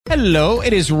Hello,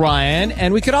 it is Ryan,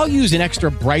 and we could all use an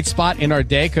extra bright spot in our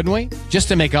day, couldn't we? Just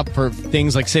to make up for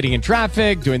things like sitting in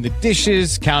traffic, doing the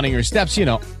dishes, counting your steps, you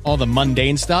know, all the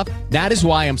mundane stuff. That is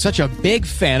why I'm such a big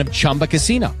fan of Chumba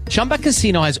Casino. Chumba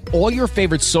Casino has all your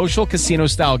favorite social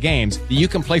casino-style games that you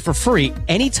can play for free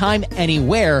anytime,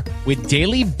 anywhere with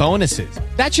daily bonuses.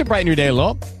 That should brighten your day a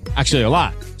little. Actually, a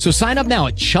lot. So sign up now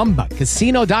at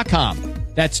ChumbaCasino.com.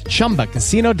 That's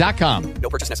ChumbaCasino.com. No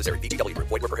purchase necessary. VGW Group.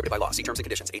 Void where prohibited by law. See terms and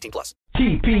conditions. 18 plus.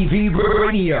 TPV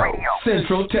Radio,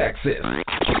 Central Texas.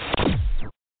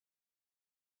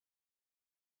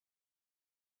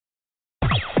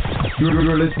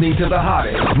 You're listening to the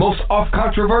hottest, most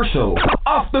off-controversial,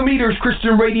 off-the-meters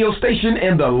Christian radio station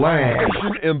in the land.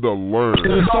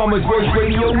 The Psalmist Voice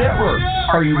Radio Network.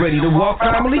 Are you ready to walk,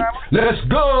 family? Let's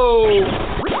go!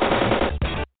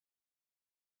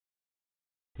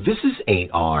 This is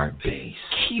Ain't Our Base.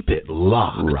 Keep it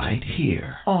locked right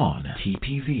here on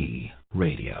TPV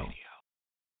Radio.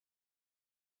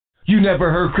 You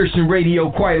never heard Christian radio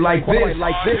quite like this.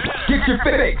 Get your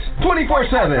fix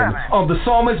 24/7 on the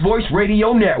Psalmist Voice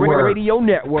Radio Network.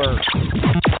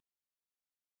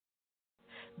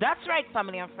 That's right,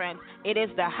 family and friends. It is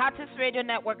the hottest radio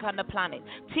network on the planet.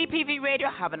 TPV Radio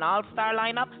have an all-star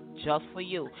lineup just for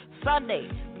you. Sunday,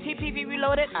 TPV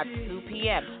Reloaded at 2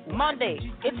 p.m.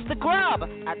 Monday, it's The Grub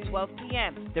at 12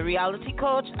 p.m. The Reality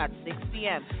Coach at 6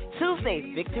 p.m.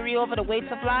 Tuesday, Victory Over the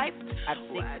Weights of Life at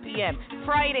 6 p.m.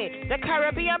 Friday, The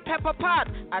Caribbean Pepper Pot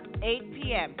at 8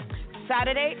 p.m.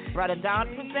 Saturday, Bro.Don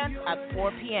presents at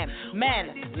 4 p.m.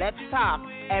 Men, Let's Talk,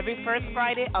 every first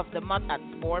Friday of the month at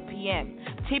 4 p.m.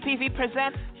 TPV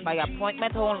presents by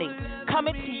appointment only.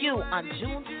 Coming to you on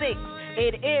June 6th,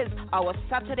 it is our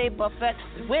Saturday buffet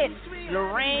with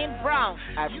Lorraine Brown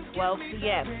at 12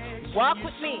 p.m. Walk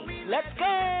with me. Let's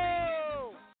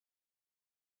go!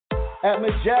 At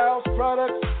Majal's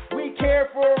Products, we care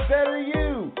for a better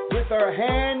you with our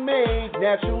handmade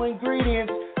natural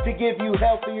ingredients to give you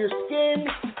healthier skin,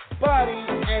 body,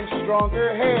 and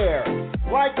stronger hair.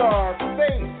 Like our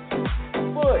face,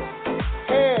 foot,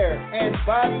 hair, and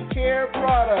body care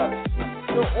products.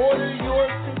 To order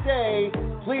yours today,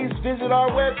 please visit our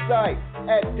website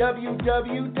at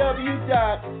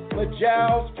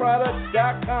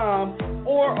www.majalsproducts.com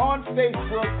or on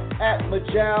Facebook at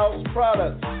Majal's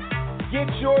Products. Get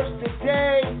yours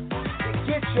today and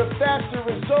get your faster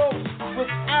results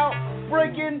without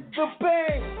breaking the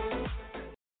bank.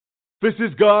 This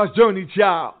is God's Journey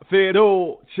Child, Fed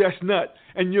Old Chestnut,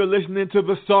 and you're listening to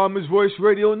the Psalmist Voice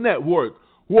Radio Network.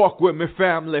 Walk with me,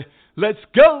 family. Let's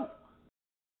go!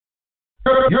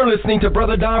 You're listening to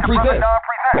Bro.Don Presents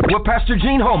with Pastor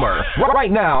Gene Homer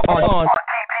right now on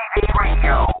TPV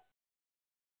Radio.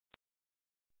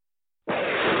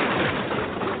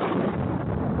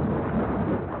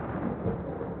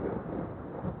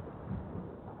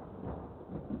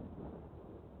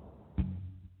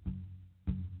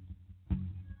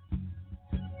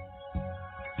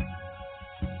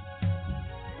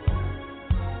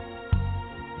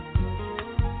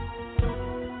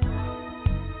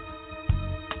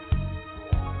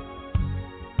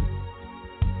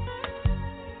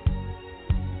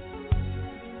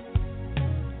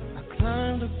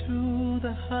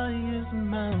 Highest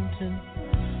mountain,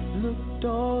 looked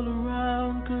all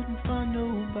around, couldn't find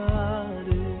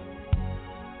nobody.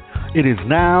 It is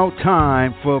now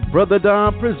time for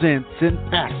Bro.Don Presents and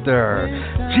Pastor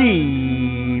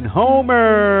Gene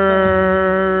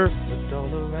Homer. Looked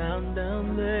all around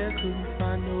down there, couldn't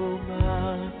find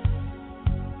nobody.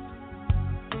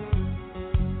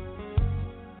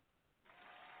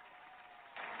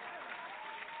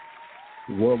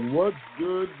 Well, what's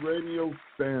good, radio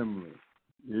family?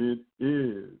 It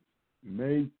is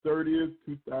May 30th,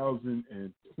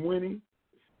 2020,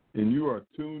 and you are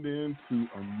tuned in to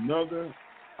another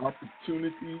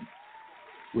opportunity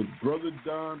with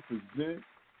Bro.Don Present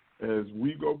as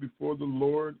we go before the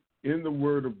Lord in the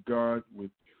Word of God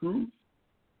with truth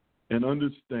and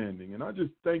understanding. And I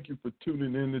just thank you for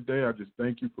tuning in today. I just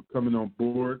thank you for coming on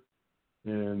board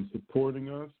and supporting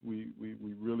us. We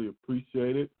really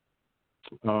appreciate it.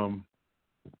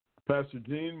 Pastor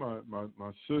Jean, my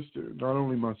sister, not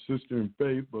only my sister in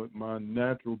faith, but my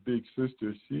natural big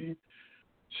sister, she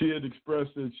had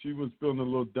expressed that she was feeling a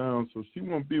little down, so she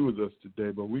won't be with us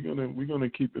today. But we're gonna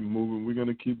keep it moving. We're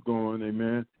gonna keep going,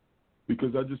 amen.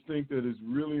 Because I just think that it's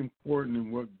really important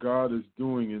in what God is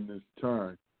doing in this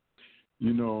time,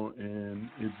 you know, and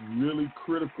it's really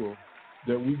critical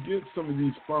that we get some of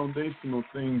these foundational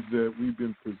things that we've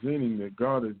been presenting that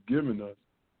God has given us.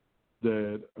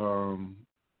 That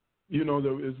you know,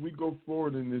 that as we go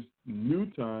forward in this new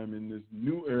time, in this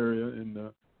new area, in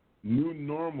the new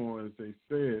normal, as they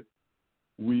said,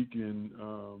 we can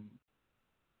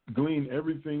glean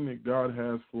everything that God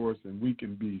has for us, and we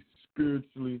can be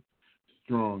spiritually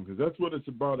strong. Because that's what it's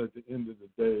about at the end of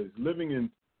the day, is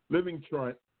living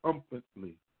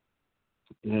triumphantly.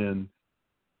 And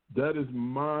that is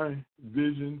my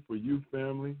vision for you,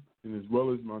 family, and as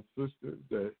well as my sister,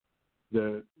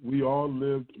 that we all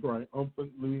live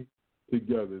triumphantly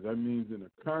together. That means in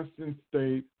a constant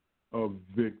state of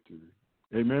victory.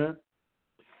 Amen.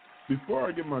 Before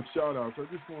I get my shout outs, I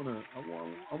just want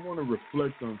to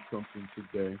reflect on something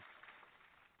today.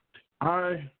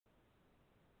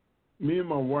 Me and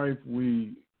my wife,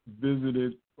 we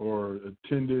visited or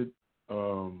attended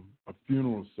a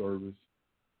funeral service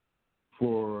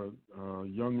for a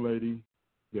young lady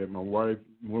that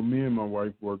me and my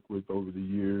wife worked with over the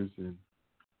years, and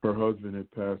her husband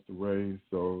had passed away.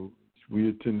 So we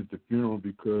attended the funeral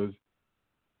because,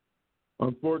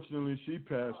 unfortunately, she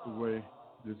passed away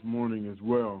this morning as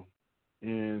well.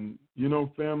 And,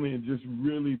 family, it just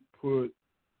really put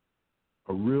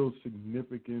a real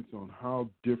significance on how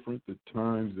different the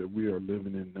times that we are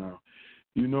living in now.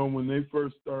 When they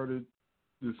first started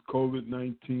this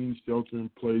COVID-19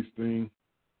 shelter-in-place thing,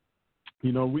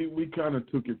 we kind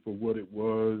of took it for what it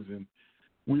was, and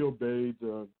we obeyed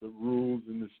the rules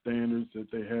and the standards that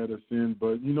they had us in.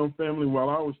 But, family, while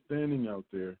I was standing out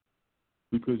there,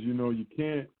 because, you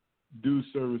can't do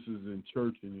services in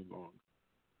church any longer.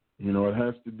 It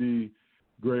has to be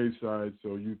graveside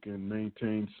so you can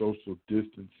maintain social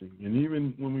distancing. And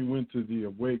even when we went to the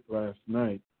Awake last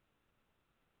night,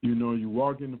 you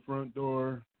walk in the front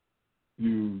door,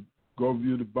 you go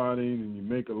view the body, and you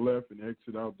make a left and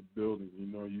exit out the building.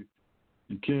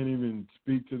 You can't even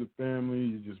speak to the family.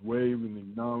 You just wave and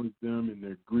acknowledge them and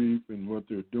their grief and what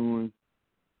they're doing,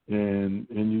 and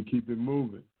you keep it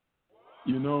moving.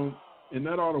 And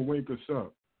that ought to wake us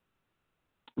up.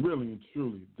 Really and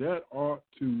truly, that ought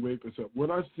to wake us up.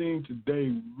 What I've seen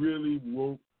today really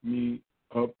woke me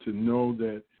up to know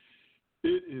that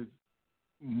it is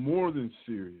more than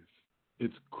serious.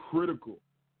 It's critical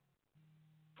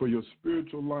for your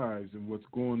spiritual lives and what's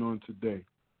going on today.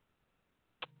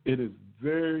 It is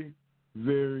very,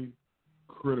 very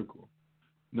critical.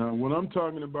 Now, when I'm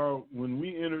talking about when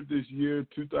we entered this year,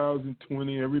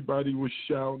 2020, everybody was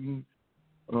shouting,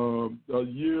 a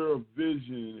year of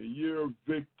vision, a year of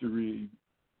victory,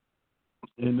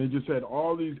 and they just had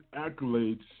all these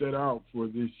accolades set out for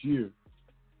this year.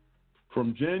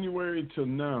 From January till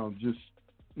now, just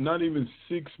not even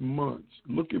 6 months.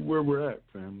 Look at where we're at,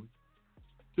 family.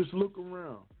 Just look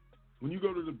around. When you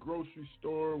go to the grocery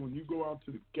store, when you go out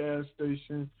to the gas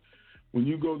station, when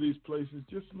you go these places,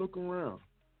 just look around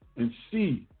and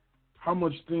see how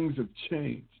much things have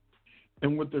changed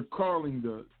and what they're calling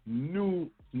the new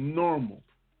normal.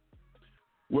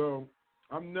 Well,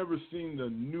 I've never seen the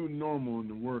new normal in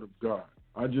the Word of God.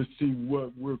 I just see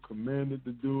what we're commanded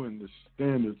to do and the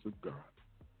standards of God.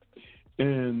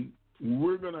 And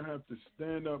we're going to have to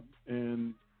stand up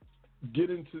and get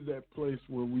into that place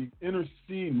where we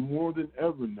intercede more than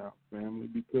ever now, family,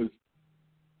 because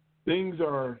things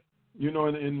are,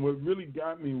 and what really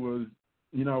got me was,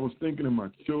 I was thinking of my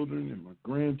children and my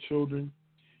grandchildren.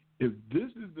 If this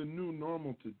is the new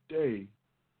normal today,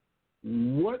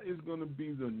 what is going to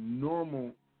be the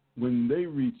normal when they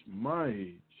reach my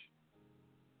age?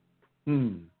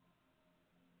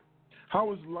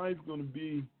 How is life going to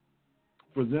be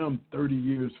for them 30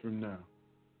 years from now?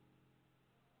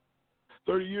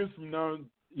 30 years from now,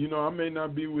 I may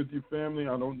not be with your family.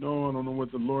 I don't know. I don't know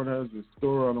what the Lord has in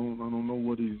store. I don't know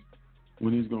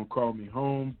when he's going to call me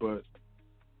home. But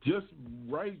just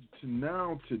right to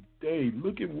now, today,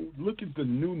 look at the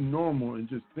new normal and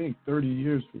just think 30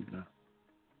 years from now.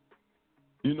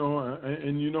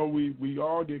 We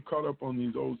all get caught up on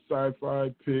these old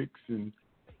sci-fi pics and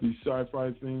these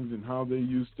sci-fi things and how they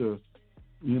used to,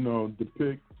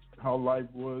 depict how life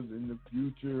was in the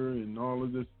future and all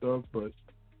of this stuff. But,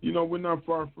 we're not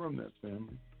far from that,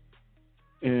 family.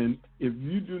 And if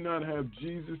you do not have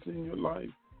Jesus in your life,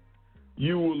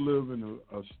 you will live in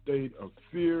a state of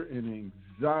fear and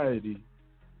anxiety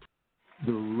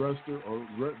the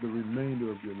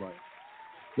remainder of your life.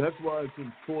 That's why it's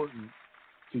important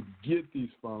to get these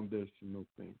foundational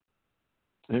things.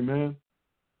 Amen.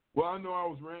 Well, I know I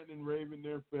was ranting and raving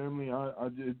there, family.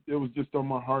 It was just on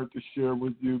my heart to share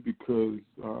with you because,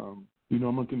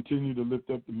 I'm going to continue to lift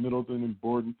up the Middleton and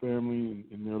Borden family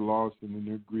and their loss and in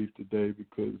their grief today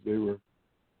because they were,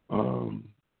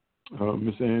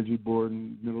 Miss Angie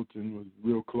Borden Middleton was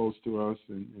real close to us,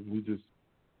 and we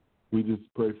just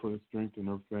pray for the strength in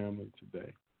her family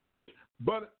today.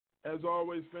 But as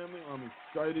always, family, I'm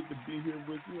excited to be here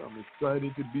with you. I'm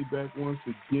excited to be back once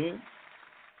again.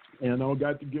 And I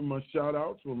got to give my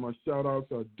shout-outs. Well, my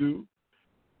shout-outs are due.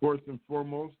 First and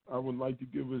foremost, I would like to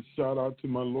give a shout-out to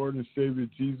my Lord and Savior,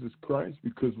 Jesus Christ,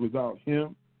 because without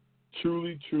him,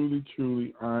 truly, truly,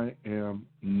 truly, I am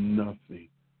nothing.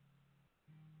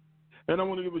 And I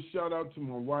want to give a shout-out to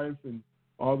my wife and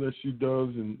all that she does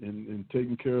in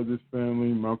taking care of this family,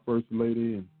 my first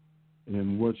lady,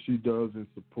 and what she does in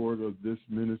support of this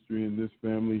ministry and this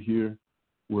family here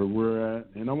where we're at.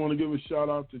 And I want to give a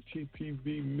shout-out to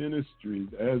TPV Ministries,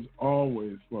 as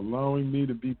always, for allowing me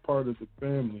to be part of the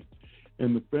family.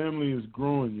 And the family is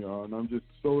growing, y'all, and I'm just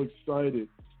so excited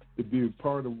to be a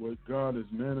part of what God is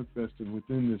manifesting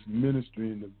within this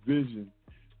ministry and the vision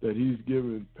that he's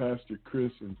given Pastor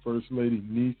Chris and First Lady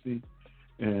Nisi.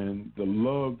 And the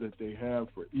love that they have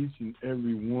for each and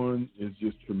every one is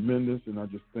just tremendous. And I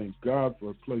just thank God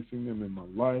for placing them in my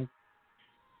life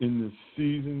in this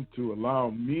season to allow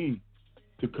me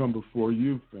to come before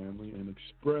you, family, and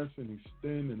express and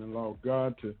extend and allow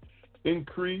God to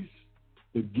increase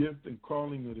the gift and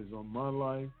calling that is on my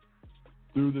life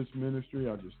through this ministry.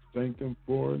 I just thank them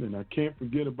for it. And I can't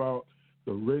forget about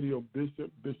the radio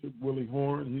bishop, Bishop Willie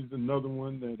Horn. He's another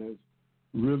one that has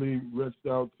really reached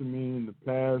out to me in the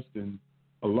past and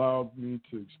allowed me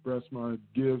to express my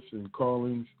gifts and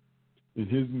callings in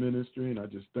his ministry. And I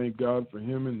just thank God for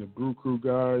him and the Brew Crew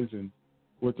guys and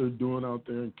what they're doing out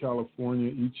there in California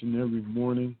each and every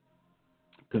morning,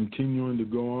 continuing to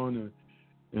go on.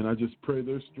 And I just pray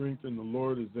their strength in the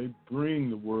Lord as they bring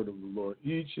the word of the Lord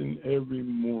each and every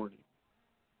morning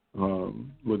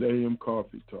with AM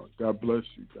Coffee Talk. God bless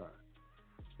you guys.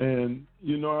 And,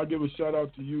 you know, I give a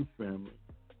shout-out to you, family.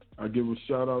 I give a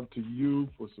shout-out to you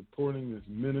for supporting this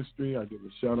ministry. I give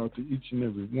a shout-out to each and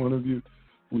every one of you.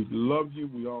 We love you.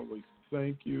 We always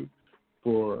thank you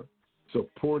for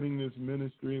supporting this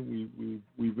ministry.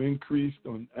 We've increased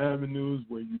on avenues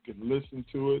where you can listen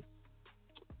to it.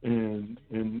 And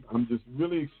I'm just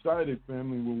really excited,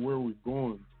 family, with where we're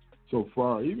going so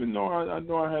far. Even though I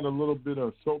know I had a little bit of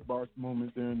a soapbox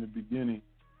moment there in the beginning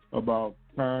about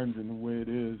times and the way it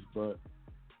is, but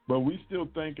we still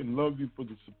thank and love you for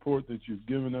the support that you've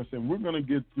given us, and we're going to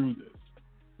get through this.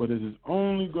 But it is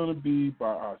only going to be by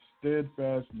our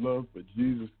steadfast love for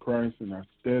Jesus Christ and our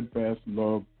steadfast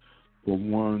love for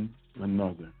one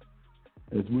another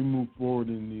as we move forward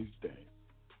in these days.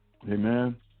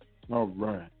 Amen? All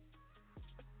right.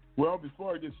 Well,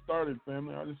 before I get started,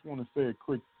 family, I just want to say a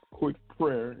quick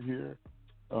prayer here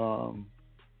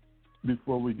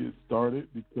before we get started,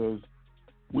 because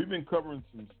we've been covering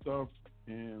some stuff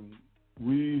and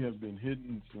we have been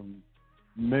hitting some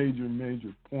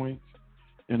major points,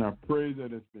 and I pray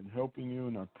that it's been helping you,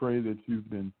 and I pray that you've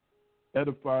been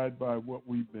edified by what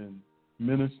we've been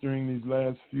ministering these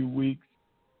last few weeks.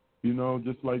 You know,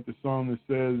 just like the song that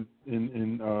says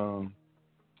in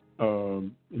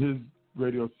his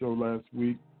radio show last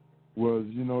week was,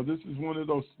 you know, this is one of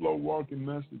those slow walking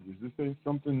messages. This ain't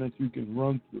something that you can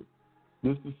run through.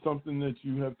 This is something that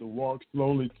you have to walk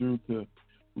slowly through to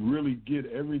really get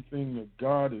everything that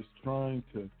God is trying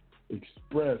to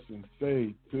express and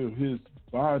say to his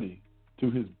body,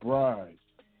 to his bride,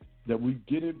 that we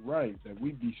get it right, that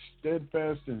we be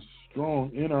steadfast and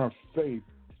strong in our faith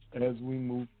as we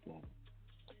move forward.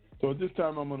 So at this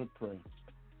time, I'm going to pray.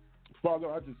 Father,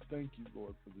 I just thank you,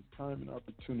 Lord, for this time and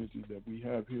opportunity that we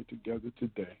have here together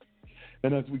today.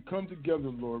 And as we come together,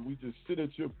 Lord, we just sit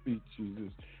at your feet,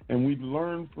 Jesus, and we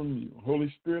learn from you.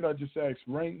 Holy Spirit, I just ask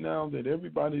right now that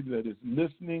everybody that is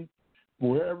listening,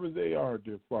 wherever they are,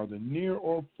 dear Father, near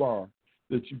or far,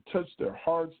 that you touch their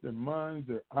hearts, their minds,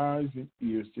 their eyes and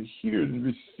ears to hear and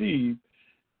receive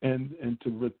and to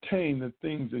retain the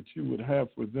things that you would have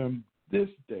for them this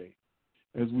day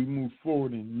as we move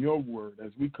forward in your word,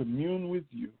 as we commune with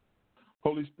you.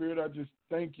 Holy Spirit, I just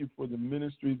thank you for the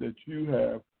ministry that you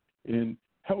have in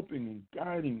helping and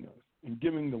guiding us and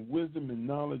giving the wisdom and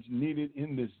knowledge needed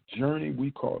in this journey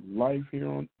we call life here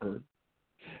on earth.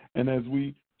 And as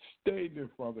we stay, dear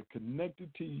Father,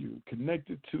 connected to you,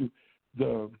 connected to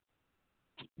the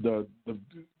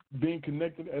being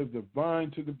connected as the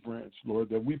vine to the branch, Lord,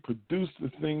 that we produce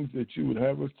the things that you would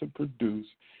have us to produce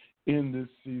in this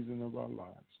season of our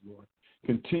lives, Lord.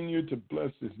 Continue to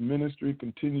bless this ministry.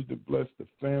 Continue to bless the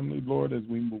family, Lord, as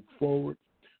we move forward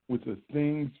with the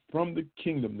things from the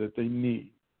kingdom that they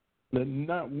need. Let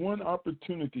not one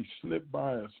opportunity slip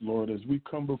by us, Lord, as we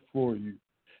come before you,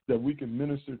 that we can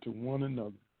minister to one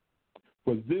another.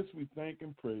 For this we thank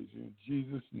and praise you in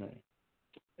Jesus' name.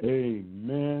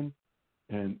 Amen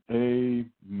and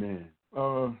amen.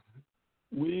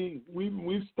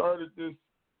 We've started this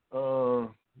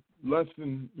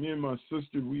lesson, me and my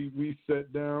sister, we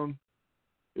sat down.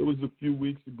 It was a few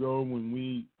weeks ago when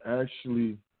we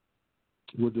actually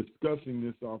were discussing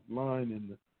this offline, and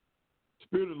the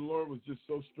Spirit of the Lord was just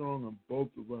so strong on both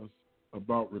of us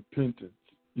about repentance.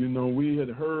 You know, we had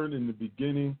heard in the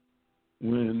beginning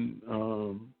when,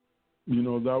 you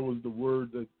know, that was the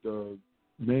word that the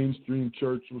mainstream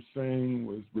church was saying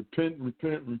was repent,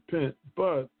 repent, repent.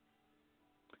 But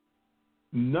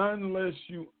not unless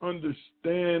you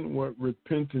understand what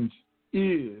repentance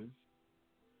is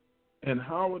and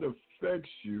how it affects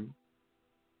you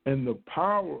and the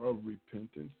power of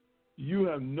repentance, you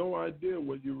have no idea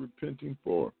what you're repenting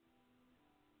for.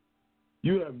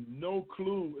 You have no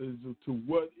clue as to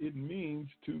what it means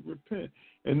to repent.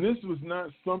 And this was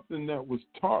not something that was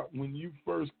taught when you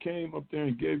first came up there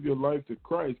and gave your life to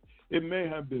Christ. It may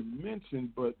have been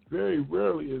mentioned, but very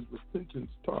rarely is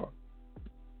repentance taught.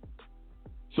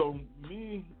 So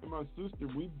me and my sister,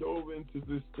 we dove into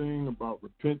this thing about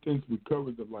repentance. We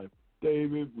covered the life of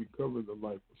David. We covered the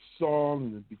life of Saul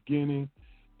in the beginning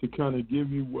to kind of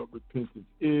give you what repentance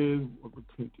is, what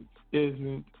repentance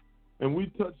isn't. And we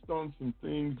touched on some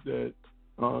things that,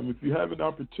 if you have an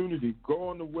opportunity, go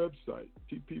on the website,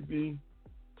 TPV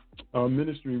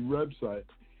Ministry website,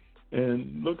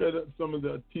 and look at some of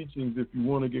the teachings if you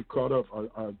want to get caught up.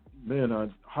 I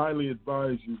highly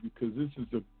advise you, because this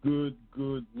is a good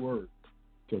word.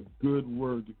 It's a good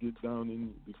word to get down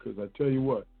in, because I tell you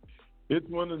what, it's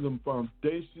one of them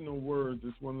foundational words.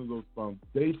 It's one of those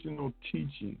foundational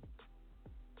teachings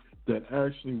that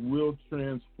actually will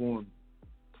transform you.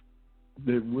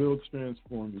 They will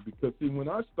transform you. Because, see, when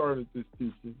I started this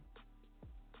teaching,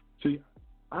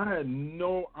 I had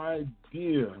no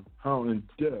idea how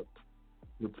in-depth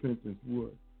repentance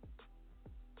was.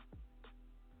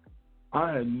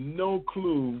 I had no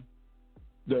clue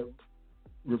that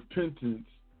repentance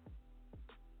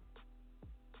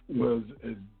was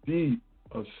as deep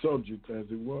a subject as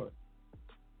it was.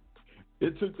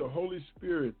 It took the Holy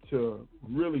Spirit to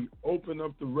really open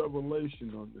up the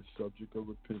revelation on this subject of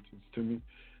repentance to me,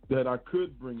 that I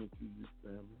could bring it to you,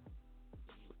 family.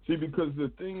 See, because the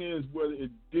thing is, what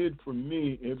it did for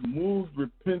me, it moved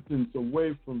repentance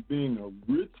away from being a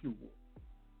ritual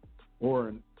or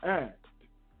an act,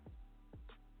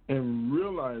 and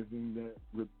realizing that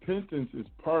repentance is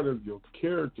part of your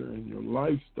character and your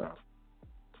lifestyle.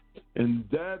 And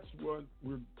that's what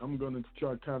I'm going to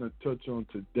try kind of touch on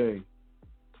today,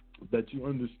 that you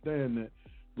understand that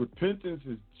repentance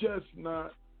is just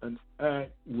not an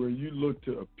act where you look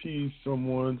to appease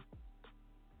someone,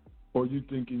 or you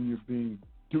thinking you're being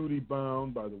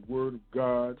duty-bound by the Word of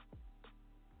God.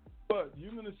 But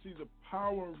you're going to see the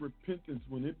power of repentance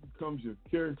when it becomes your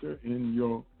character and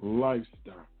your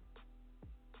lifestyle.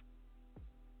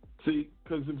 See,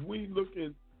 because if we look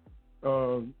at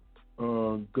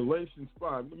Galatians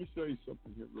 5, let me show you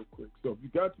something here real quick. So if you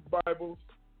got your Bibles,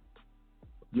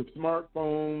 your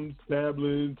smartphones,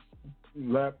 tablets,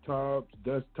 laptops,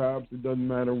 desktops, it doesn't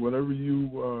matter, whatever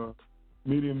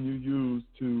medium you use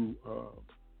to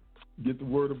get the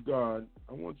Word of God,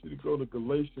 I want you to go to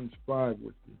Galatians 5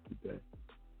 with me today.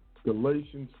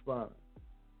 Galatians 5.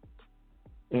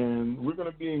 And we're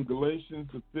going to be in Galatians,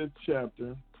 the 5th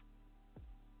chapter.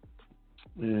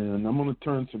 And I'm going to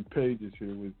turn some pages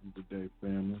here with you today,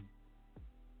 family.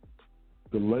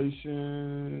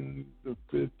 Galatians, the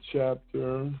 5th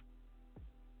chapter.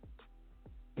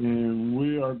 And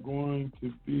we are going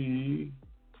to be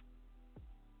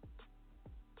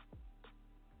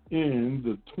in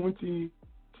the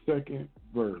 22nd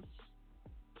verse.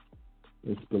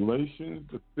 It's Galatians,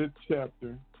 the 5th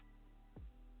chapter,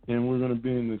 and we're going to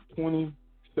be in the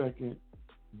 22nd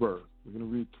verse. We're going to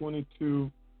read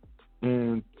 22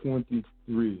 and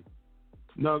 23.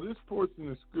 Now, this portion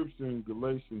of Scripture in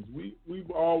Galatians,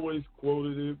 we've always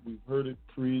quoted it. We've heard it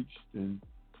preached, and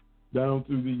down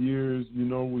through the years, you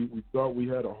know, we thought we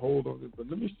had a hold on it. But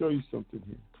let me show you something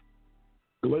here.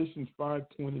 Galatians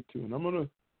 5:22, and I'm going to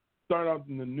start out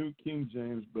in the New King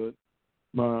James, but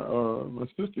my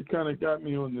sister kind of got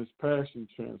me on this Passion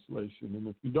Translation, and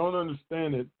if you don't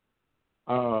understand it,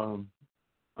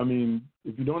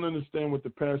 if you don't understand what the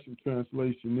Passion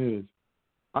Translation is,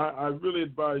 I really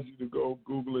advise you to go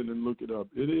Google it and look it up.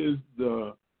 It is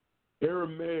the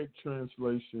Aramaic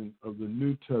translation of the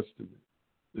New Testament.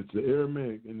 It's the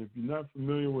Aramaic, and if you're not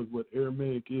familiar with what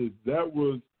Aramaic is, that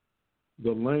was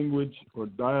the language or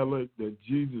dialect that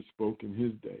Jesus spoke in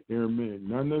his day, Aramaic.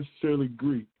 Not necessarily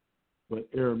Greek, but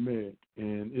Aramaic.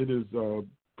 And it is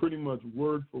pretty much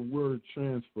word-for-word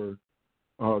translation,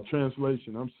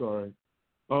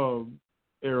 of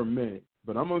Aramaic.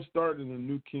 But I'm going to start in the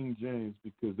New King James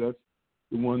because that's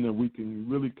the one that we can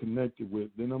really connect it with.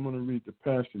 Then I'm going to read the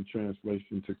Passion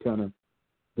Translation to kind of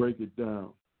break it down.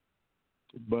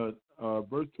 But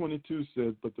verse 22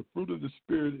 says, but the fruit of the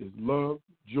Spirit is love,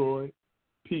 joy,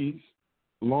 peace,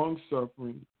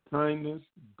 long-suffering, kindness,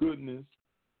 goodness,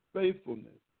 faithfulness,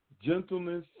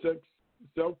 gentleness,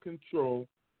 self-control.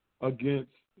 Against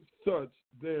such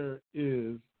there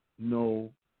is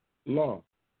no law.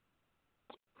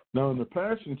 Now, in the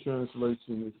Passion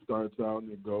Translation, it starts out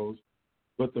and it goes,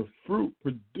 but the fruit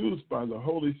produced by the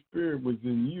Holy Spirit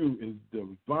within you is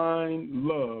divine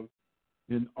love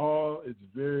in all its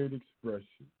varied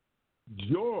expression,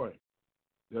 joy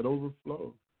that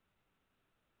overflows,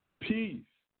 peace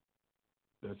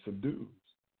that subdues,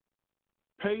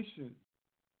 patience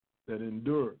that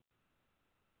endures,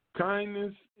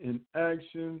 kindness in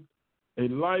action, a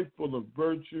life full of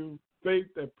virtue, faith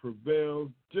that prevails,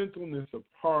 gentleness of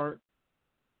heart,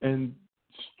 and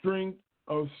strength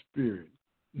of spirit.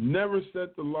 Never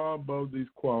set the law above these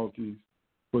qualities,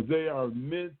 for they are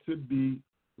meant to be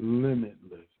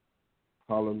limitless.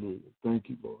 Hallelujah. Thank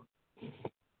you, Lord.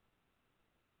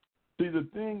 See, the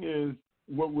thing is,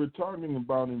 what we're talking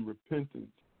about in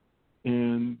repentance,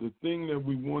 and the thing that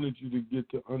we wanted you to get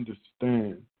to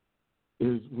understand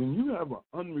is when you have an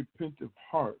unrepentant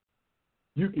heart,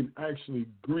 you can actually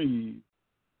grieve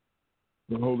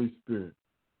the Holy Spirit.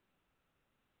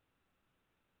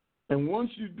 And once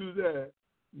you do that,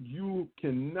 you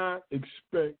cannot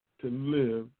expect to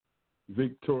live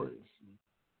victoriously.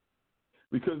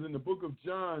 Because in the book of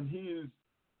John, he is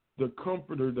the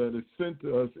comforter that is sent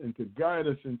to us and to guide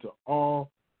us into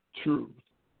all truth.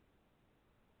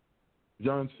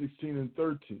 John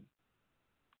 16:13.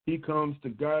 He comes to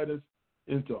guide us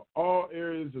into all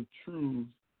areas of truth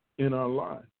in our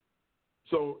life.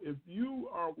 So if you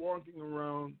are walking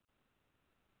around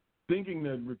thinking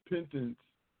that repentance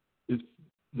is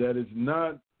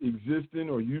not existent,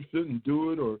 or you shouldn't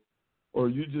do it, or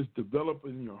you just develop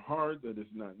in your heart that it's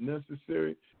not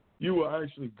necessary, you will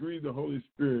actually grieve the Holy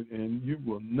Spirit and you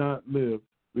will not live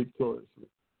victoriously.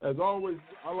 As always,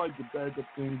 I like to back up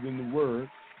things in the Word.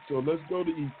 So let's go to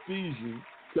Ephesians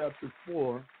chapter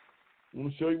 4. I'm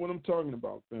going to show you what I'm talking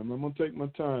about, family. I'm going to take my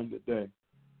time today.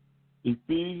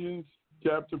 Ephesians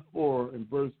chapter 4 and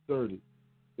verse 30.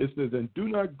 It says, and do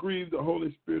not grieve the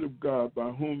Holy Spirit of God,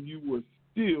 by whom you were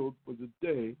sealed for the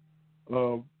day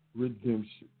of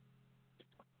redemption.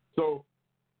 So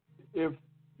if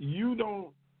you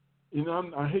don't,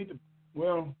 I hate to,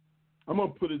 I'm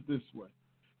going to put it this way.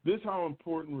 This is how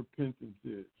important repentance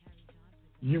is.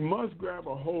 You must grab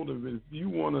a hold of it if you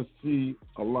want to see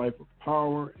a life of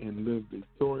power and live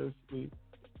victoriously.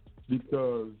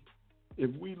 Because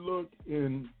if we look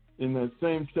in that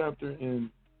same chapter in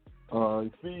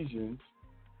Ephesians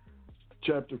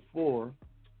chapter 4,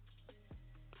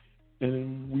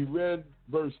 and we read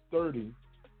verse 30,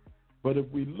 but if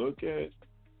we look at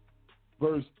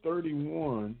verse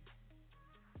 31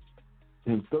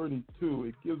 and 32,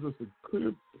 it gives us a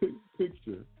clear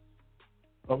picture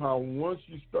of how once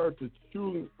you start to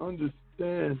truly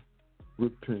understand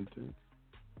repentance,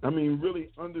 really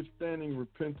understanding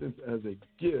repentance as a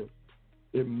gift,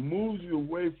 it moves you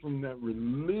away from that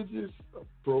religious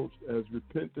approach as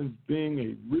repentance being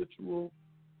a ritual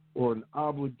or an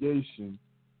obligation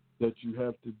that you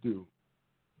have to do.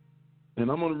 And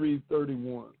I'm going to read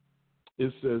 31.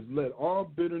 It says, let all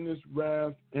bitterness,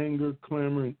 wrath, anger,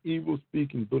 clamor, and evil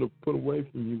speaking put away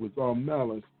from you with all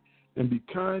malice, and be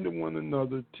kind to one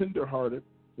another, tenderhearted,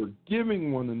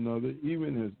 forgiving one another,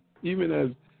 even as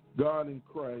God in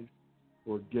Christ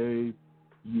forgave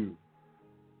you.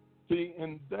 See,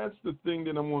 and that's the thing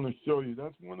that I want to show you.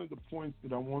 That's one of the points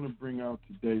that I want to bring out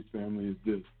today, family, is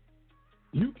this.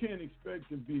 You can't expect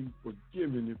to be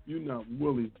forgiven if you're not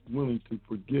willing to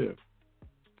forgive.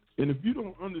 And if you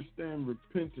don't understand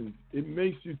repentance, it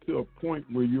makes you to a point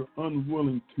where you're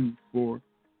unwilling to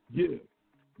forgive.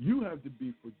 You have to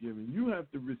be forgiven. You have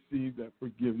to receive that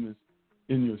forgiveness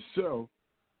in yourself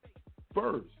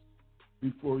first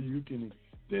before you can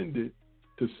extend it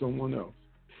to someone else.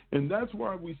 And that's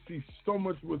why we see so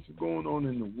much what's going on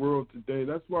in the world today.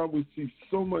 That's why we see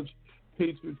so much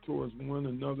hatred towards one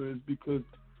another, is because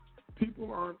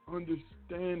people aren't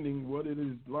understanding what it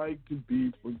is like to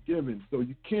be forgiven. So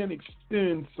you can't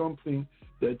extend something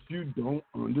that you don't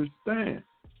understand.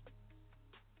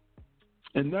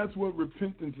 And that's what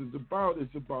repentance is about.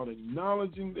 It's about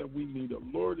acknowledging that we need a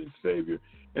Lord and Savior,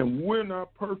 and we're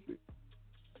not perfect.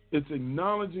 It's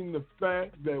acknowledging the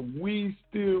fact that we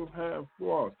still have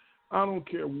flaws. I don't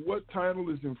care what title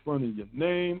is in front of your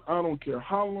name. I don't care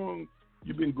how long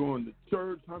you've been going to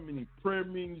church, how many prayer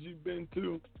meetings you've been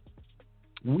to.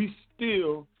 We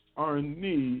still are in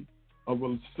need of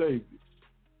a Savior,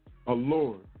 a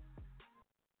Lord.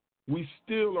 We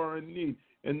still are in need.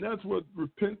 And that's what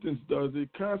repentance does. It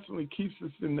constantly keeps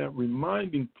us in that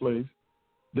reminding place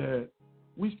that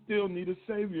we still need a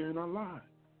Savior in our lives.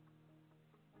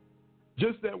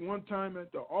 Just that one time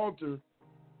at the altar,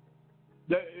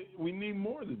 that we need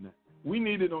more than that. We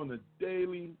need it on a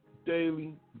daily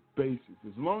basis.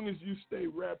 As long as you stay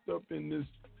wrapped up in this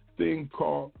thing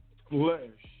called flesh,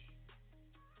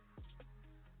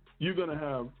 you're going to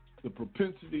have the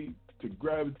propensity to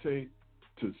gravitate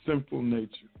to sinful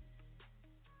nature.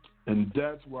 And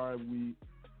that's why we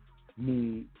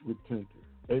need repentance.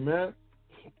 Amen?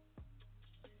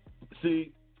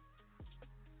 See,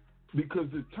 because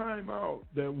the time out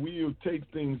that we'll take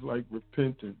things like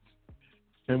repentance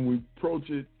and we approach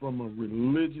it from a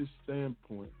religious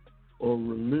standpoint or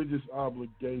religious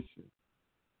obligation,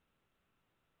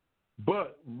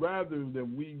 but rather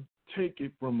than we take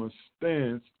it from a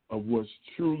stance of what's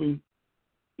truly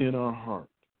in our heart.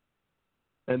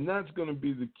 And that's going to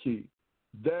be the key.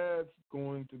 That's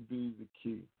going to be the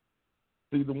key.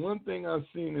 See, the one thing I've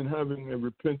seen in having a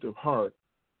repentant heart,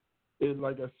 it,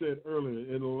 like I said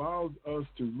earlier, it allows us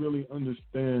to really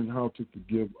understand how to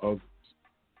forgive others.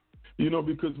 You know,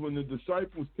 because when the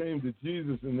disciples came to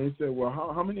Jesus and they said, well,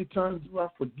 how many times do I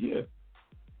forgive?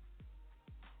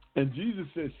 And Jesus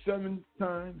said 7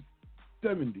 times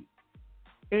 70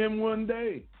 in one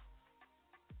day.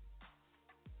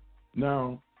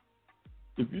 Now,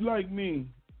 if you like me,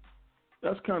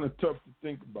 that's kind of tough to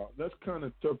think about. That's kind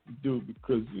of tough to do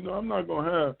because, you know, I'm not going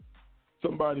to have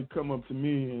somebody come up to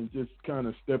me and just kind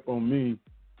of step on me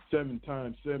 7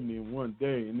 times 70 in one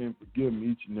day and then forgive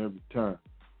me each and every time.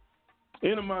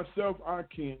 In of myself, I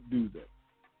can't do that.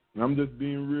 And I'm just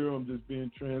being real. I'm just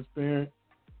being transparent.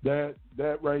 That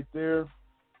right there,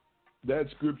 that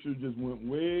scripture just went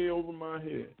way over my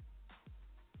head.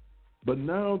 But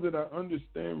now that I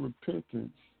understand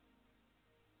repentance,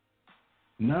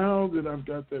 now that I've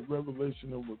got that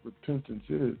revelation of what repentance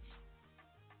is,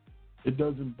 it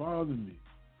doesn't bother me.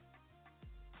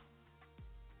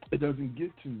 It doesn't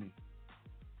get to me.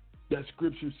 That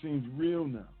scripture seems real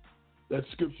now. That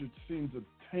scripture seems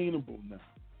obtainable now.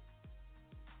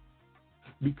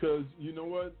 Because you know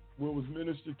what? What was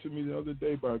ministered to me the other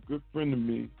day by a good friend of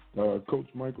me, Coach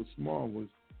Michael Small, was,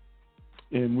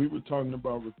 and we were talking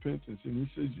about repentance, and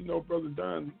he says, you know, Brother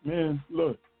Don, man,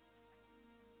 look,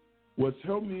 what's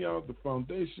helped me out, the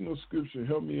foundational scripture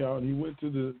helped me out. He went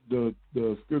to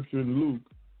the scripture in Luke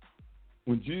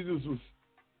when Jesus was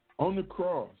on the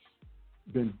cross,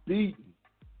 been beaten,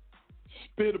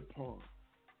 spit upon,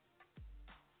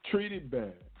 treated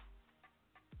bad,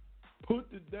 put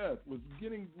to death, was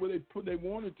getting where they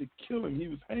wanted to kill him. He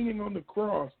was hanging on the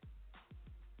cross,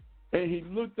 and he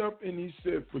looked up and he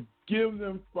said, forgive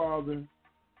them, Father,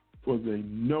 for they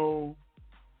know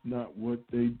not what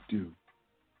they do.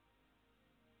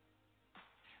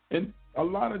 And a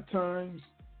lot of times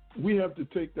we have to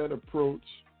take that approach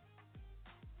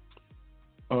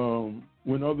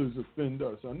when others offend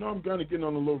us. I know I'm going to get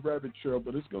on a little rabbit trail,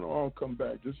 but it's going to all come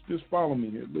back. Just follow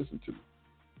me here. Listen to me.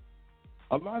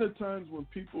 A lot of times when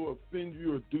people offend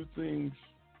you or do things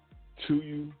to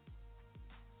you,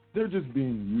 they're just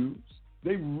being used.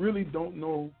 They really don't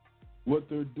know what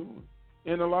they're doing.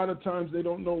 And a lot of times they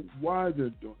don't know why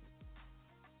they're doing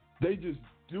it. They just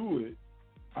do it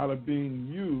out of being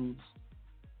used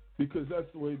because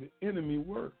that's the way the enemy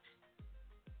works.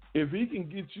 If he can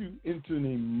get you into an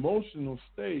emotional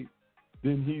state,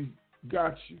 then he's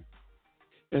got you.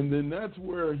 And then that's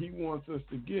where he wants us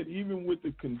to get, even with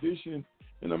the condition.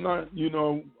 And I'm not, you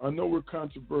know, I know we're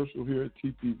controversial here at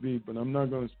TPV, but I'm not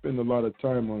going to spend a lot of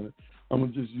time on it. I'm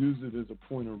going to just use it as a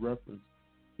point of reference.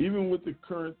 Even with the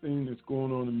current thing that's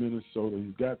going on in Minnesota,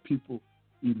 you've got people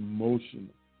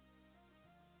emotional.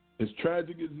 As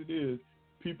tragic as it is,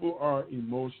 people are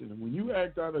emotional. When you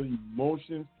act out of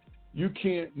emotions, you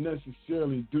can't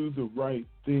necessarily do the right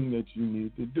thing that you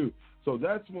need to do. So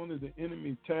that's one of the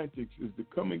enemy tactics, is to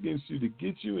come against you to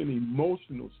get you in an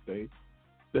emotional state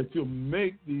that you'll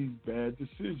make these bad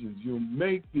decisions. You'll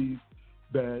make these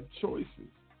bad choices.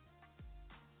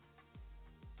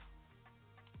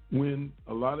 When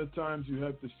a lot of times you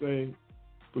have to say,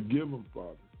 forgive them,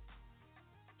 Father,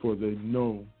 for they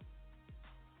know.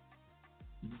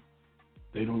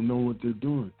 They don't know what they're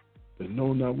doing. They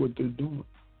know not what they're doing.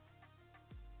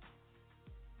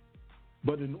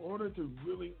 But in order to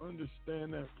really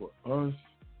understand that for us,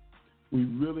 we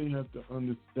really have to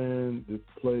understand this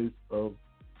place of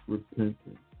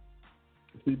repentance.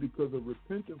 See, because a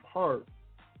repentant heart,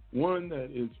 one that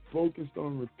is focused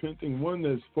on repenting, one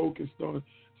that's focused on,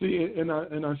 see, and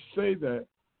I say that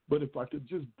But if I could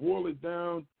just boil it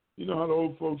down, you know how the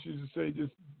old folks used to say,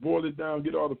 just boil it down,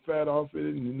 get all the fat off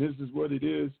it, and this is what it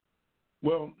is.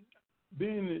 Well,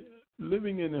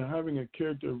 living in and having a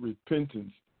character of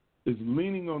repentance is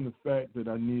leaning on the fact that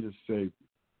I need a Savior.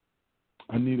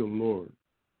 I need a Lord.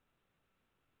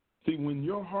 See, when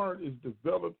your heart is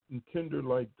developed and tender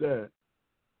like that,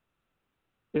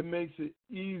 it makes it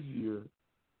easier,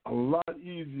 a lot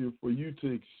easier for you to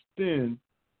extend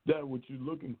that what you're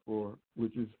looking for,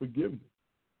 which is forgiveness.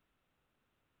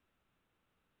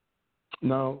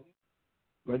 Now,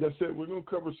 like I said, we're going to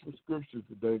cover some scripture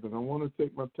today, but I want to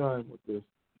take my time with this.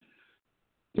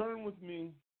 Turn with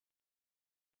me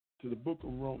to the book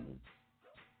of Romans.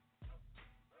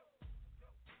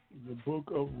 The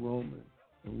book of Romans.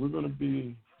 And we're going to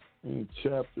be in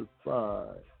chapter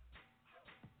 5.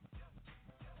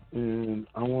 And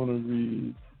I want to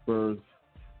read verse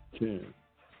 10.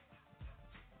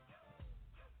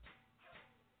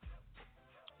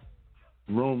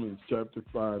 Romans chapter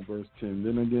 5, verse 10.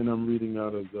 Then again, I'm reading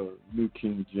out of the New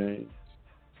King James.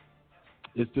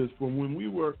 It says, when we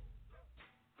were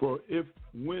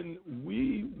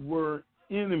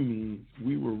enemies,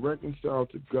 we were reconciled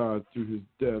to God through his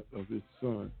death of his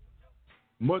Son.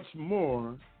 Much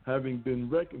more, having been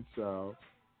reconciled,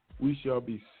 we shall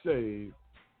be saved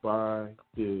by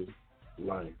his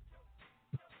life.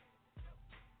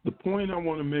 The point I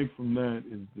want to make from that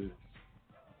is this.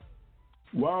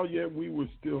 While yet we were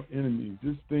still enemies,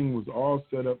 this thing was all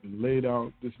set up and laid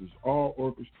out. This was all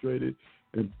orchestrated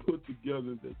and put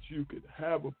together that you could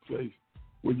have a place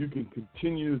where you can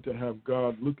continue to have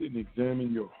God look and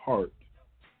examine your heart.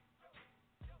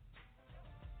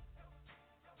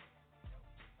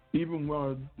 Even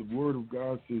while the word of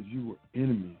God says you were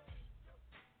enemies.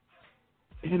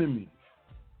 Enemies.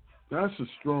 That's a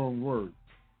strong word.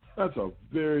 That's a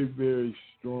very, very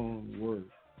strong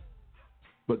word.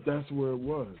 But that's where it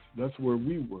was. That's where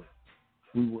we were.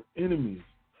 We were enemies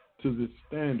to the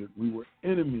standard. We were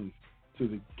enemies to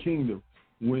the kingdom.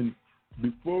 When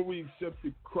before we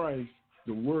accepted Christ,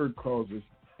 the word calls us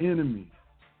enemies.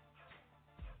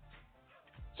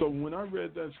 So when I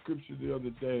read that scripture the other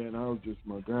day, and I was just,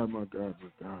 my God,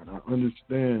 I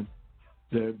understand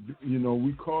that,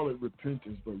 we call it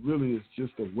repentance, but really it's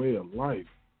just a way of life.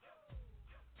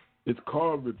 It's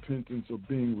called repentance or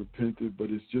being repentant, but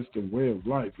it's just a way of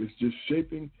life. It's just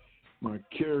shaping my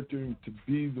character to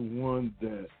be the one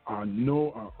that I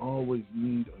know I always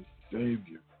need a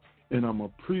Savior. And I'm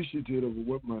appreciative of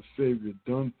what my Savior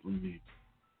done for me.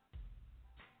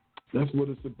 That's what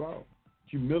it's about,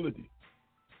 humility.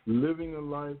 Living a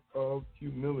life of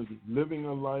humility, living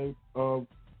a life of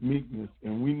meekness.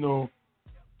 And we know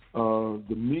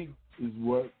the meek is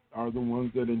what are the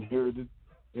ones that inherited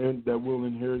and that will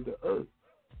inherit the earth.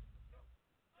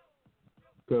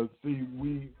 Because see,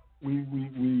 we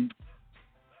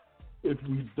if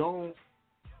we don't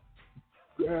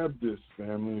grab this,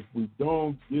 family, if we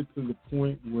don't get to the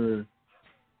point where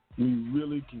we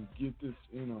really can get this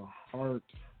in our heart,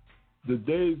 the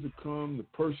days to come, the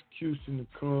persecution to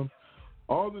come,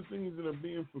 all the things that are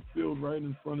being fulfilled right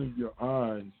in front of your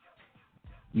eyes,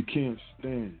 you can't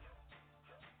stand.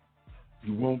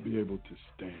 You won't be able to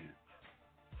stand.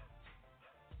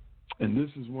 And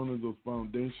this is one of those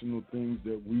foundational things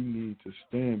that we need to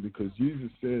stand, because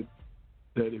Jesus said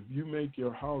that if you make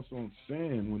your house on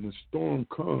sand, when the storm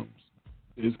comes,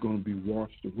 it's going to be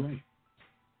washed away.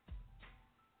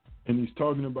 And he's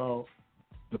talking about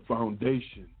the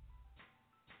foundation.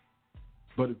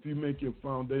 But if you make your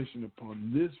foundation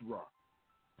upon this rock,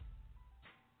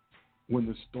 when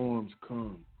the storms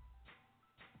come,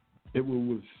 it will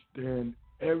withstand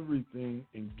everything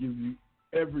and give you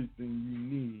everything you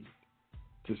need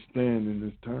to stand in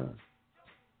this time,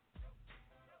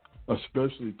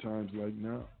 especially times like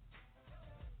now.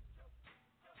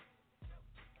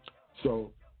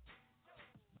 So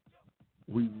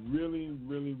we really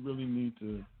need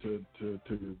to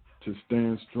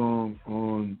stand strong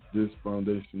on this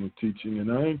foundational teaching.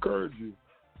 And I encourage you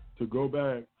to go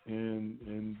back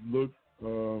and look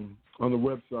on the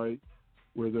website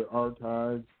where there are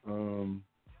archives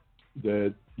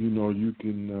that you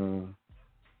can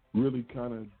really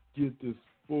kind of get this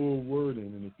full word in.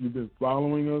 And if you've been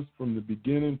following us from the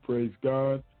beginning, praise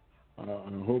God. I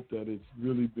hope that it's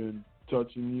really been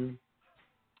touching you.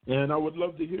 And I would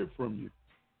love to hear from you.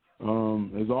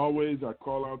 As always, I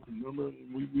call out the number,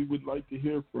 and we would like to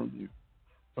hear from you,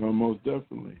 most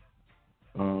definitely.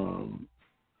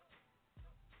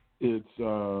 It's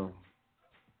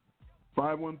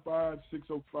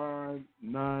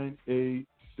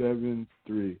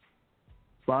 515-605-9873.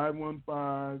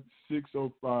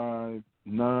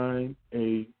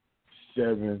 515-605-9873.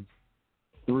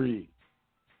 873.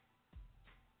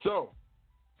 So,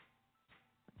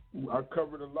 I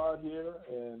covered a lot here,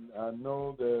 and I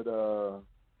know that,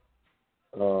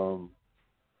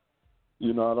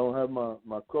 I don't have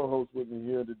my co-host with me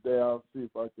here today. I'll see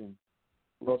if I can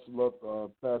rustle up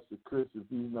Pastor Chris if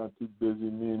he's not too busy.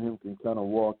 Me and him can kind of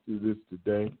walk through this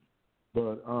today.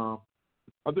 But I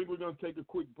think we're going to take a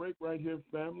quick break right here,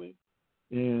 family,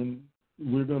 and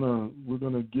we're gonna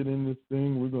get in this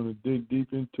thing. We're going to dig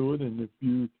deep into it, and if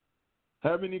you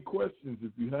have any questions,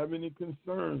 if you have any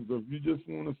concerns, or if you just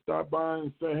want to stop by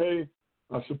and say, hey,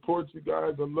 I support you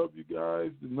guys, I love you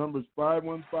guys, the number's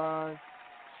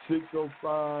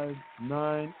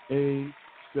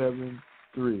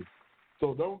 515-605-9873.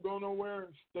 So don't go nowhere.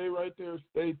 Stay right there.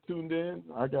 Stay tuned in.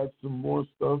 I got some more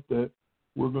stuff that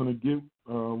we're gonna get.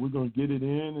 We're gonna get it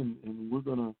in, and we're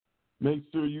gonna make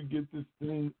sure you get this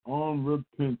thing on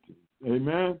repentance.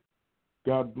 Amen.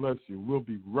 God bless you. We'll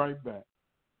be right back.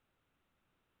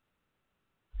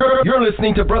 You're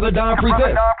listening to Bro.Don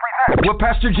Presents with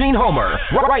Pastor Gene Homer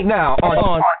right now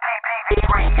on TPV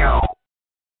Radio.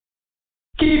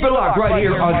 Keep it locked right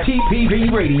here on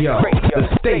TPV Radio, the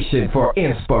station for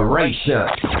inspiration.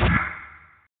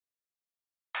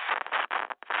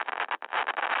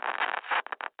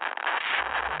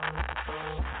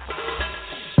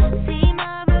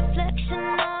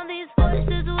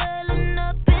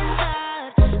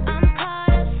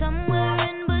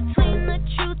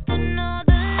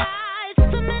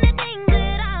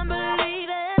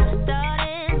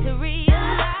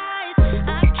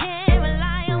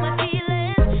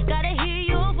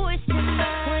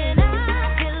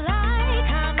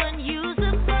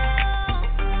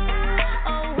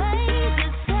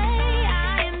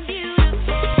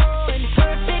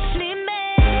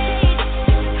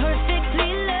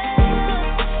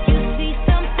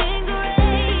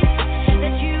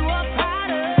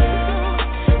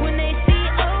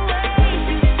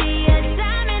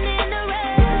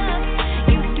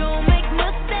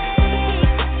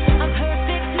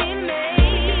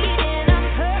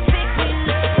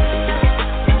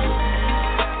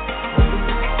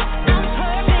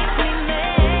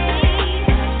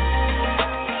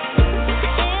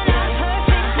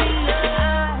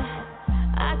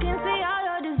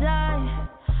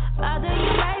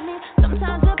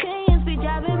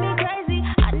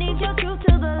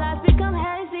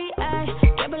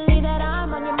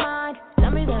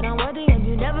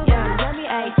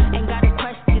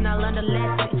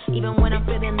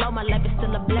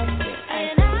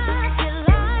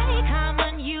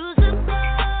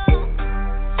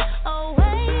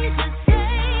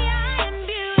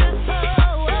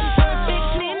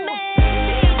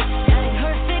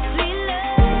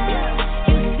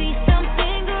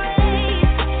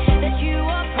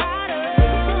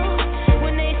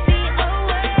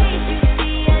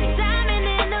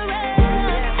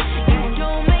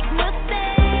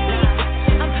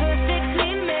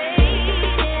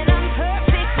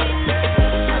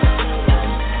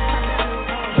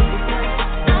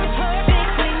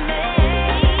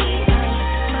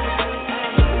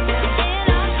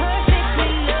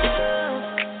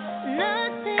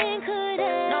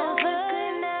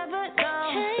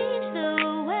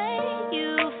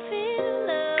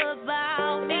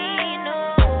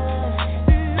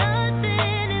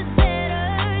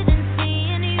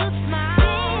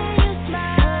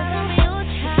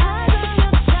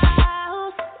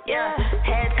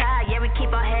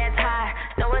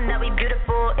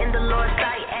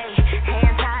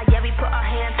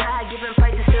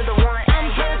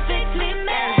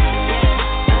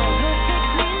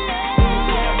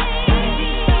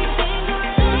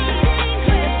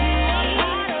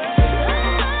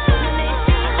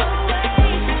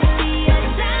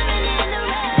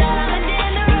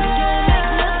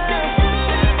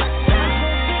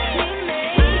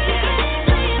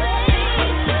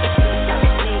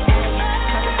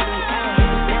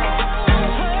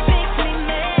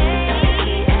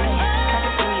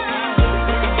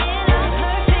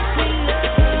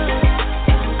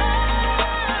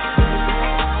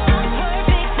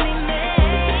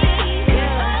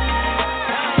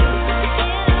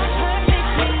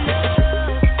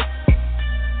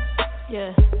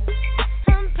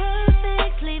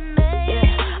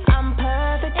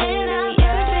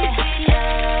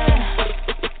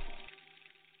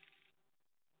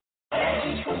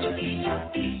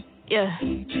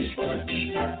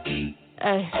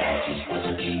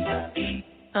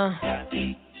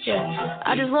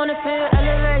 I just wanna feel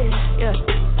elevated, yeah.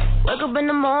 Wake up in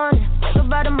the morning, think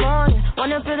about the morning,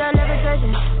 wanna feel that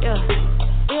levitation, yeah.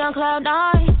 Be on cloud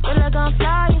nine, feel like I'm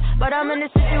flying, but I'm in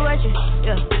this situation,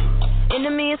 yeah. Into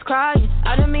me is crying,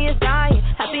 out of me is dying.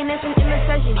 Happiness and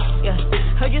imitation, yeah.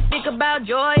 Heard you speak about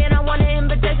joy and I want an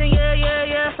invitation, yeah, yeah,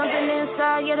 yeah. Something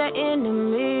inside, yeah, the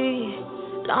enemy.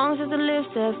 Long since the lips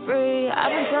set free.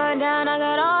 I've been turned down, I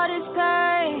got all this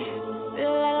pain.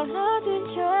 Feel like I'm nothing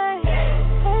changed.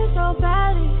 Hurt so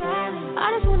badly.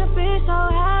 I just wanna be so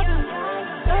happy.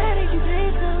 Where did you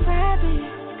please come grab me?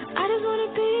 I just wanna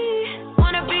be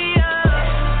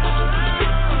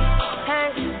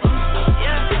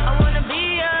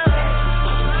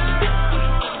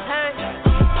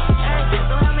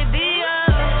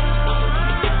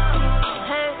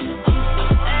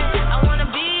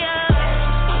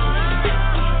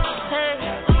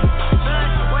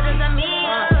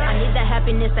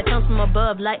that comes from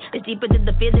above, like it's deeper than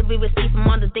the fear that we receive from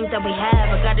all the things that we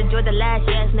have. I gotta enjoy the last,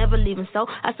 yeah, it's never leaving. So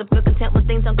I still feel content when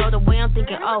things don't go the way I'm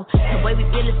thinking. Oh, the way we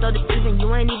feel is so deceiving,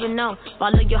 you ain't even know.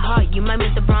 Follow your heart, you might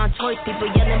make the wrong choice. People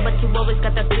yelling, but you always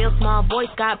got that still small voice.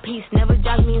 Got peace, never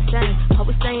drives me insane.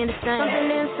 Always staying the same.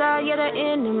 Something inside, yeah, the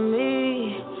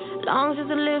enemy. Long since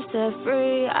the lips set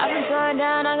free. I've been turned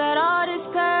down, I got all this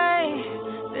pain.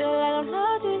 Feel like I'm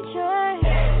nothing changed.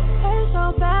 Hurt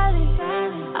so badly.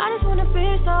 I just wanna be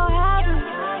so happy.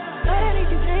 Where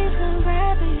did you please come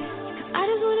grab me? I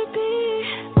just wanna be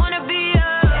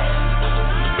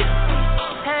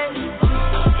hey,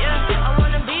 yeah, I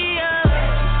wanna be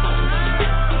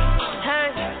hey,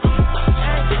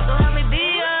 so help me be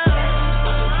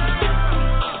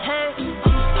hey,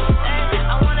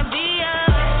 I wanna be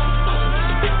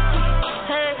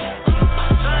hey,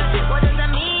 what does that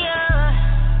mean?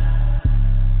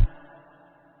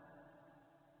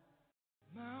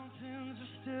 Mountains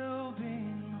are still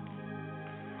being moved.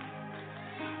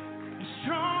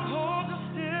 Strongholds are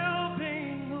still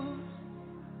being moved.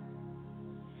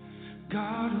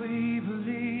 God, we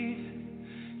believe.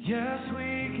 Yes,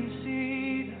 we can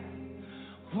see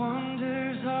that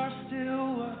wonders are still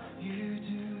what you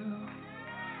do.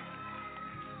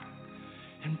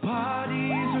 And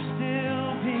bodies are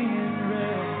still being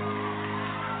raised.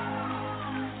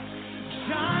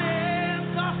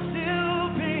 Giants are still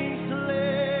being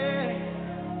slain.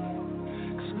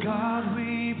 'Cause God, we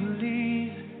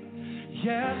believe.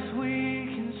 Yes, we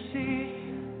can see.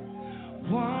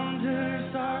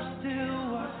 Wonders are still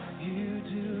what you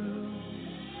do.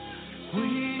 We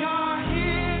are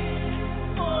here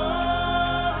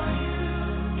for you.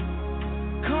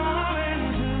 Come and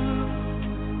do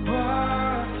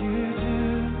what you do.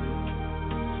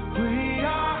 We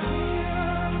are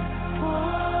here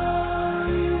for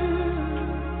you.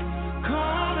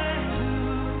 Come and do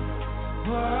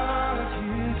what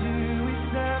you do. We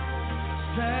set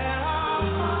our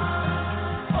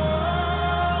hearts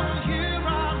on you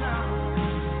right now.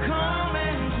 Come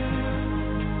and do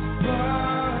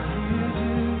what you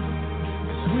do.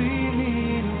 'Cause we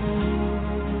need a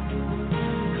move.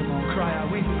 Come on, cry out.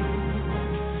 We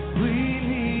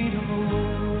need a move.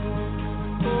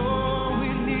 Oh, we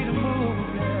need a move.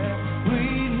 Yeah. We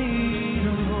need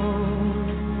a move.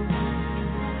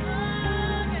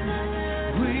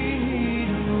 We need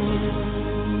a move.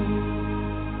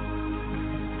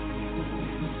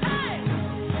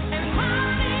 And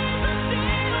bodies are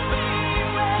still being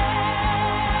raised.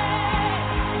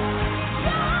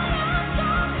 Giants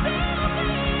are still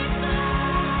being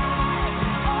slain.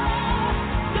 Oh,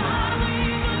 God, we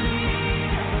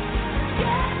believe.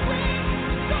 Yes,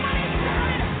 somebody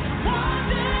said,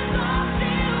 wonders are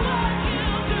still what you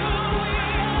do.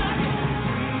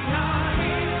 We are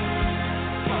here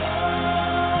for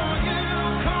you.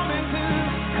 Come and do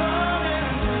what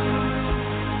you do.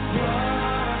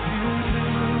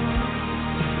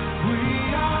 We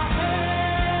are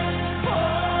here for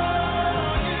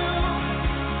you.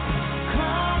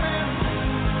 Come and do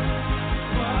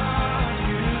what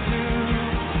you do.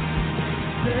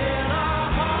 Set our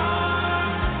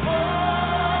hearts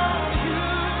on you.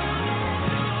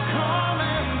 Come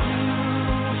and do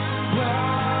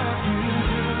what you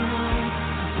do.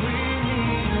 We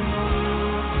need a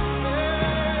move.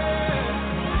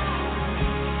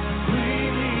 We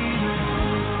need a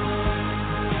move.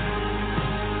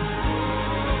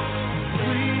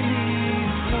 We need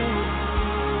a move.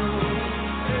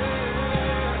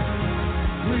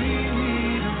 We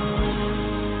need a move.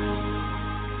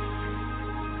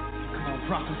 Come on,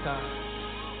 prophesy.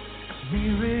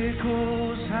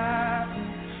 Miracles happen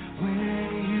when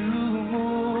you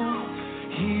move.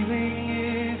 Healing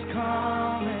is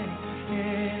coming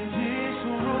in this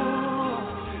room.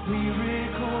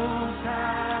 Miracles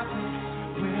happen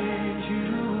when you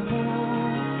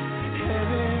move.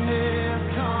 Heaven is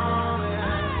coming.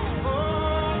 Oh,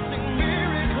 sing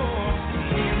miracles.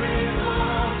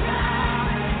 Miracles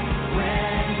happen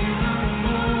when you move.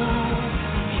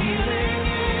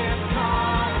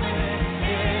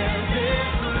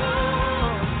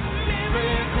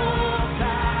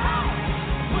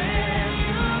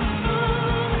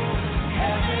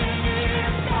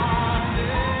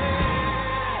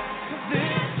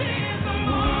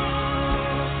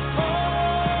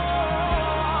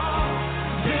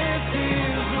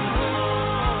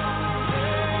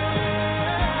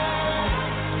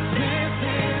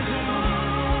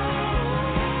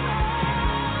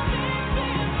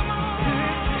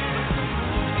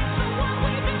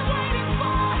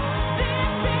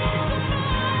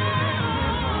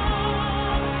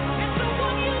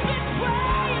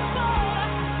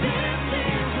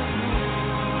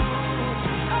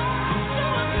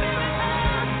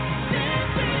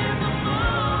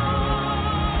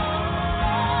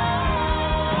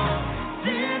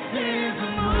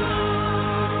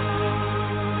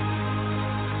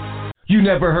 You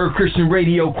never heard Christian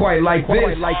radio quite like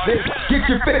this. Get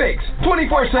your fix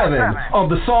 24/7 on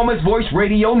the Psalmist Voice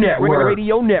Radio Network.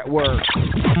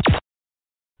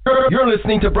 You're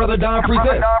listening to Bro.Don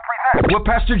Presents with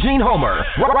Pastor Gene Homer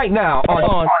right now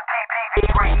on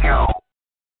TPV Radio.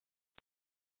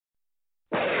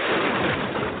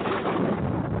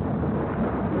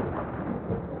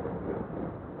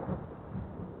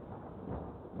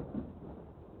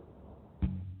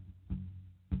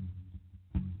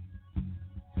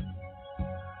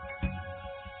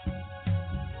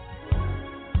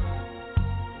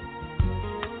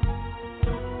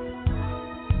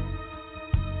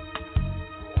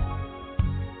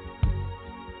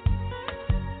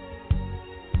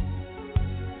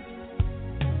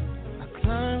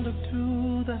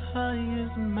 To the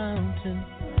highest mountain,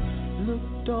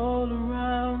 looked all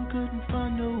around, couldn't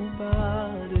find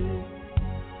nobody.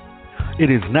 It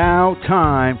is now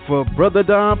time for Brother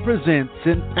Don Presents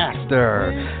and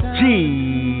Pastor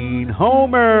Gene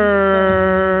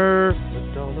Homer.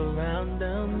 Looked all around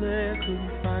down there,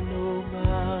 couldn't find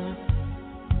nobody.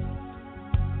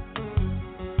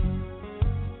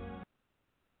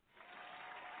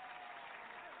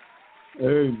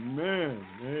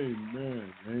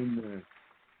 Amen.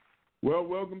 Well,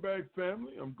 welcome back,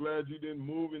 family. I'm glad you didn't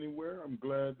move anywhere. I'm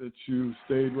glad that you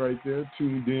stayed right there,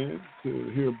 tuned in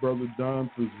to hear Brother Don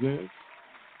Presents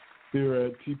here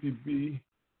at TPB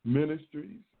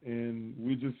Ministries. And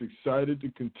we're just excited to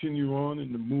continue on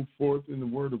and to move forth in the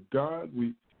Word of God.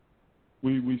 We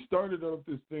started off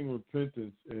this thing,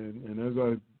 repentance, and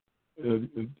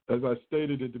as I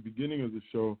stated at the beginning of the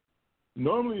show,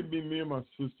 normally it'd be me and my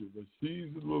sister, but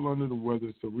she's a little under the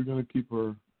weather, so we're going to keep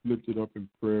her lifted up in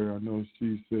prayer. I know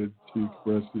she said she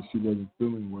expressed that she wasn't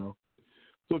feeling well,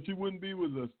 so she wouldn't be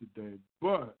with us today.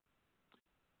 But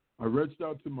I reached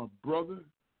out to my brother,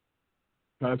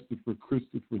 Pastor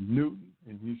Christopher Newton,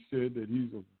 and he said that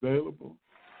he's available.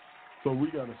 So we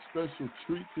got a special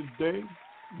treat today.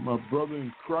 My brother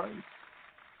in Christ,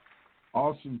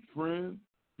 awesome friend.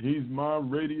 He's my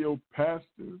radio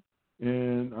pastor.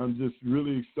 And I'm just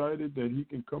really excited that he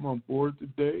can come on board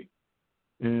today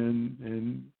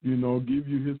and you know, give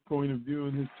you his point of view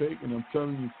and his take. And I'm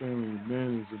telling you, family, the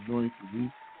man is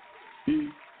anointed. He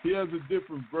has a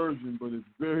different version, but it's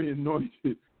very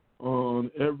anointed on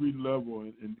every level.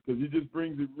 And because he just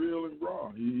brings it real and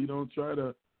raw. He don't try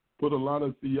to put a lot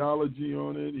of theology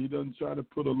on it. He doesn't try to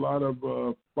put a lot of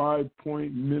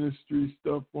 5-point ministry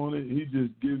stuff on it. He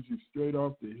just gives you straight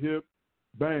off the hip,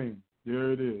 bang,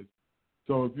 there it is.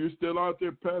 So if you're still out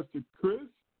there, Pastor Chris,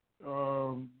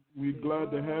 we're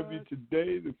glad to have you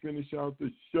today to finish out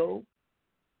the show.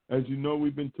 As you know,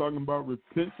 we've been talking about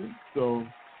repentance. So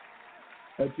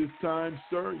at this time,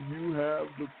 sir, you have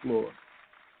the floor.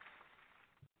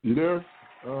 You there,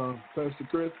 Pastor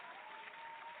Chris?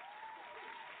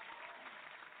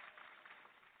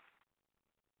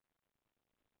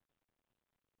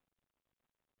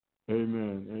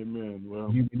 Amen.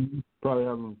 Well, probably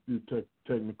having a few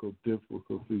technical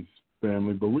difficulties,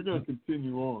 family, but we're going to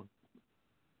continue on.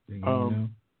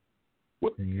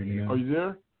 What? Can you hear me now? Are you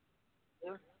there?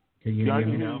 Can you hear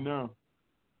me now?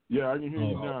 Yeah, I can hear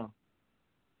you now.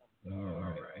 All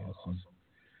right, awesome.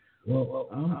 Well,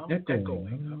 I'm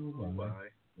echoing.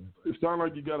 It sounds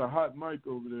like you got a hot mic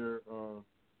over there,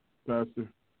 Pastor.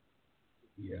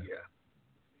 Yeah.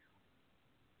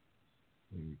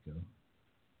 There you go.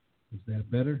 Is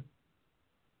that better?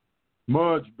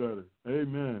 Much better.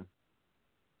 Amen.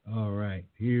 All right.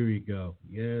 Here we go.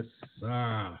 Yes.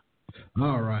 All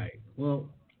right. Well,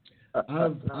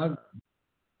 I've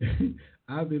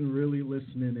I've been really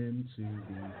listening into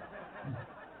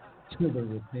the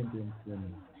repentance,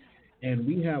 and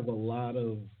we have a lot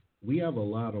of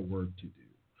work to do.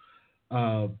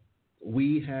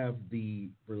 We have the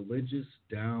religious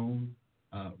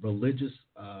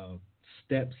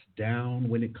steps down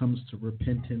when it comes to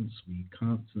repentance. We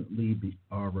constantly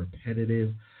are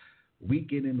repetitive,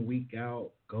 week in and week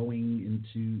out, going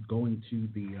to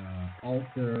the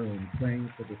altar and praying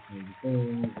for the same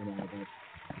things and all that.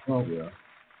 Well, yeah.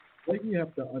 What you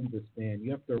have to understand,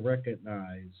 you have to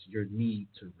recognize your need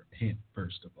to repent,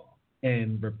 first of all.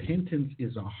 And repentance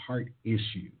is a heart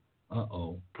issue.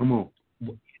 Come on.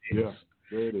 Yeah,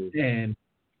 there it is.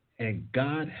 And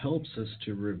God helps us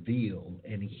to reveal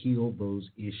and heal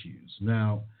those issues.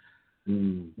 Now,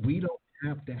 we don't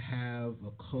have to have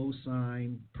a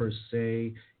cosign per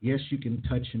se. Yes, you can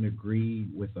touch and agree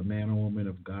with a man or woman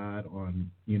of God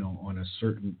on a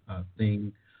certain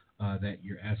thing that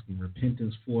you're asking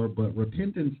repentance for, but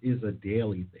repentance is a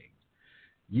daily thing.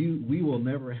 We will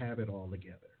never have it all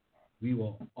together. We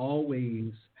will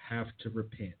always have to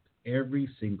repent. Every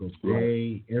single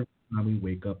day, every time we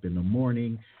wake up in the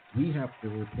morning, we have to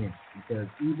repent because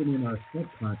even in our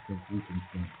subconscious, we can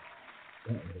think,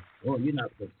 well, you're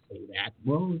not supposed to say that.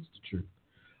 Well, it's the truth.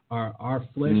 Our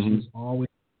flesh is always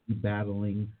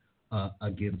battling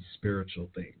against spiritual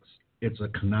things. It's a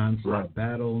constant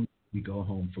battle. We go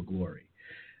home for glory.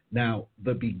 Now,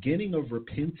 the beginning of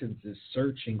repentance is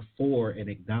searching for and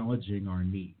acknowledging our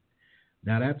need.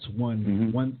 Now, that's one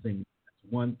thing.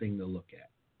 That's one thing to look at.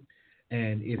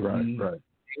 And if we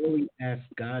really ask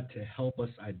God to help us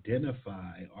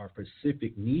identify our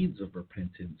specific needs of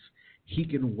repentance, He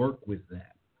can work with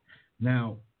that.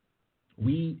 Now,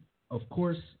 of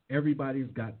course, everybody's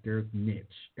got their niche.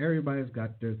 Everybody's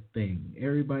got their thing.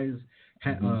 Everybody's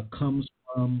comes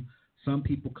from. Some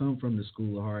people come from the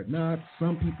school of hard knocks.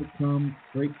 Some people come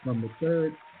straight from the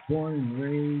church, born and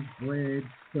raised, bred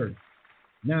church.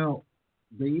 Now,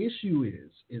 the issue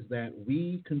is that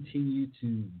we continue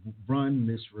to run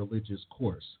this religious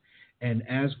course. And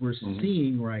as we're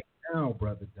seeing right now,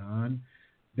 Brother Don,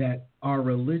 that our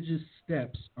religious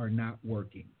steps are not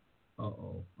working. I'm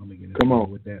going to get into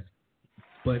with that.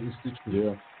 But it's the truth.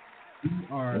 Yeah. We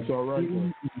are in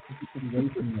a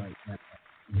situation right now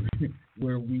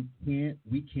where we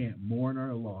can't mourn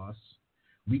our loss.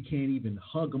 We can't even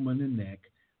hug them on the neck.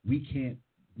 We can't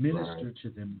minister to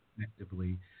them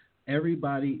effectively.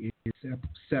 Everybody is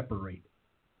separated.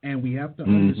 And we have to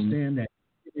understand that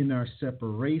in our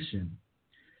separation,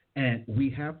 and we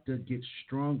have to get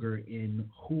stronger in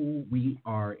who we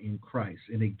are in Christ.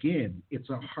 And again, it's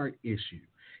a heart issue.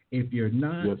 If you're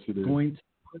not going to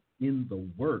put in the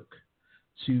work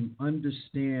to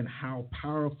understand how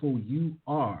powerful you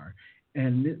are,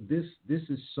 and this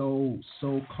is so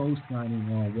co-signing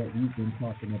on what we've been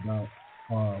talking about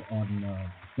on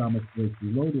Psalmist Voice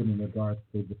Reloaded in regards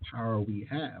to the power we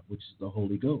have, which is the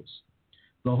Holy Ghost.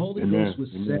 The Holy Ghost was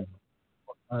set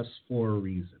for us for a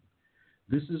reason.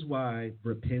 This is why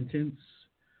repentance,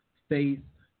 faith,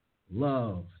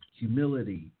 love,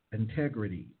 humility,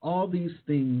 integrity, all these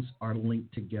things are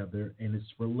linked together, and it's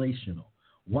relational.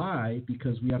 Why?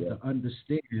 Because we have to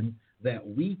understand that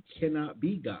we cannot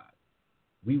be God.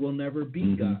 We will never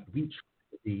be God. We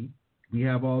try to be. We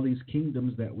have all these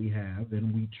kingdoms that we have,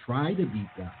 and we try to be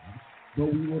God,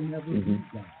 but we will never be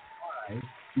God. Why?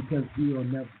 Because we are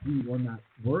not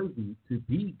worthy to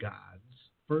be gods,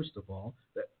 first of all.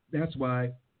 That's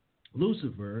why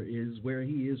Lucifer is where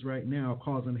he is right now,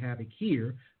 causing havoc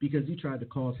here, because he tried to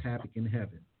cause havoc in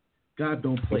heaven. God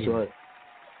don't play that.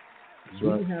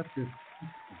 We have to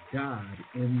seek God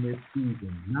in this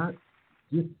season, not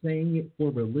just saying it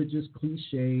for religious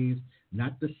cliches,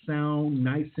 not to sound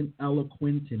nice and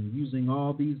eloquent and using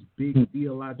all these big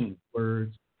theological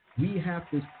words. We have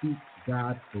to seek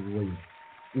God for real.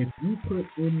 If you put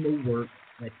in the work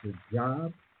at your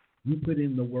job, you put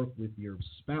in the work with your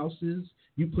spouses,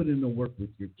 you put in the work with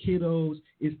your kiddos,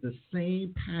 it's the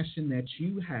same passion that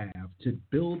you have to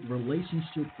build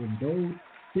relationships in those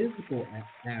physical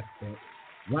aspects.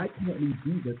 Why can't we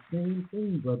do the same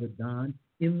thing, Brother Don,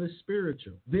 in the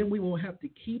spiritual? Then we won't have to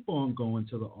keep on going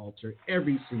to the altar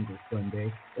every single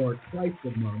Sunday or twice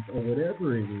a month or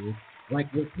whatever it is,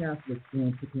 like we're Catholics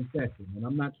going to confession. And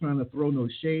I'm not trying to throw no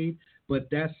shade, but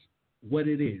that's what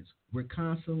it is. We're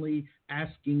constantly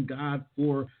asking God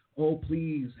for, oh,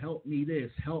 please help me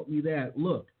this, help me that.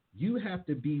 Look, you have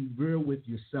to be real with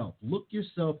yourself. Look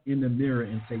yourself in the mirror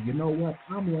and say, you know what?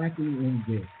 I'm lacking in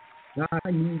this. God,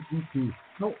 I need you to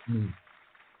help me.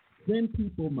 Send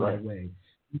people my way.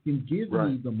 You can give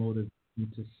me the motivation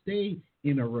to stay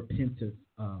in a repentant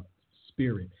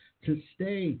spirit, to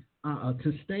stay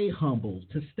humble,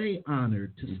 to stay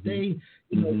honored, to stay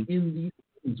in these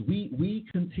things. We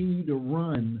continue to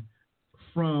run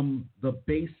from the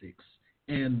basics,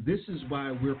 and this is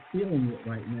why we're feeling it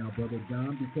right now, Brother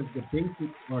Don, because the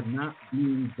basics are not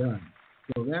being done.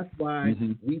 So that's why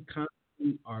we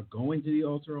constantly are going to the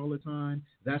altar all the time.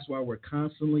 That's why we're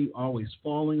constantly always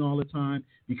falling all the time,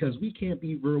 because we can't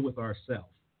be real with ourselves.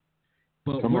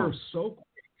 But we're so quick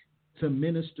to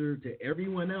minister to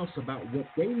everyone else about what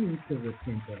they need to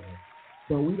repent of.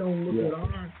 So we don't look at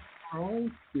our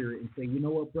own spirit and say, you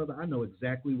know what, brother, I know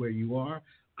exactly where you are.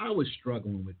 I was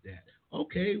struggling with that.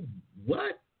 Okay,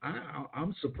 what?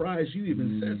 I'm surprised you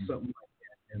even said something like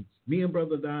that. And me and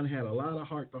Brother Don had a lot of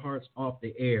heart-to-hearts off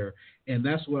the air, and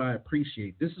that's what I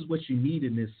appreciate. This is what you need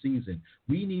in this season.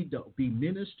 We need to be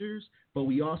ministers, but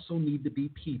we also need to be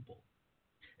people.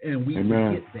 And we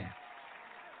forget that.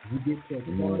 We get so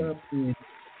caught up in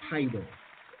title,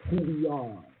 who we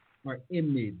are, our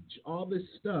image, all this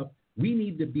stuff. We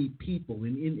need to be people.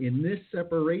 And in this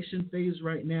separation phase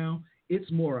right now, it's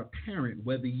more apparent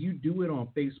whether you do it on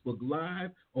Facebook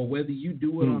Live or whether you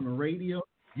do it on the radio.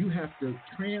 You have to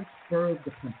transfer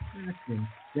the compassion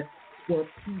that for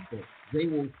people. They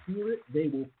will hear it. They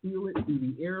will feel it through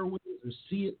the airwaves or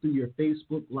see it through your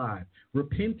Facebook Live.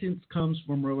 Repentance comes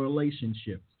from a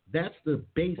relationship. That's the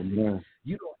basic. Yeah.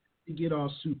 You don't have to get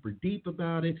all super deep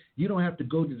about it. You don't have to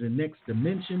go to the next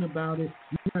dimension about it.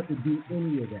 You don't have to do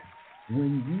any of that.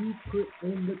 When you put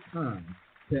in the time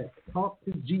to talk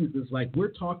to Jesus like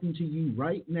we're talking to you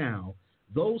right now,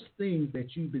 those things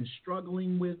that you've been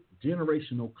struggling with,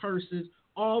 generational curses,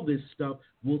 all this stuff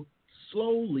will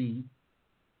slowly,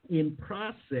 in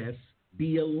process,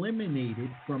 be eliminated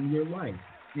from your life.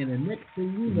 And the next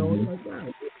thing you know, you're like,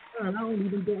 wow, I don't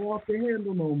even go off the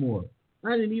handle no more.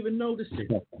 I didn't even notice it.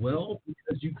 Well,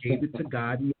 because you gave it to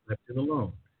God and you left it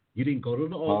alone. You didn't go to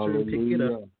the altar and pick it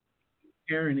up,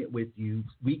 carrying it with you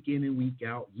week in and week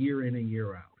out, year in and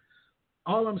year out.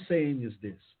 All I'm saying is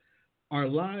this. Our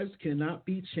lives cannot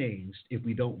be changed if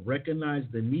we don't recognize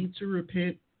the need to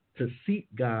repent, to seek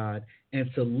God, and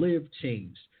to live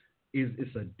changed.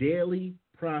 It's a daily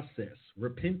process.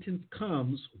 Repentance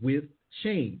comes with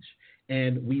change,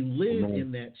 and we live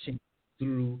in that change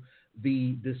through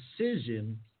the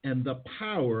decision and the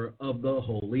power of the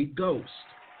Holy Ghost.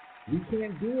 We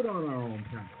can't do it on our own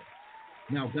power.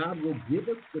 Now, God will give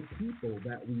us the people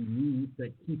that we need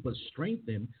that keep us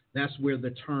strengthened. That's where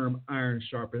the term iron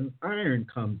sharpens iron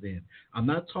comes in. I'm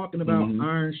not talking about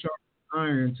iron sharpens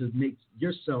iron to make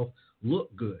yourself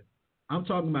look good. I'm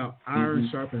talking about iron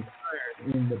sharpens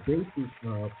iron in the basis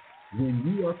of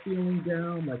when you are feeling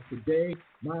down, like today,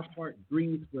 my heart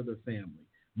grieves for the family.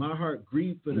 My heart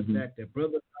grieved for the fact that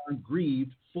Brother Don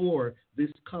grieved for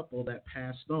this couple that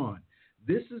passed on.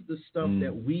 This is the stuff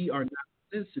that we are not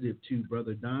sensitive to,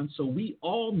 Brother Don. So we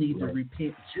all need to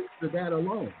repent just for that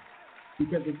alone.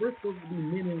 Because if we're supposed to be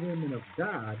men and women of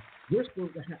God, we're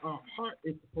supposed to have, our heart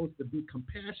is supposed to be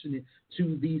compassionate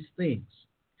to these things.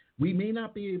 We may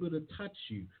not be able to touch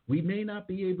you. We may not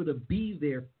be able to be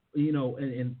there, you know,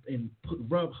 and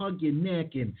hug your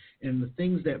neck and the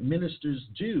things that ministers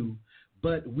do,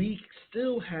 but we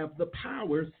still have the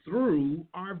power through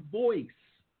our voice.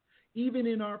 Even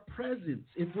in our presence,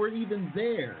 if we're even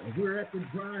there, if we're at the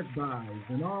drive-bys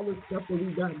and all the stuff that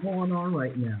we got going on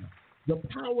right now, the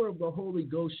power of the Holy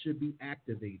Ghost should be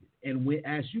activated. And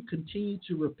as you continue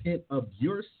to repent of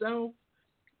yourself,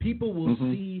 people will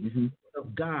see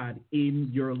of God in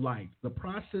your life. The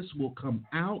process will come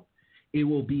out. It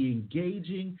will be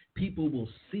engaging. People will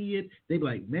see it. They'll be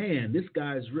like, man, this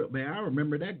guy's real. Man, I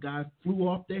remember that guy flew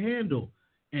off the handle.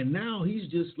 And now he's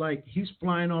just like, he's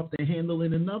flying off the handle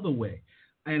in another way.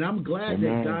 And I'm glad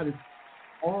that God has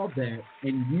all that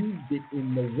and used it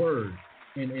in the Word.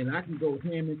 And I can go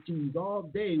ham and cheese all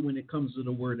day when it comes to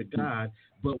the Word of God.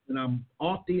 But when I'm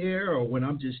off the air or when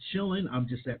I'm just chilling, I'm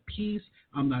just at peace.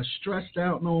 I'm not stressed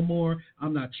out no more.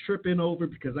 I'm not tripping over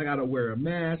because I got to wear a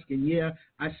mask. And, yeah,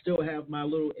 I still have my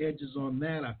little edges on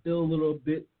that. I feel a little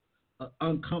bit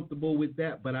uncomfortable with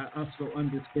that. But I also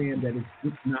understand that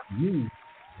it's not me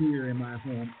here in my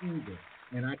home either,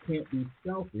 and I can't be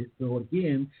selfish. So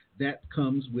again, that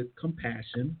comes with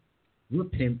compassion,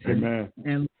 repentance,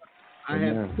 and I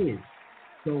have kids.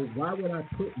 So why would I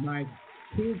put my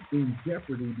kids in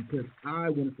jeopardy because I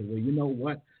want to say, well, you know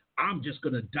what? I'm just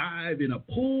going to dive in a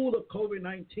pool of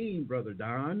COVID-19, Brother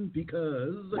Don,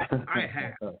 because I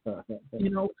have. You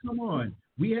know, come on.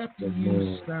 We have to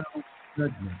use sound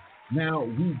judgment. Now,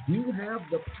 we do have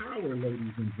the power,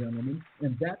 ladies and gentlemen,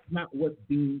 and that's not what's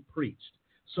being preached.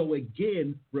 So,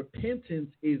 again, repentance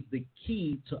is the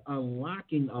key to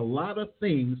unlocking a lot of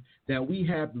things that we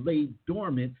have laid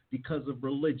dormant because of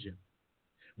religion.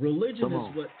 Religion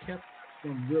is what kept us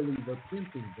from really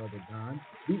repenting, Brother Don.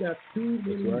 We got too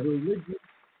many religious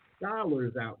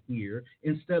scholars out here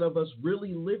instead of us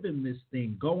really living this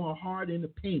thing, going hard in the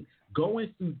paint,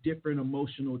 going through different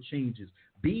emotional changes,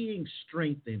 being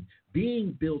strengthened,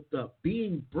 being built up,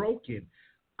 being broken.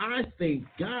 I thank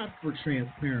God for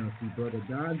transparency, Brother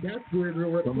Don. That's where the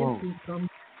repentance comes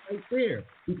right there.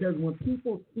 Because when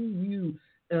people see you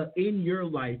in your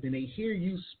life and they hear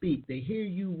you speak, they hear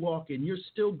you walk, and you're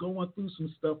still going through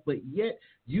some stuff, but yet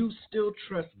you still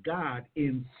trust God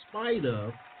in spite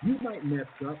of, you might mess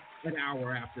up an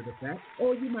hour after the fact,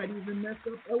 or you might even mess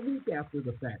up a week after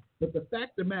the fact. But the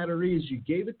fact of the matter is you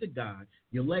gave it to God,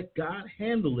 you let God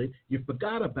handle it, you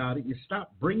forgot about it, you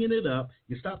stopped bringing it up,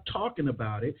 you stopped talking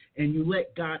about it, and you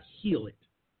let God heal it.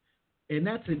 And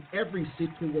that's in every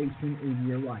situation in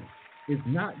your life. It's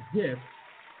not just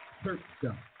church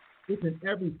stuff. It's in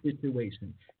every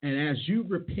situation. And as you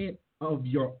repent of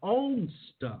your own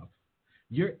stuff,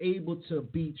 You're able to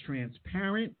be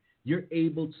transparent. You're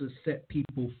able to set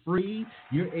people free.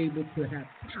 You're able to have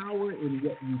power in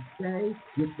what you say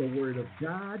with the word of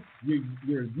God.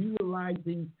 You're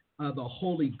utilizing the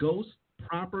Holy Ghost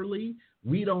properly.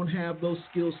 We don't have those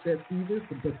skill sets either,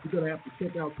 but you're going to have to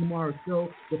check out tomorrow's show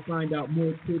to find out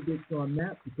more tidbits on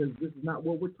that, because this is not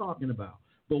what we're talking about.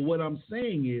 But what I'm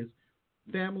saying is,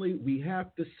 family, we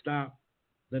have to stop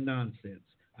the nonsense.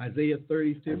 Isaiah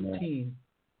 30:15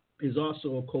 is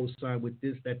also a cosign with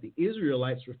this, that the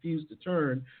Israelites refused to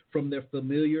turn from their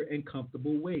familiar and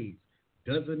comfortable ways.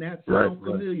 Doesn't that sound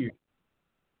familiar?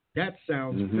 That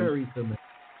sounds very familiar,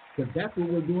 because that's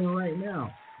what we're doing right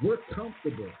now. We're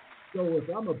comfortable. So if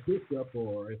I'm a bishop,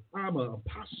 or if I'm an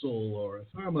apostle, or if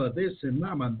I'm a this and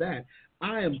I'm a that,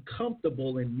 I am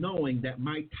comfortable in knowing that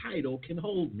my title can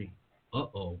hold me.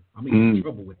 I'm in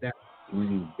trouble with that.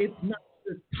 It's not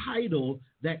the title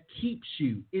that keeps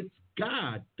you. It's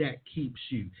God that keeps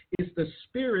you. It's the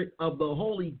Spirit of the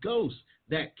Holy Ghost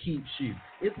that keeps you.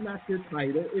 It's not your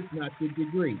title. It's not your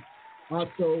degree.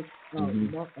 Also,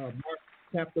 Mark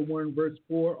chapter 1, verse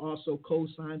 4 also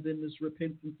co-signs in this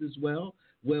repentance as well.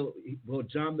 Well,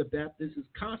 John the Baptist is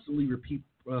constantly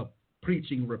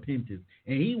preaching repentance,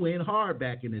 and he went hard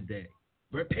back in the day.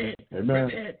 Repent,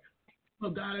 repent. Oh,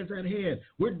 God is at hand.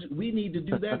 We need to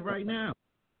do that right now.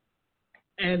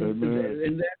 And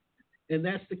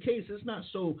that's the case. It's not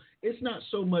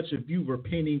so much of you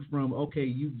repenting from, okay,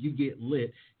 you get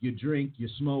lit, you drink, you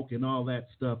smoke, and all that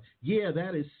stuff. Yeah,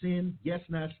 that is sin. Yes,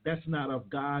 that's not of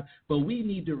God. But we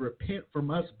need to repent from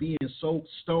us being so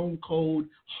stone cold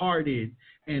hearted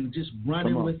and just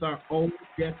running with our own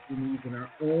destinies and our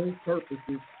own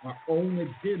purposes, our own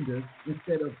agendas,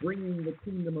 instead of bringing the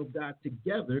kingdom of God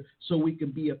together so we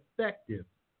can be effective.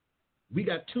 We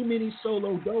got too many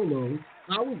solo dolos.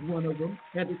 I was one of them,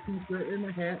 had the t-shirt and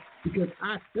the hat because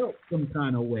I felt some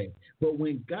kind of way. But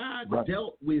when God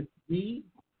dealt with me,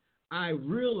 I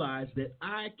realized that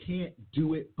I can't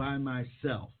do it by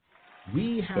myself.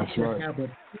 We have to have a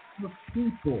team of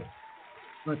people,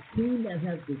 a team that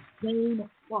has the same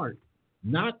heart,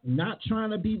 not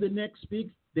trying to be the next big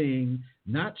thing,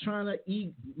 not try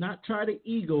to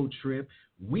ego trip.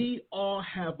 We all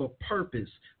have a purpose.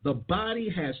 The body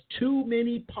has too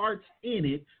many parts in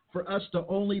it for us to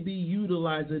only be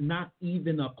utilizing not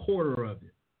even a quarter of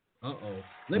it.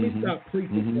 Let me stop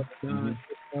preaching, Don.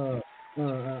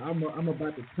 I'm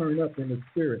about to turn up in the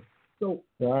spirit. So,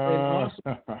 and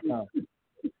also,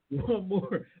 one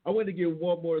more. I want to give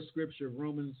one more scripture,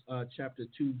 Romans chapter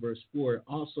 2, verse 4.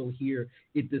 Also here,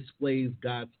 it displays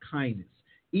God's kindness.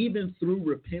 Even through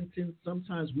repentance,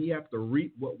 sometimes we have to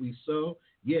reap what we sow.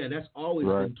 Yeah, that's always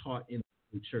been taught in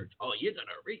the church. Oh, you're going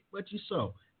to reap what you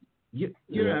sow.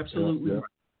 You're absolutely right.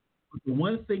 The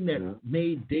one thing that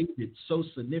made David so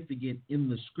significant in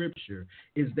the scripture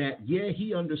is that,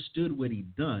 he understood what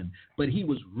he'd done, but he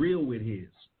was real with his.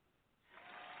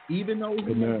 Even though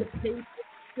he had to pay for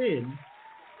sin,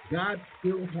 God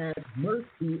still had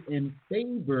mercy and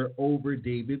favor over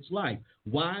David's life.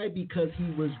 Why? Because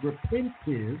he was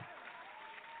repentive.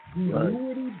 He knew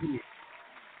what he did.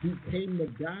 He came to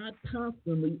God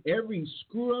constantly. Every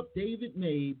screw up David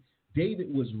made,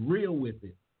 David was real with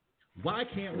it. Why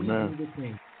can't we do the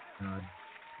same, God?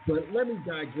 But let me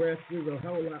digress. There's a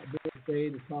whole lot more to say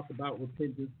to talk about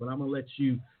repentance, but I'm going to let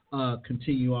you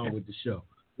continue on with the show.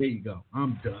 There you go.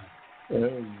 I'm done.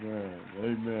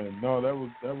 Amen. No, that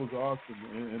was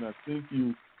awesome, and I think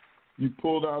you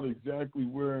pulled out exactly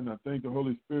where, and I thank the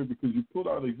Holy Spirit because you pulled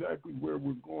out exactly where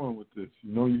we're going with this.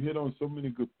 You hit on so many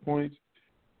good points,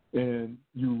 and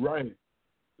you're right.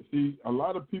 See, a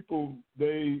lot of people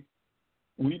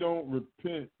we don't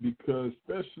repent because,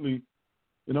 especially,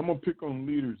 and I'm gonna pick on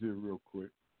leaders here real quick.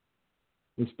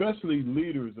 Especially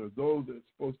leaders are those that's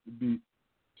supposed to be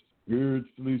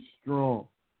spiritually strong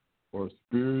or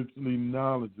spiritually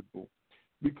knowledgeable,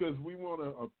 because we want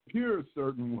to appear a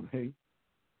certain way.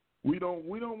 We don't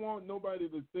want nobody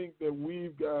to think that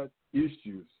we've got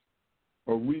issues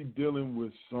or we dealing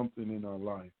with something in our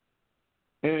life.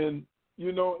 And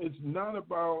it's not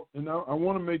about, and I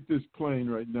want to make this plain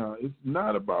right now. It's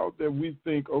not about that we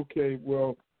think, okay,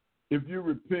 well, if you're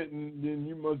repenting, then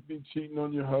you must be cheating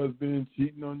on your husband,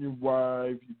 cheating on your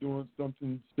wife, you're doing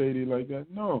something shady like that.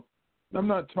 No. I'm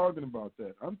not talking about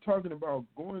that. I'm talking about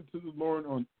going to the Lord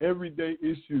on everyday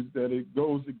issues that it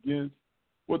goes against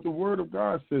what the Word of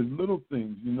God says, little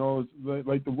things. It's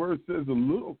like the Word says, a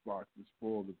little fox is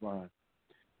spoiled the vine.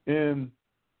 And,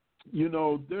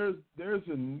 there's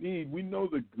a need. We know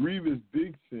the grievous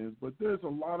big sins, but there's a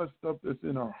lot of stuff that's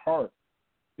in our heart.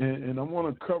 And I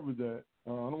want to cover that. I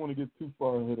don't want to get too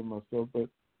far ahead of myself, but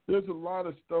There's a lot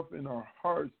of stuff in our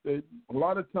hearts that a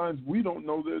lot of times we don't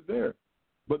know they're there,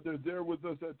 but they're there with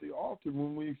us at the altar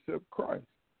when we accept Christ.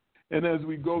 And as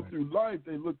we go through life,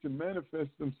 they look to manifest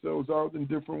themselves out in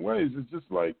different ways. It's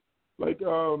just like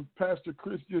Pastor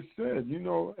Chris just said, you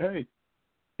know, hey,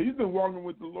 he's been walking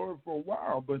with the Lord for a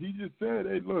while, but he just said,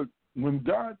 hey, look, when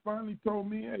God finally told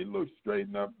me, hey, look,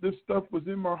 straighten up, this stuff was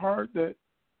in my heart that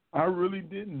I really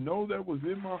didn't know that was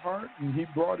in my heart, and he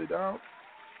brought it out.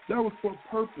 That was for a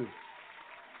purpose.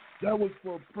 That was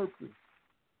for a purpose.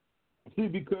 See,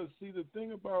 because, the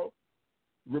thing about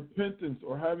repentance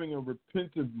or having a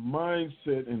repentant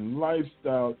mindset and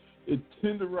lifestyle, it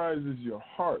tenderizes your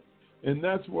heart. And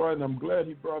that's why, and I'm glad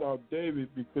he brought out David,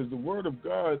 because the word of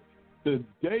God said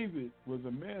David was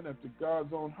a man after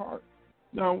God's own heart.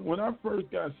 Now, when I first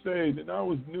got saved and I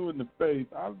was new in the faith,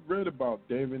 I read about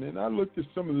David, and I looked at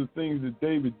some of the things that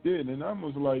David did, and I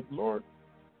was like, Lord,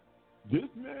 this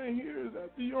man here is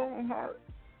after your own heart.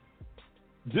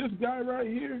 This guy right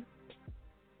here,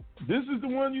 this is the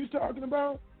one you're talking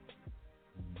about?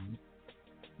 Mm-hmm.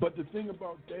 But the thing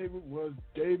about David was,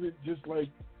 David, just like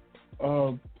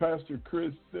Pastor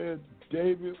Chris said,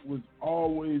 David was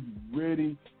always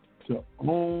ready to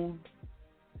own,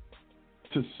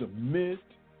 to submit,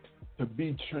 to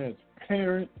be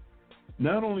transparent,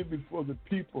 not only before the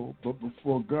people, but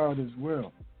before God as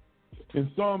well. In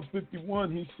Psalm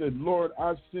 51, he said, Lord,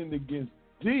 I've sinned against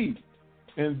thee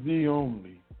and thee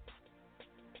only.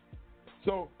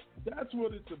 So that's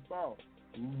what it's about.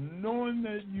 Knowing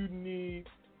that you need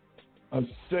a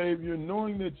Savior,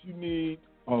 knowing that you need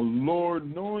a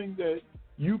Lord, knowing that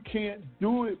you can't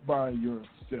do it by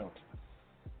yourself.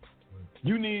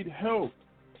 You need help.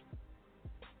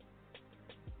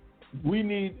 We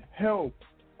need help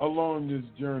along this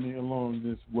journey, along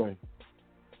this way.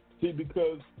 See,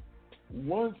 because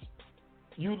once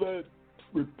you let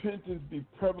repentance be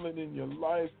prevalent in your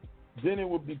life, then it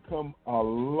will become a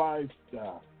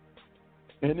lifestyle.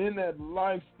 And in that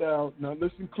lifestyle, now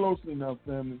listen closely now,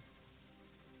 family.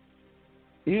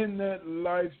 In that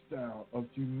lifestyle of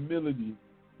humility,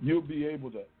 you'll be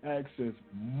able to access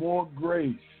more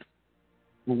grace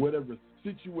for whatever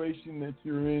situation that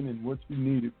you're in and what you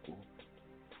need it for.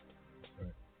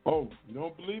 Right. Oh, you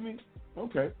don't believe me?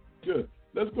 Okay, good.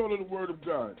 Let's go to the Word of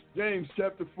God. James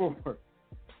chapter 4.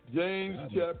 James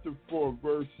chapter 4,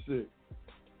 verse 6.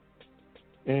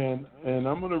 And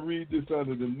I'm going to read this out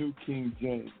of the New King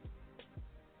James.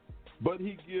 But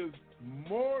he gives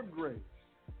more grace.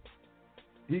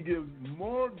 He gives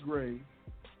more grace.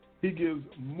 He gives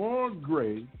more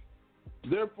grace.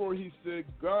 Therefore, he said,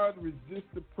 God resists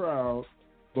the proud,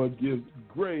 but gives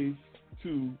grace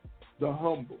to the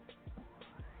humble.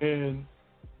 And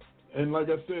like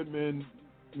I said, man,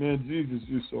 Jesus,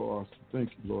 you're so awesome. Thank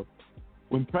you, Lord.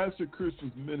 When Pastor Chris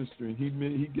was ministering, he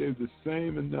gave the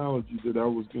same analogy that I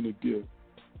was going to give.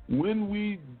 When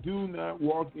we do not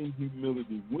walk in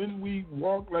humility, when we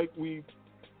walk like we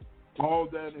all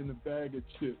that in a bag of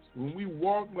chips, when we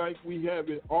walk like we have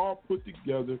it all put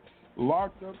together,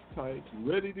 locked up tight,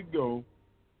 ready to go,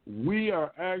 we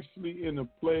are actually in a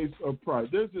place of pride.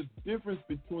 There's a difference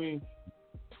between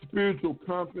spiritual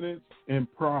confidence and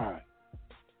pride.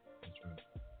 That's right.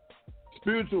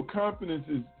 Spiritual confidence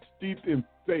is steeped in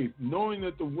faith, knowing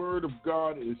that the word of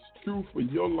God is true for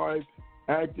your life,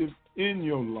 active in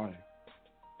your life.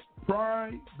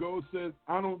 Pride says,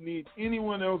 I don't need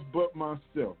anyone else but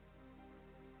myself.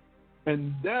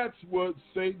 And that's what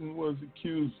Satan was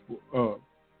accused of.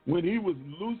 When he was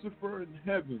Lucifer in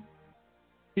heaven,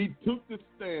 he took the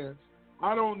stance,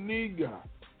 I don't need God.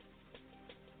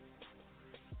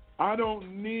 I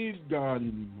don't need God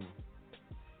anymore.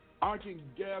 I can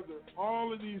gather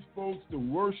all of these folks to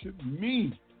worship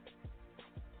me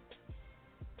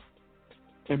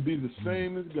and be the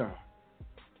same as God.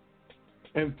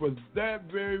 And for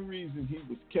that very reason, he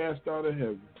was cast out of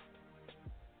heaven.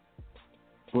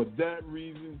 For that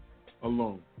reason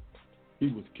alone, he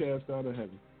was cast out of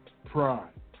heaven. Pride.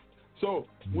 So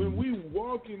when we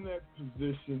walk in that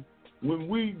position, when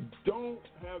we don't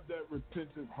have that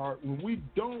repentant heart, when we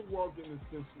don't walk in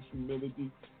a sense of humility,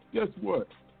 guess what?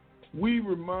 We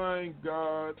remind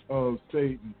God of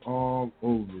Satan all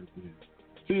over again.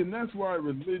 See, and that's why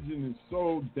religion is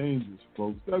so dangerous,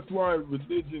 folks. That's why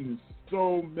religion is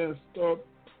so messed up.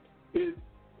 It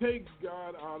takes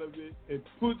God out of it. It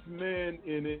puts man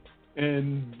in it.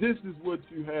 And this is what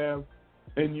you have.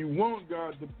 And you want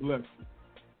God to bless you.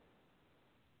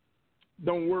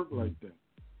 Don't work like that.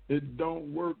 It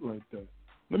don't work like that.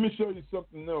 Let me show you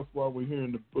something else while we're here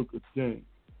in the book of James.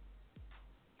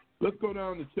 Let's go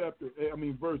down to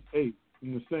verse 8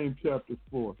 in the same chapter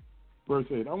 4. verse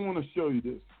 8. I want to show you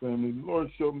this, family. The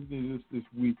Lord showed me this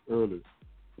week earlier,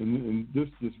 and this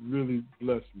just really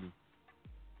blessed me.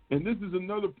 And this is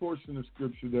another portion of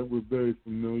Scripture that we're very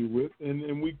familiar with,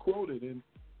 and we quote it in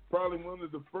probably one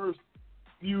of the first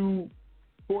few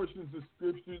portions of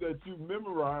Scripture that you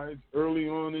memorized early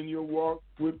on in your walk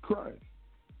with Christ.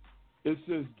 It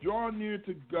says, draw near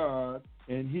to God,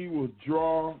 and he will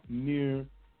draw near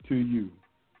to you.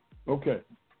 Okay.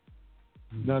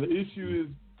 Now, the issue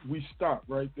is we stop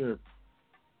right there.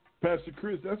 Pastor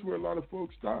Chris, that's where a lot of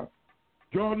folks stop.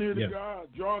 Draw near to God,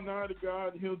 draw nigh to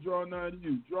God, and he'll draw nigh to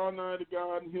you. Draw nigh to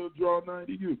God, and he'll draw nigh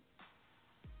to you.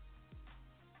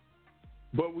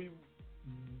 But we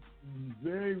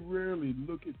very rarely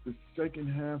look at the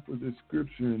second half of the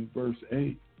Scripture in verse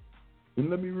 8. And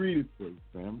let me read it for you,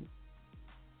 family.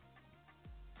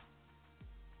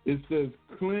 It says,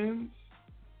 cleanse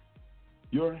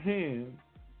your hands,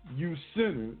 you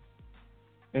sinners,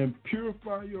 and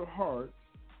purify your hearts,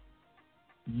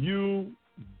 you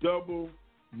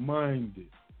double-minded.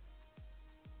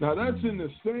 Now that's in the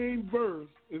same verse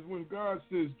as when God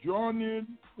says, draw near.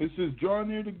 It says, draw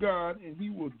near to God, and he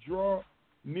will draw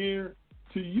near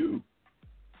to you.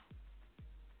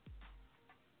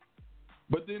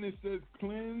 But then it says,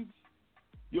 cleanse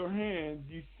your hands,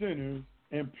 you sinners,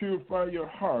 and purify your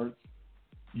hearts,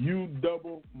 you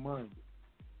double-minded.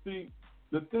 See,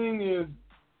 the thing is,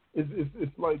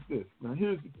 it's like this. Now,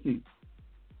 here's the key.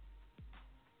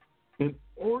 In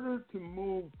order to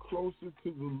move closer to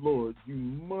the Lord, you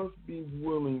must be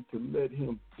willing to let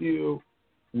him deal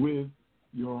with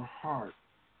your heart.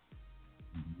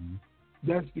 Mm-hmm.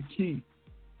 That's the key.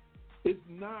 It's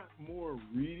not more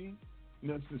reading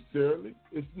necessarily.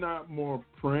 It's not more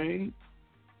praying.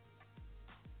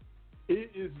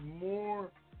 It is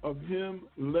more of him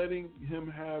letting him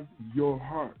have your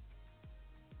heart.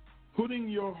 Putting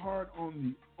your heart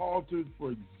on the altar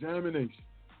for examination.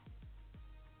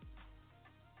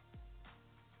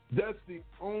 That's the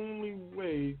only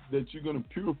way that you're going to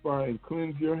purify and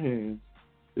cleanse your hands,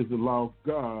 is allow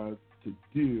God to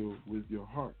deal with your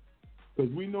heart.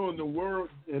 Because we know in the word,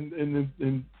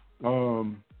 in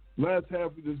last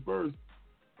half of this verse,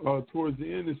 towards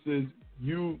the end, it says,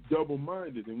 you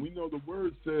double-minded. And we know the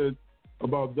word says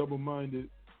about double-minded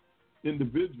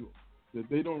individuals that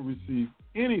they don't receive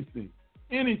anything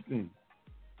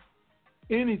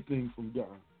from God.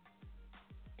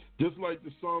 Just like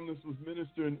the psalmist was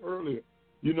ministering earlier.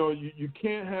 You know, you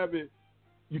can't have it,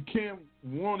 you can't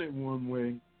want it one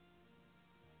way.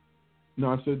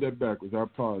 No, I said that backwards. I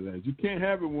apologize. You can't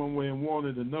have it one way and want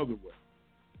it another way.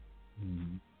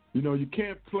 Mm-hmm. You know, you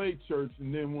can't play church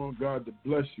and then want God to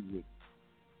bless you with it.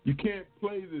 You can't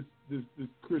play this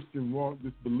Christian walk,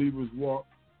 this believer's walk,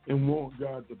 and want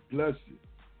God to bless you.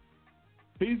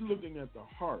 He's looking at the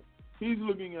heart. He's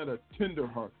looking at a tender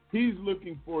heart. He's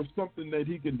looking for something that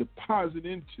he can deposit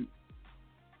into.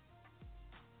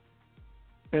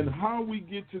 And how we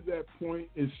get to that point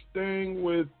is staying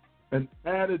with an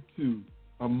attitude,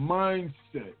 a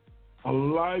mindset, a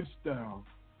lifestyle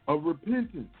of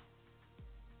repentance.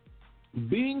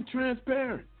 Being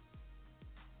transparent.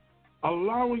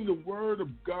 Allowing the word of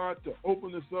God to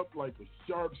open us up like a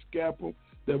sharp scalpel,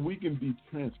 that we can be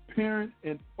transparent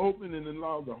and open and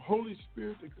allow the Holy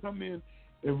Spirit to come in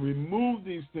and remove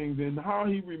these things. And how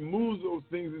he removes those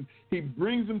things is he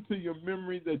brings them to your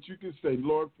memory that you can say,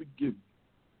 Lord, forgive me.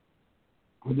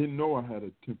 I didn't know I had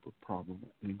a temper problem,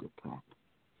 an anger problem.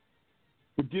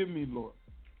 Forgive me, Lord.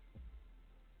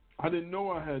 I didn't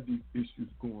know I had these issues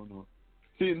going on.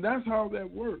 See, and that's how that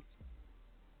works.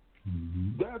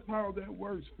 Mm-hmm. That's how that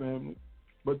works, family.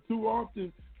 But too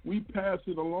often we pass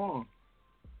it along.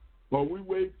 Or we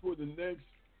wait for the next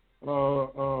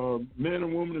man or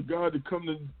woman of God to come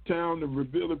to town to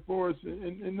reveal it for us,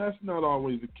 and that's not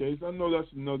always the case. I know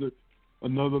that's another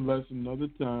lesson, another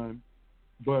time.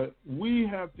 But we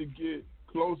have to get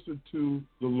closer to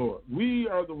the Lord. We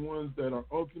are the ones that are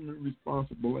ultimately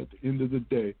responsible at the end of the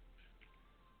day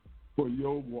for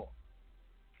your walk.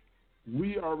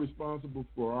 We are responsible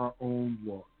for our own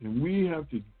walk. And we have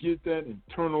to get that,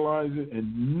 internalize it,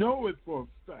 and know it for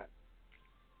a fact.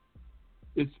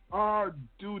 It's our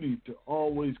duty to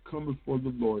always come before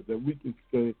the Lord that we can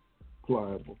stay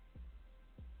pliable.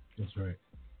 That's right.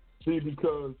 See,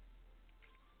 because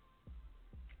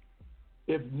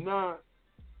if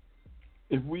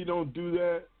we don't do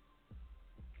that,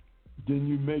 then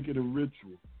you make it a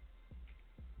ritual.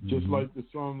 Mm-hmm. Just like the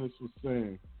psalmist was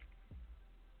saying.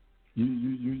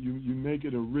 You make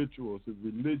it a ritual. It's a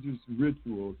religious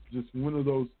ritual. It's just one of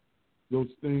those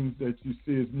things that you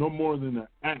see is no more than an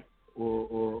act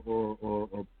or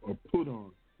put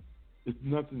on. it's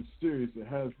nothing serious. It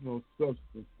has no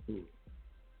substance to it.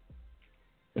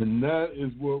 And that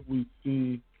is what we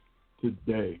see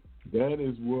today. That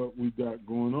is what we got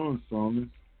going on, Psalmist.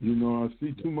 You know, I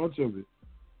see too much of it.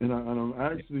 And I'm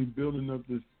actually building up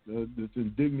this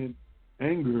indignant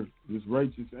anger, this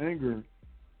righteous anger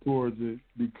towards it,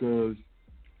 because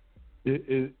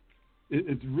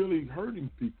it's really hurting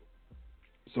people.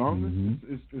 Psalmist,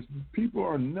 it's people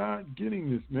are not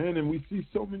getting this, man. And we see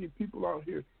so many people out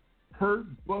here hurt,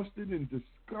 busted, and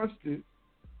disgusted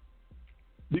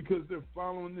because they're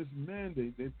following this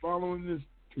mandate. They're following this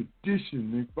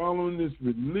tradition. They're following this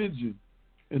religion.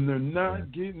 And they're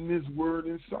not getting this word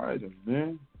inside them,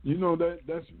 man. You know,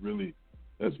 that's really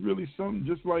something.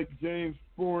 Just like James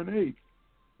 4 and 8,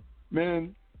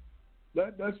 man,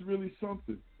 that's really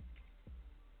something.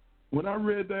 When I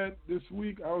read that this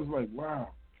week, I was like, wow.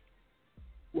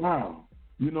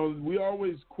 You know, we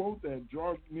always quote that,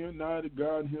 draw near nigh to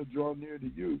God, and he'll draw near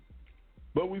to you.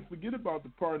 But we forget about the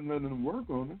part in letting him work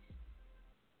on us.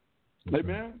 Hey,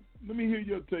 man, let me hear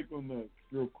your take on that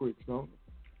real quick, Stone.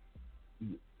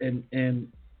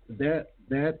 And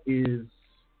that is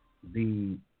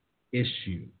the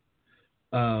issue.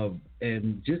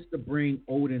 And just to bring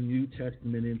Old and New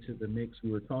Testament into the mix, we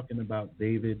were talking about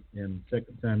David in 2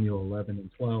 Samuel 11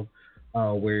 and 12,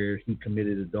 where he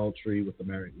committed adultery with a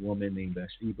married woman named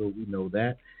Bathsheba. We know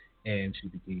that. And she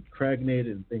became pregnant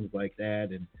and things like that.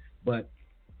 But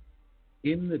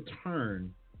in the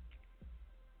turn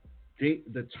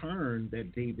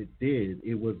that David did,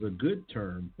 it was a good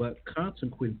turn, but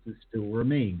consequences still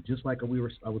remain. Just like I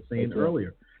was saying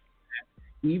earlier,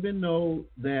 even though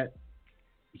that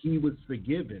he was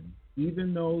forgiven,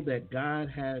 even though that God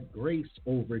had grace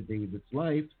over David's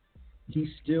life, he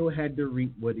still had to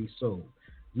reap what he sowed.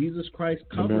 Jesus Christ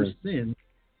covers sin.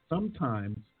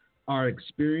 Sometimes our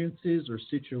experiences or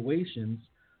situations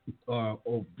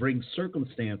or bring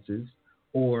circumstances,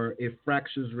 or it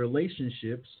fractures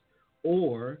relationships,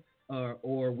 or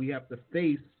we have to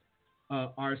face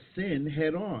our sin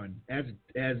head on. As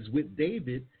with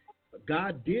David,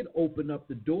 God did open up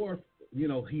the door. You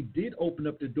know, he did open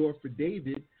up the door for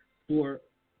David for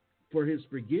his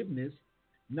forgiveness.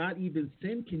 Not even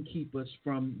sin can keep us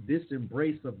from this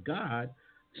embrace of God.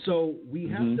 So we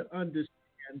have to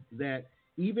understand that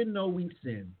even though we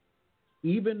sin,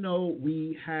 even though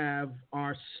we have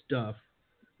our stuff,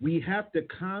 we have to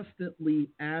constantly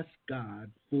ask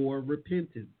God for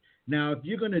repentance. Now, if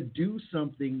you're going to do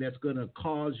something that's going to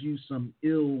cause you some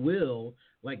ill will,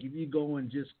 like if you go and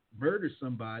just murder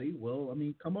somebody, well, I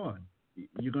mean, come on.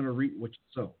 You're going to reap what you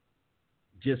sow.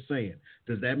 Just saying.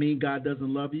 Does that mean God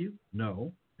doesn't love you?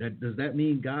 No. Does that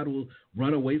mean God will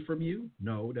run away from you?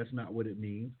 No, that's not what it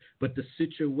means. But the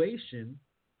situation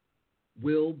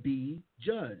will be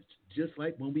judged. Just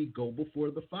like when we go before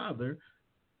the Father,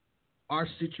 our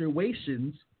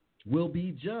situations will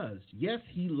be judged. Yes,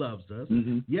 he loves us.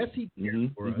 Yes, he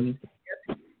cares for us.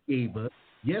 Yes, he gave us.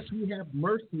 Yes, we have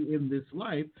mercy in this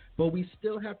life, but we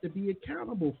still have to be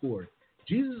accountable for it.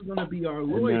 Jesus is going to be our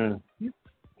lawyer. He's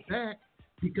back,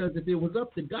 because if it was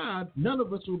up to God, none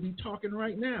of us will be talking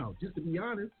right now, just to be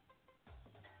honest.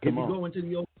 If you go into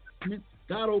the Old Testament,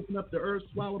 God opened up the earth,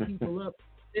 swallowed people up,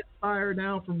 sent fire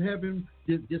down from heaven,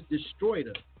 just destroyed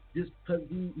us, just because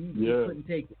he couldn't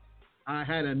take it. I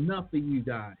had enough of you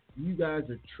guys. You guys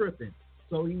are tripping.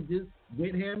 So he just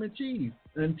went ham and cheese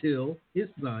until his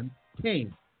son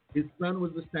came. His son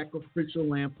was the sacrificial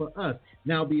lamb for us.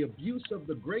 Now, the abuse of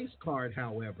the grace card,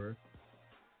 however,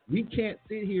 we can't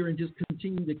sit here and just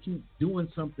continue to keep doing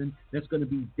something that's going to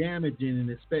be damaging and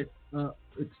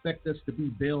expect us to be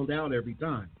bailed out every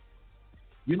time.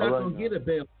 You're not going to get a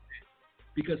bail,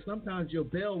 because sometimes your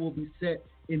bail will be set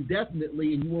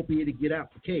indefinitely and you won't be able to get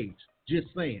out the cage. Just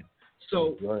saying.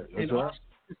 So, also,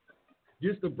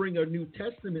 just to bring a New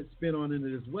Testament spin on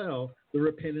it as well, the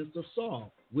repentance of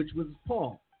Saul, which was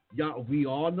Paul. We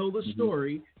all know the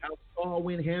story, how Saul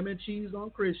went ham and cheese on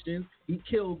Christians. He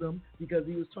killed them because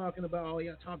he was talking about,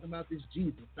 talking about this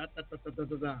Jesus.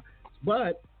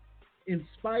 But in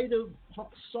spite of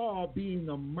Saul being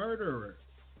a murderer,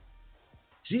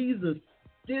 Jesus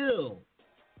still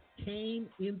came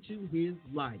into his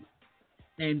life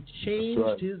and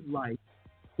changed his life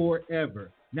forever.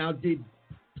 Now, did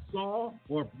Saul,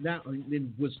 was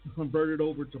converted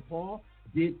over to Paul,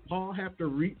 did Paul have to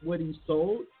reap what he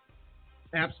sowed?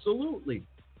 Absolutely.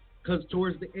 Because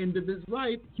towards the end of his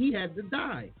life, he had to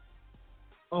die.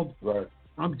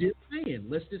 I'm just saying,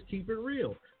 let's just keep it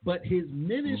real. But his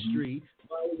ministry,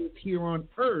 while he was here on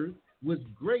earth, was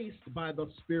graced by the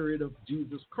Spirit of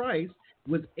Jesus Christ,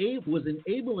 was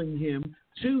enabling him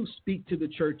to speak to the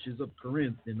churches of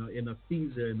Corinth, in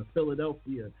Ephesus, in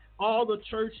Philadelphia, all the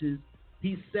churches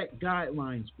he set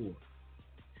guidelines for.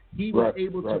 He was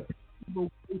able to pave the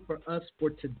way for us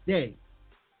for today.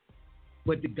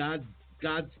 But did God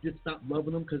just stop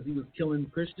loving them because he was killing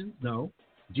Christians? No.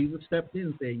 Jesus stepped in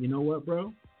and said, you know what,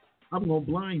 bro? I'm going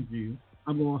to blind you.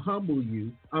 I'm going to humble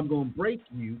you. I'm going to break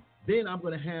you. Then I'm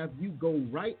going to have you go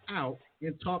right out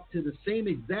and talk to the same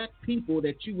exact people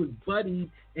that you was buddied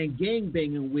and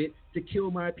gangbanging with to kill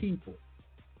my people.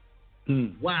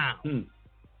 Wow.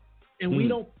 And we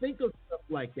don't think of stuff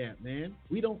like that, man.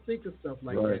 We don't think of stuff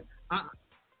like that.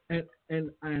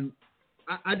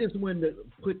 I just wanted to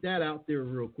put that out there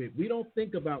real quick. We don't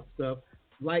think about stuff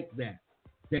like that.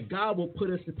 That God will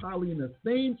put us probably in the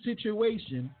same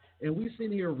situation, and we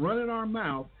sitting here running our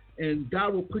mouth, and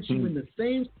God will put you in the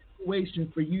same situation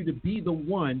for you to be the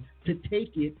one to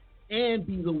take it and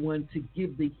be the one to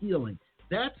give the healing.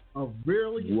 That's a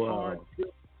really hard pill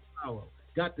to swallow.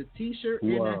 Got the T-shirt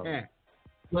and the hat.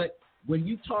 But when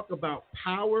you talk about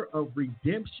power of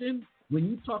redemption, when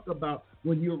you talk about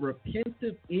when you're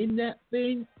repentant in that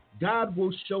thing, God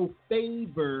will show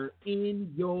favor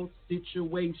in your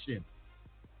situation.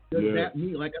 Does that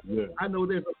mean, like I know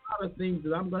there's a lot of things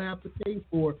that I'm going to have to pay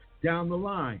for down the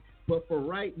line. But for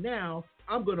right now,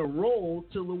 I'm going to roll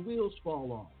till the wheels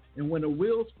fall off. And when the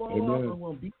wheels fall off, I'm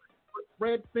going to be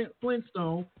Fred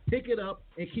Flintstone, pick it up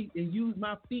and use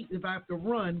my feet if I have to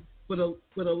run for the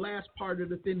last part of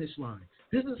the finish line.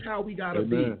 This is how we got to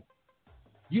be.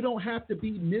 You don't have to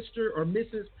be Mr. or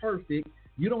Mrs. Perfect.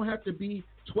 You don't have to be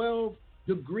 12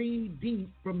 degree deep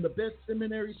from the best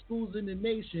seminary schools in the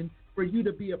nation for you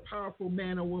to be a powerful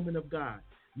man or woman of God.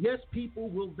 Yes, people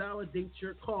will validate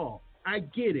your call. I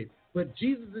get it. But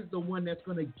Jesus is the one that's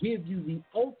going to give you the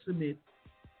ultimate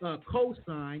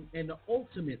cosign and the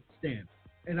ultimate stamp.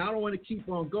 And I don't want to keep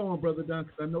on going, Brother Don,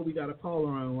 because I know we got a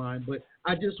caller on the line, but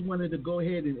I just wanted to go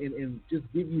ahead and just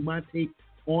give you my take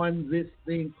on this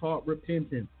thing called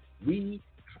repentance. We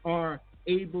are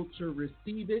able to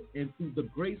receive it, and through the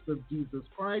grace of Jesus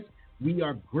Christ, we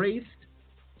are graced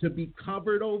to be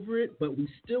covered over it, but we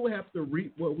still have to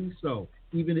reap what we sow.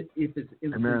 Even if it's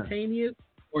instantaneous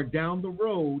or down the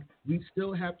road, we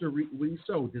still have to reap what we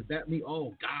sow. Does that mean,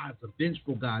 oh, God's a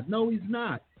vengeful God? No, he's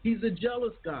not. He's a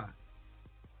jealous God.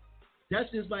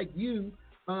 That's just like you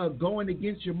going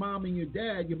against your mom and your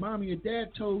dad. Your mom and your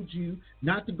dad told you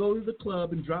not to go to the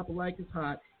club and drop it like it's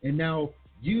hot, and now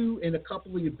you and a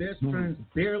couple of your best friends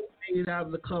barely made it out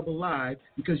of the club alive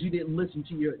because you didn't listen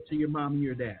to your mom and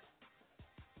your dad.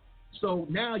 So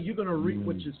now you're going to reap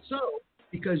what you sow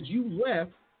because you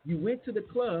left, you went to the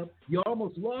club, you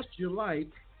almost lost your life,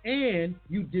 and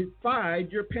you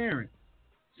defied your parents.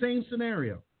 Same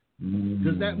scenario.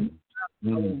 Does that mean I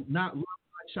will not love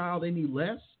my child any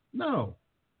less? No.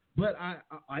 But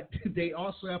they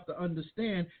also have to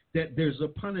understand that there's a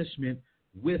punishment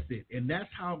with it. And that's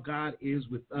how God is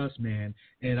with us, man.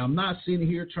 And I'm not sitting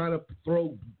here trying to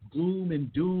throw gloom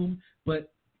and doom, but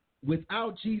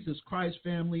without Jesus Christ,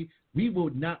 family, we will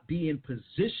not be in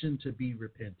position to be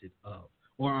repented of,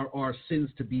 or our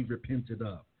sins to be repented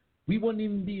of. We wouldn't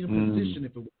even be in a position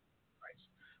if it was Christ.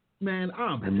 Man,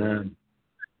 Amen.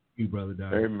 You, Brother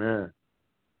Don. Amen.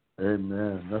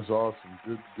 Amen. That's awesome.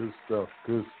 Good stuff.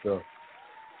 Good stuff.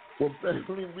 Well,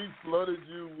 family, we flooded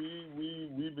you.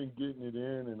 We've been getting it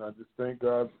in, and I just thank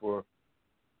God for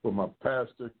my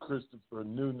pastor, Christopher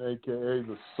Newton, a.k.a.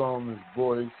 the Psalmist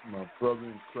Voice, my brother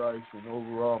in Christ, and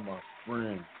overall my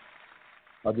friend.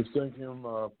 I just thank him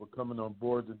for coming on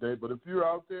board today. But if you're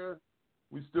out there,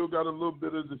 we still got a little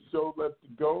bit of the show left to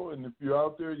go. And if you're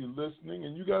out there, you're listening,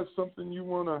 and you got something you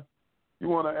wanna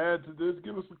add to this,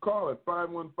 give us a call at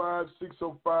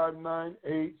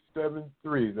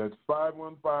 515-605-9873. That's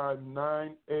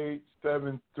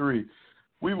 515-9873.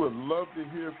 We would love to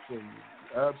hear from you.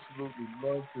 Absolutely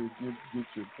love to get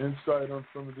your insight on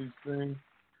some of these things.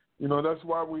 You know, that's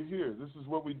why we're here. This is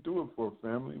what we do it for,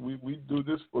 family. We do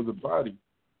this for the body.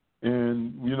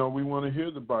 And, you know, we want to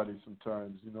hear the body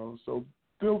sometimes, you know. So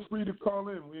feel free to call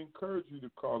in. We encourage you to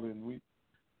call in. We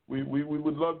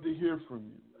would love to hear from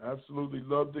you. Absolutely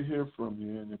love to hear from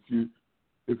you. And if you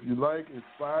like, it's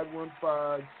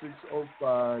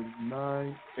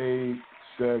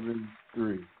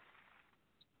 515-605-9873.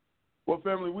 Well,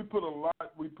 family, we put a lot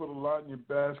in your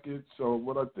basket. So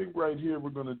what I think right here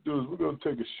we're going to do is we're going to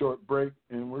take a short break,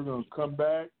 and we're going to come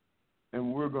back,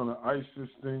 and we're going to ice this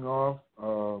thing off.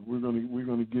 We're going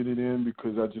to get it in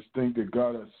because I just think that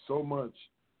God has so much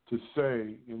to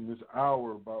say in this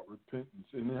hour about repentance.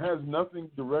 And it has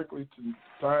nothing directly to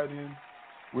tie it in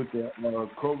with the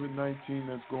COVID-19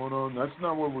 that's going on. That's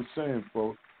not what we're saying,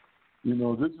 folks. You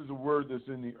know, this is a word that's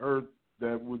in the earth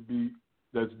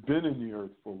that's been in the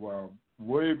earth for a while,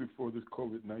 way before this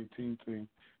COVID-19 thing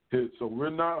hit. So we're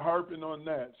not harping on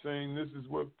that, saying this is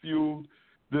what fueled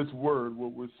this word.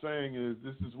 What we're saying is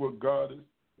this is what God is,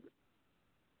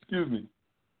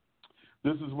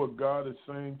 this is what God is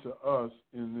saying to us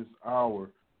in this hour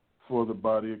for the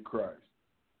body of Christ.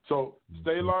 So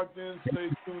stay locked in, stay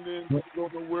tuned in. Don't go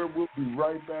nowhere. We'll be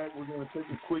right back. We're going to take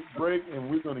a quick break, and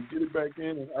we're going to get it back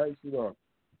in and ice it up.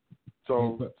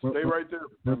 So stay right there.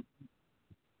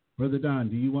 Brother Don,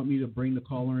 do you want me to bring the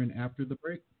caller in after the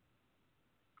break?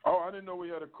 Oh, I didn't know we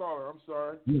had a caller. I'm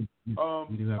sorry. We can go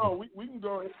ahead. We can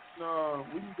go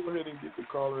ahead and get the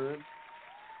caller in.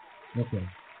 Okay,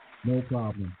 no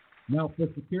problem. Now, for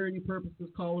security purposes,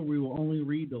 caller, we will only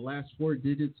read the last 4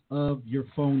 digits of your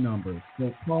phone number.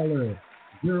 So, caller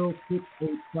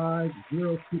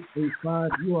 0685-0685,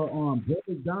 you are on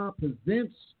Bro.Don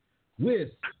Presents with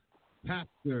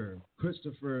Pastor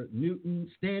Christopher Newton,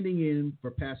 standing in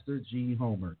for Pastor Gene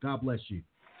Homer. God bless you.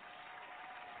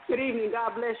 Good evening.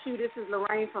 God bless you. This is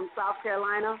Lorraine from South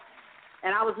Carolina.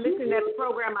 And I was listening at the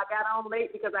program. I got on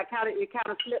late because it kind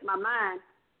of slipped my mind.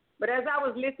 But as I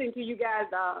was listening to you guys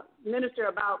minister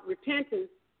about repentance,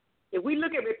 if we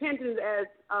look at repentance as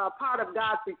part of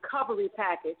God's recovery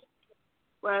package,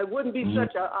 well, it wouldn't be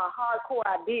such a hardcore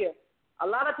idea. A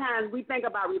lot of times we think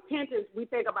about repentance, we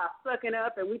think about sucking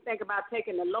up, and we think about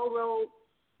taking the low road.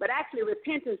 But actually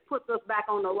repentance puts us back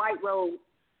on the right road,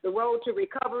 the road to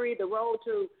recovery, the road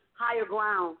to higher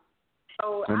ground.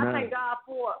 So Amen. I thank God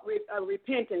for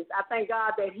repentance. I thank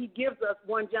God that he gives us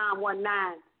 1 John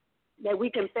 1:9, that we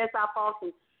confess our faults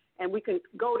and we can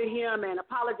go to him and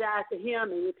apologize to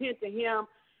him and repent to him,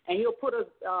 and he'll put us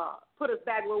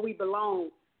back where we belong.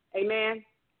 Amen.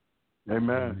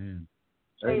 Amen.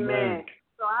 Amen.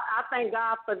 So I thank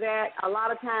God for that. A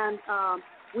lot of times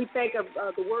we think of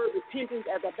the word repentance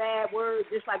as a bad word,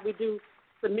 just like we do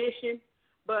submission.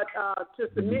 But to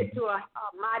submit to a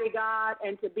mighty God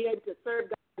and to be able to serve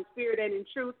God in spirit and in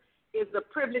truth is a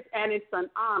privilege and it's an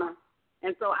honor.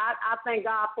 And so I thank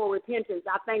God for repentance.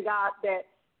 I thank God that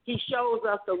he shows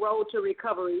us the road to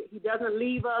recovery. He doesn't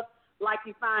leave us like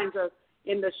he finds us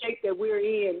in the shape that we're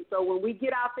in. So when we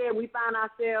get out there and we find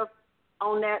ourselves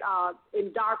on that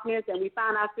in darkness and we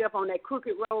find ourselves on that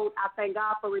crooked road, I thank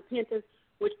God for repentance,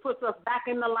 which puts us back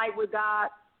in the light with God,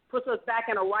 puts us back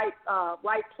in a right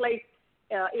place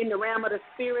in the realm of the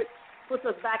spirit, puts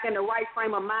us back in the right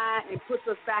frame of mind, and puts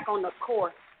us back on the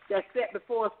course that's set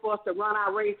before us for us to run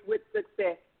our race with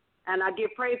success. And I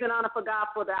give praise and honor for God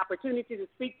for the opportunity to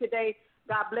speak today.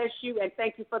 God bless you, and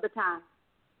thank you for the time.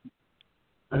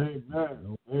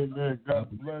 Amen. Amen. God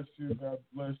bless you. God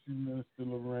bless you, Minister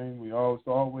Lorraine. It's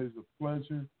always a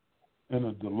pleasure and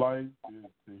a delight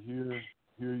to hear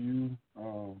you.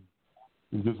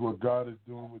 And just what God is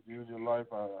doing with you in your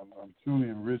life, I'm truly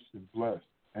enriched and blessed.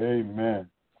 Amen.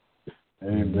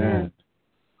 Amen.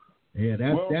 Yeah,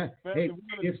 that's that. Hey,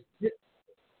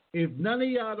 if none of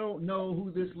y'all don't know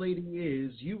who this lady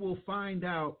is, you will find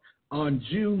out on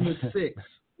June the 6th.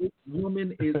 This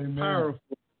woman is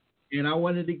powerful. And I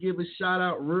wanted to give a shout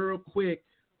out real quick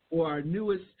for our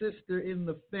newest sister in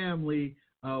the family.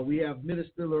 We have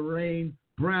Minister Lorraine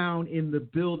Brown in the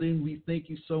building. We thank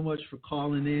you so much for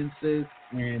calling in, sis.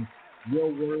 And your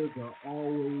words are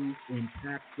always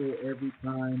impactful every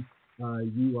time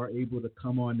you are able to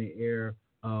come on the air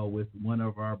with one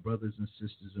of our brothers and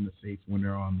sisters in the faith when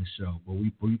they're on the show. But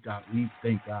we thank God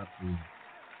for you.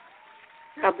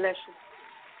 God bless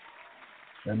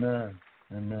you. Amen.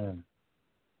 Amen.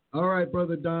 All right,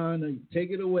 Brother Don,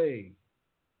 take it away.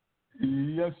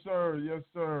 Yes, sir. Yes,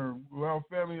 sir. Well,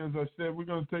 family, as I said, we're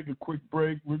going to take a quick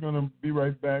break. We're going to be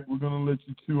right back. We're going to let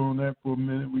you chew on that for a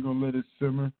minute. We're going to let it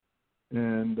simmer,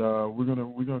 and we're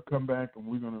going to come back and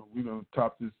we're going to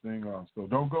top this thing off. So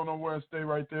don't go nowhere. Stay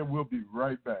right there. We'll be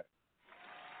right back.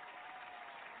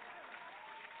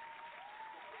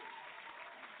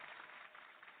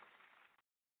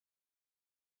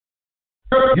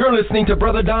 You're listening to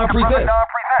Bro.Don Presents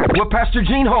with Pastor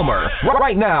Gene Homer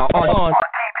right now on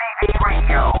TPV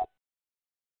Radio.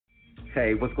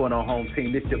 Hey, what's going on, home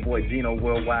team? This your boy Gino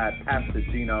Worldwide, Pastor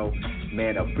Gino,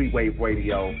 man of Free Wave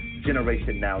Radio,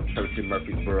 Generation Now Church in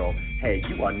Murfreesboro. Hey,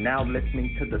 you are now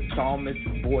listening to the Psalmist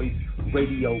Voice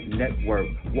Radio Network.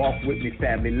 Walk with me,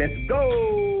 family. Let's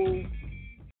go.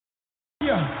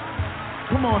 Yeah.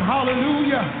 Come on,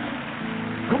 hallelujah.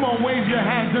 Come on, wave your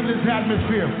hands in this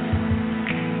atmosphere.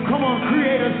 Come on,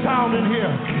 create a sound in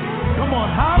here. Come on,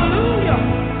 hallelujah.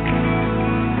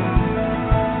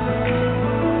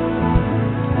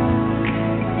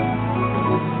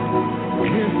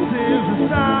 This is the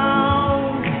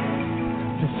sound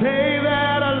to say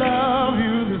that I love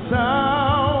you, the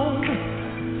sound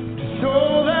to show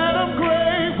that I'm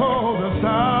grateful, the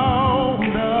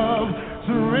sound of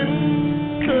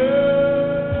surrender.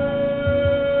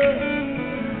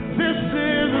 This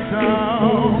is the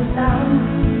sound.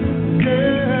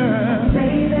 Yeah.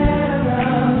 Say that I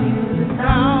love you, the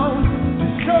sound to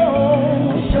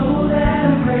show that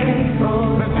I'm grateful,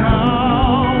 the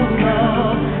sound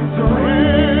of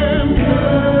surrender.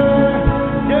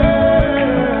 Yeah.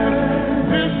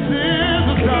 This is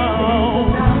the sound.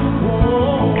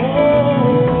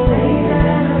 Say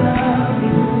that I love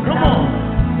you. Come on.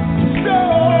 Show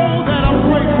that I'm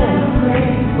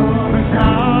grateful, the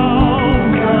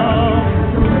sound of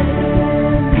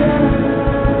surrender.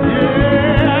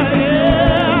 Yeah,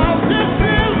 yeah. This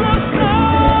is the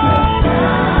sound.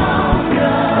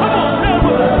 Come on, tell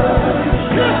me.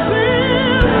 This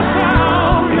is the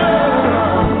sound.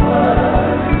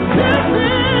 This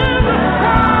is the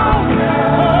sound.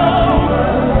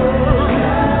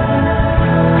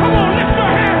 Come on, lift your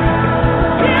hands.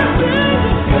 This is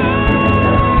the sound.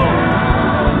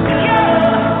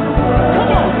 Yeah.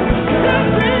 Come on. This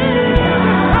is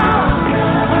the sound.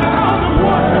 The sound of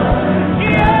worship.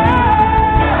 Yeah.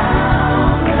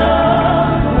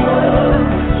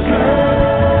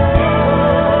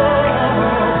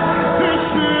 This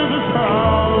is the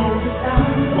sound.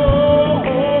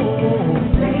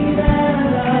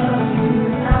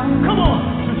 Come on,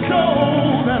 to show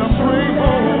that I'm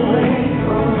grateful.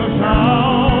 The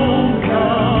sound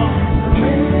of.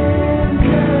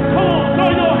 Come on, throw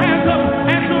your hands up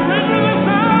and surrender the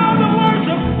sound of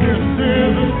worship. This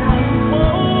is the sound.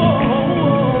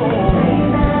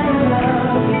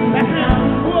 That's it.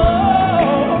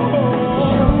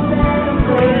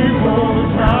 Grateful, the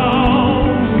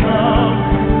sound of.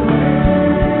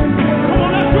 Come on,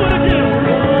 let's do it again.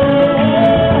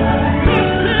 This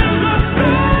is the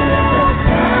sound.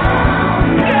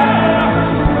 Yeah.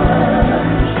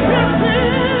 This is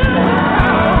the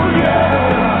sound. Yeah.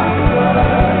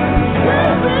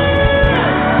 This is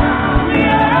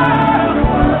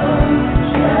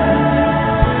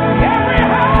every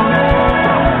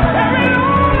hallelujah, every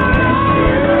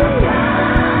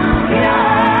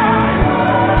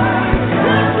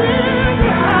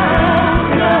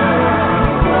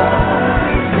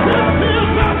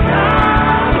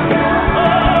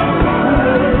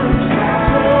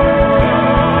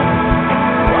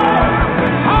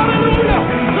hallelujah.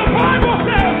 The Bible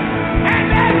says, and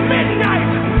at midnight,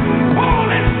 Paul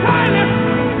and Silas,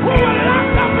 who were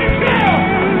locked up in jail,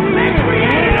 they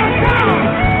created a sound.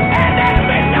 And at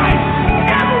midnight,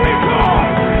 every door,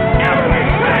 every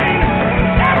chain,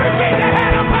 everything that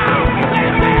had a bound, they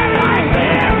said like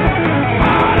this.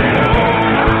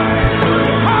 Hallelujah.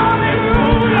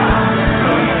 Hallelujah.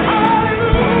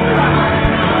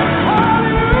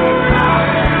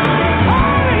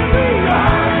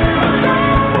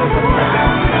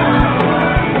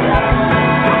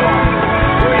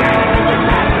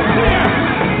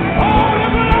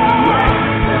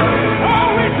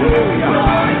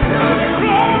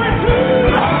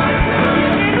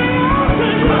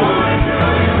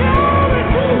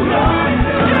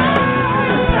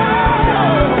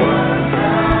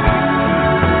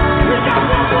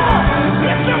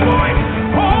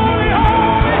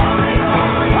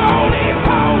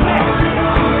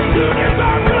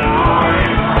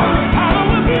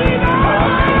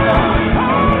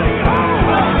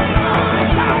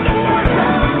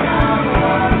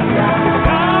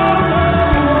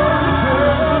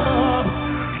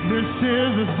 This is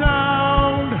the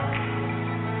sound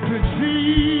to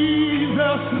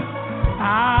Jesus. I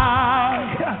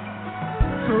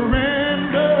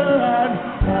surrender and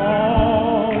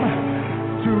all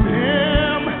to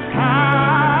Him. I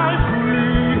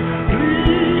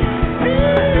freely.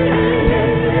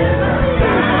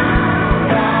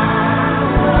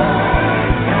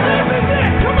 This is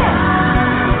it. Come on.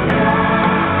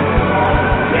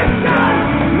 This sound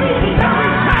loses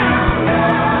every chain.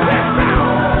 This sound.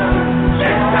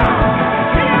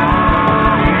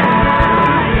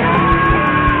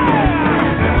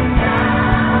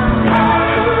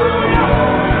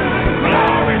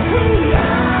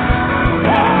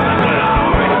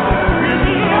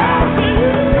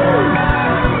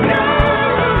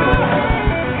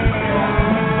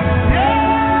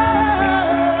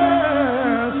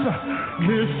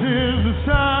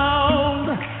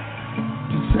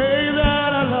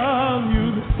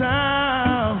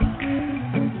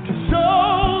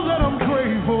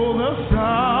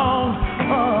 sound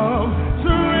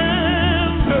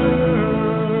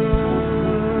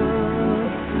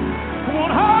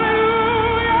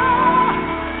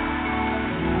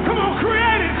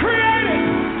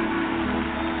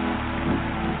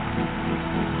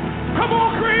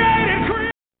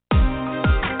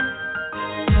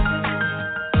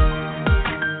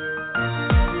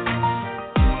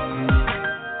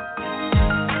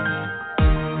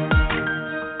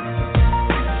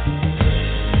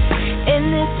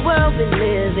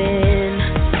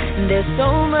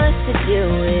to deal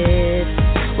with.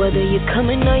 Whether you're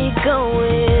coming or you're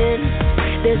going,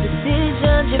 there's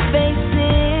decisions you're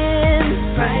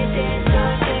facing. Bright days,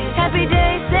 dark days, happy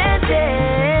days, sad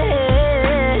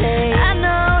days. I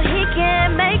know he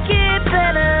can make it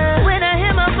better. When I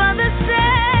hear my father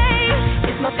say,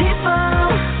 it's my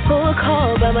people who will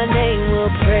call by my name,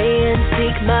 will pray and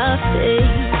seek my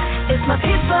face. It's my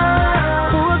people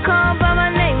who will call by my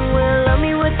name, will love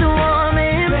me with the warm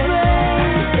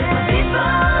embrace. It's my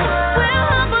people will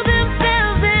humble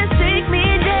themselves and seek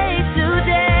me day to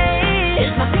day.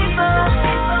 It's my people,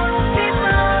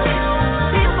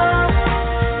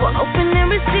 will open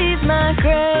and receive my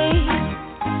grace.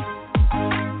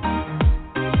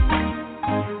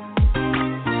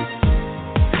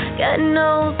 God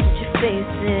knows what you're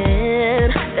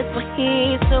facing. That's why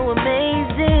He's so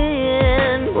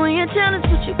amazing. When you're challenged,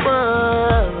 what you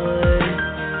want,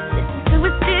 listen to a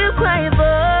still quiet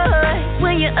voice.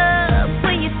 When you're up,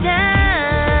 when you're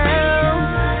down,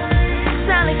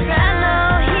 silent cry,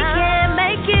 know He can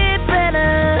make it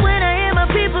better. When I hear my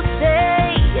people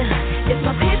say, it's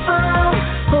my people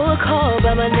who will call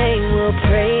by my name, will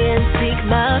pray and seek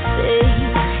my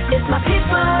face. It's my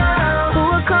people who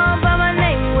will call by my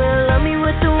name, will love me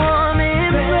with the warm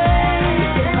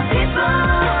embrace. It's my people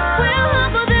will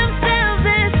humble themselves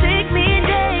and seek me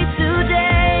day to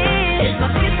day. It's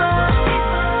my people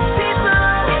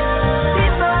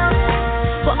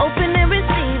will open and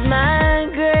receive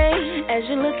my grace. As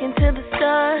you look into the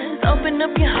stars, open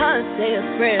up your heart, say a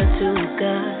prayer to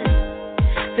God.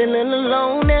 Feeling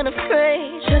alone and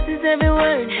afraid, trust His every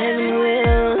word, heaven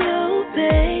will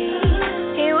obey.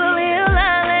 He will heal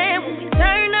our land when we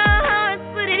turn our hearts,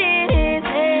 put it in His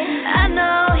hands. I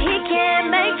know He can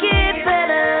make it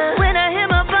better. When I hear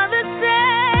my Father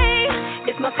say,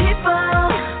 it's my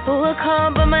people who will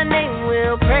call by my name,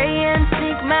 will pray and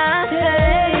seek my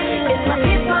face. It's my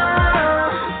people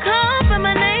call by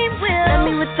my name, will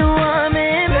love me with the warm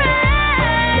embrace.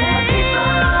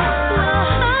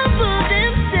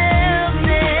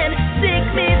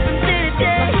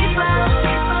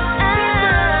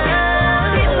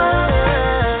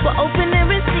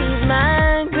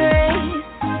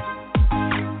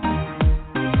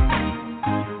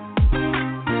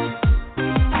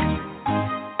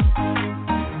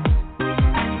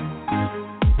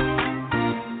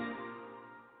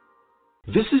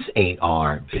 This is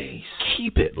AR Base.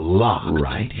 Keep it locked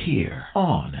right here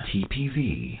on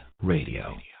TPV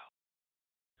Radio.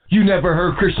 You never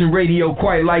heard Christian radio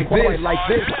quite like this.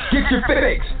 Get your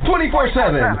fix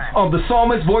 24/7 on the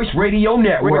Psalmist Voice Radio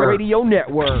Network.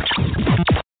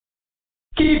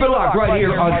 Keep it locked right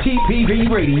here on TPV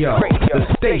Radio,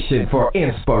 the station for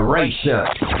inspiration.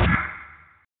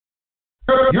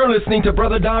 You're listening to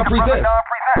Bro.Don Presents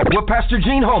with Pastor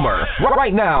Gene Homer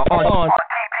right now on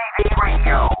TPV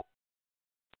Radio.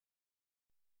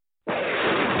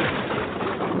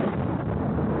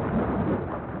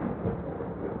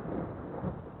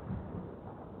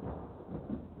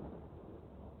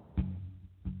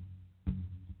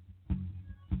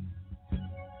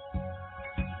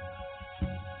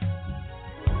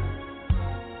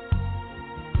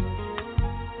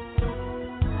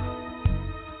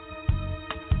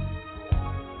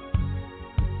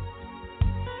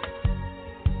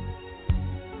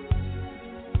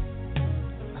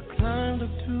 Climbed up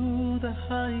to the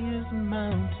highest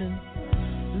mountain,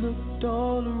 looked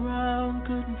all around,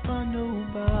 couldn't find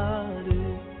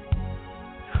nobody.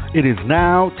 It is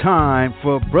now time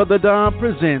for Bro.Don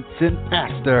Presents and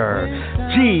Pastor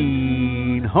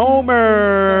Gene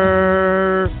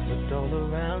Homer. Looked all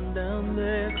around down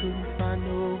there, couldn't find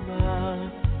nobody.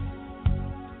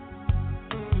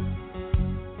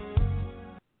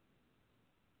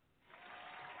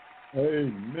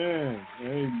 Amen.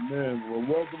 Amen. Well,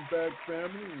 welcome back,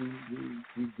 family.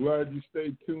 We're glad you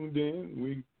stayed tuned in.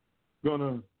 We're going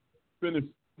to finish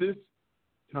this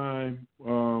time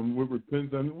with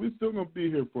repentance. We're still going to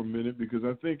be here for a minute because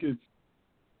I think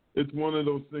it's one of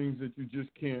those things that you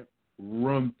just can't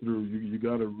run through. You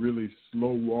got to really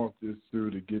slow walk this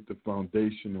through to get the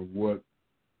foundation of what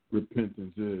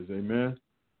repentance is. Amen.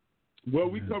 Well,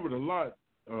 we covered a lot,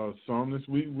 Psalmist.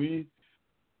 We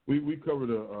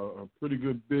covered a pretty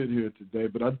good bit here today,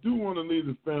 but I do want to leave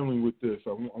the family with this.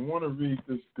 I want to read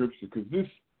this scripture because this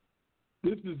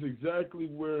is exactly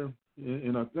where,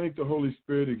 and I thank the Holy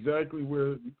Spirit, exactly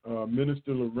where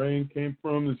Minister Lorraine came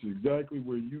from. This is exactly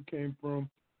where you came from.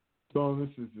 So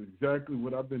this is exactly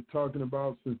what I've been talking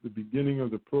about since the beginning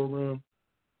of the program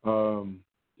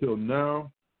till now,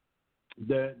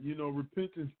 that,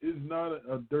 repentance is not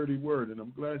a dirty word, and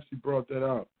I'm glad she brought that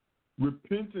out.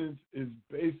 Repentance is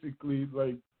basically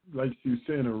like she was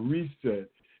saying, a reset.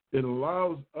 It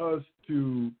allows us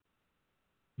to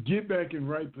get back in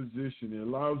right position. It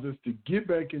allows us to get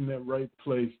back in that right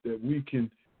place that we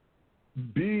can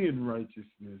be in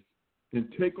righteousness and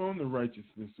take on the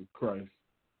righteousness of Christ.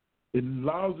 It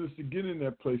allows us to get in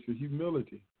that place of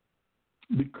humility.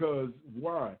 Because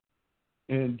why?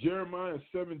 And Jeremiah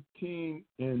 17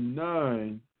 and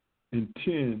 9 and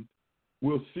 10,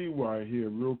 we'll see why here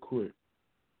real quick.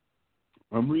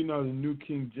 I'm reading out of the New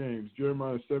King James,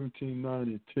 Jeremiah 17, 9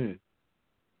 and 10.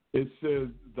 It says,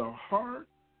 the heart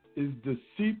is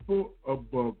deceitful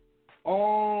above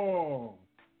all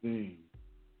things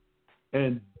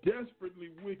and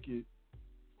desperately wicked.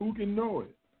 Who can know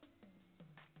it?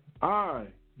 I,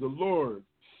 the Lord,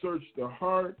 search the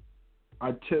heart.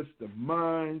 I test the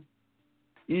mind,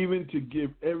 even to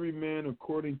give every man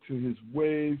according to his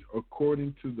ways,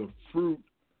 according to the fruit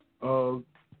of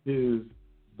his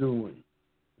doing.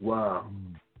 Wow.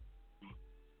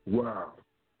 Wow.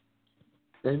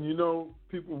 And you know,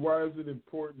 people, why is it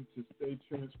important to stay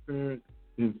transparent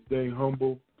and stay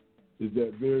humble? Is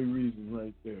that very reason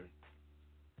right there.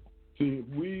 See,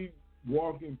 if we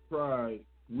walk in pride,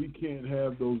 we can't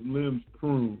have those limbs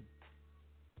pruned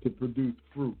to produce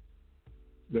fruit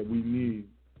that we need.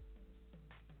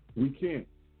 We can't.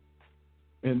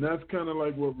 And that's kind of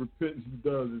like what repentance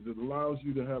does, is it allows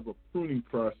you to have a pruning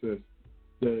process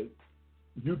that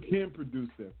you can produce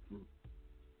that fruit.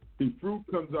 The fruit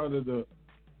comes out of the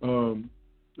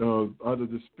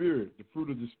spirit, the fruit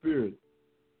of the spirit.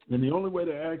 And the only way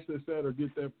to access that or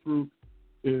get that fruit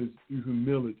is through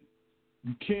humility.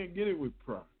 You can't get it with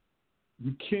pride.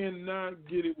 You cannot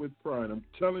get it with pride. I'm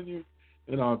telling you,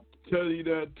 and I'll tell you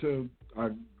that till I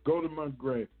go to my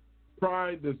grave.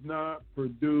 Pride does not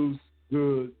produce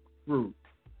good fruit.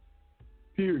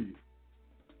 Period.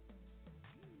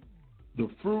 The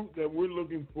fruit that we're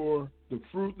looking for, the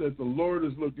fruit that the Lord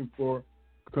is looking for,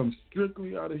 comes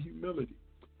strictly out of humility.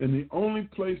 And the only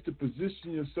place to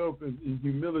position yourself in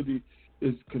humility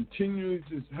is continuing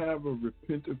to have a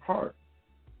repentant heart.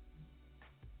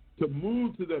 To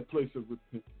move to that place of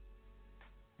repentance.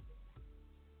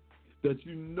 That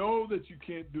you know that you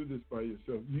can't do this by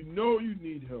yourself. You know you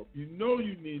need help. You know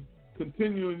you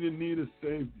continually need a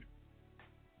Savior.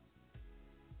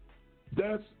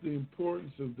 That's the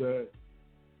importance of that,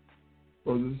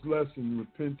 or this lesson,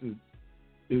 repentance,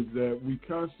 is that we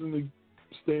constantly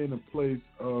stay in a place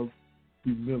of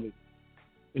humility.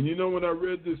 And you know, when I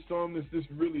read this psalm, this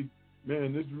really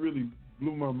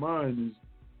blew my mind.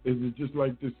 Is it just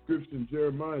like this scripture in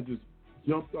Jeremiah just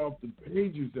jumped off the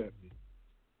pages at me.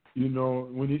 You know,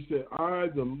 when he said, I,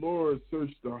 the Lord, search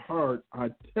the heart, I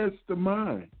test the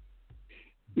mind,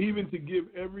 even to give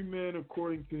every man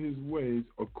according to his ways,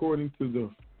 according to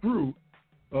the fruit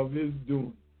of his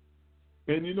doing.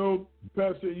 And you know,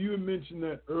 Pastor, you had mentioned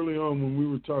that early on when we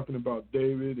were talking about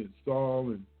David and Saul,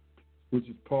 and which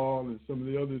is Paul, and some of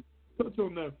the others. Touch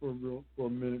on that for a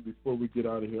minute before we get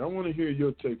out of here. I want to hear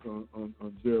your take on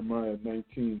Jeremiah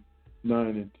 19, 9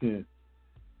 and 10.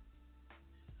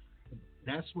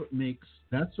 That's what makes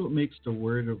the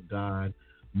Word of God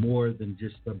more than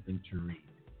just something to read.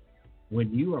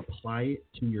 When you apply it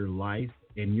to your life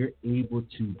and you're able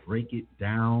to break it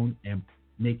down and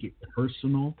make it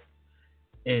personal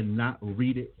and not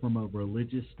read it from a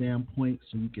religious standpoint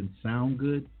so you can sound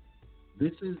good,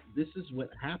 this is what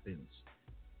happens.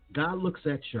 God looks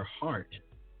at your heart.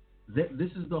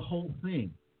 This is the whole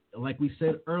thing. Like we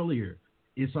said earlier,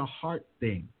 it's a heart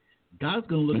thing. God's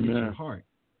going to look at your heart.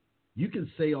 You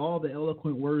can say all the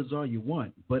eloquent words all you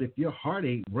want, but if your heart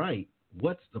ain't right,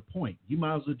 what's the point? You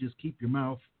might as well just keep your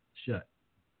mouth shut.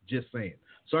 Just saying.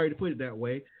 Sorry to put it that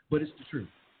way, but it's the truth.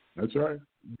 That's right.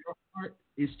 Your heart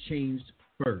is changed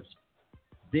first.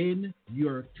 Then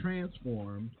you're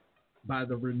transformed by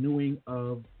the renewing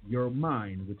of your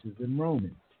mind, which is in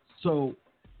Romans. So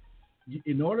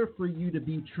in order for you to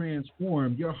be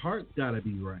transformed, your heart's got to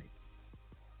be right.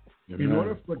 Amen. In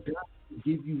order for God to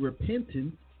give you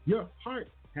repentance, your heart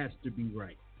has to be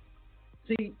right.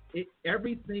 See,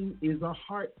 everything is a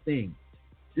heart thing.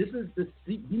 These are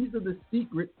the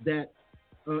secrets that,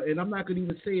 and I'm not going to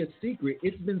even say a secret.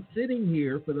 It's been sitting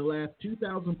here for the last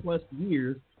 2,000 plus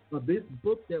years of this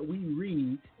book that we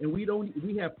read, and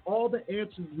we have all the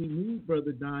answers we need,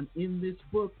 Brother Don, in this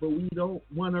book, but we don't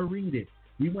want to read it.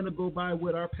 We want to go by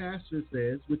what our pastor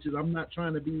says, which is, I'm not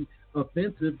trying to be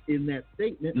offensive in that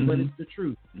statement, but it's the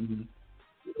truth. Mm-hmm.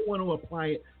 We don't want to apply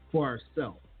it for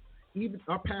ourselves. Even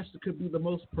our pastor could be the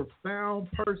most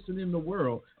profound person in the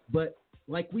world, but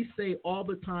like we say all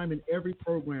the time in every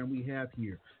program we have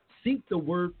here, seek the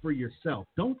word for yourself.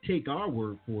 Don't take our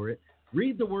word for it.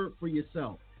 Read the word for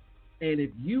yourself. And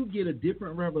if you get a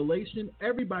different revelation,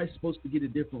 everybody's supposed to get a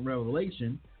different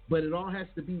revelation, but it all has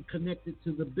to be connected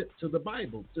to the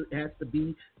Bible. So it has to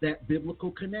be that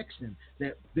biblical connection,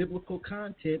 that biblical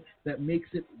content that makes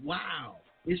it wow.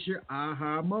 It's your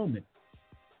aha moment.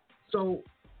 So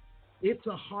it's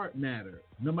a heart matter.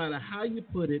 No matter how you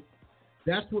put it,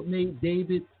 that's what made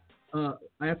David,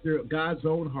 after God's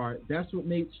own heart, that's what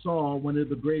made Saul one of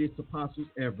the greatest apostles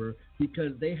ever,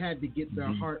 because they had to get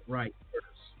their heart right first.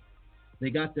 They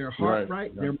got their heart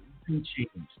right, their mind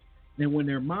changed. And when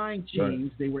their mind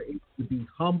changed, they were able to be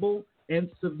humble and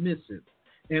submissive.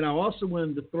 And I also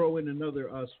wanted to throw in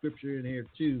another scripture in here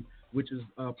too, which is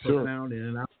profound,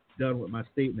 and I'm done with my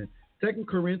statement. 2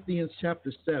 Corinthians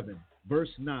chapter 7, verse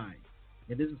 9.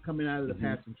 And this is coming out of the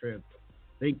Passion Translation.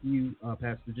 Thank you,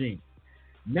 Pastor Gene.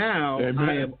 Now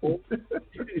I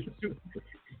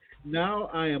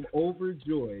am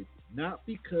overjoyed, not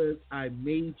because I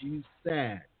made you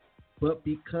sad, but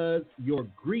because your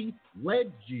grief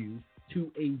led you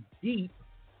to a deep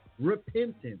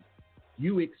repentance.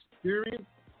 You experienced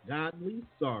godly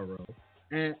sorrow,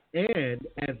 and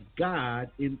as God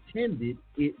intended,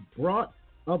 it brought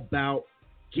about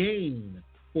gain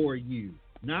for you,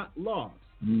 not loss,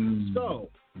 so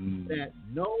that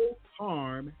no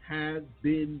harm has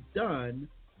been done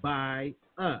by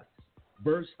us.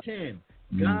 Verse 10,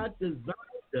 God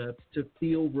designed us to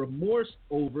feel remorse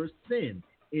over sin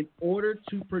in order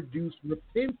to produce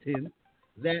repentance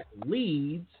that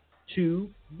leads to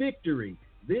victory.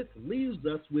 This leaves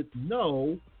us with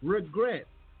no regret,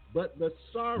 but the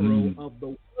sorrow of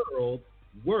the world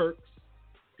works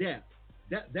death.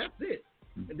 That's it.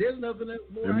 There's nothing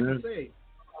more I can say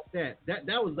about that.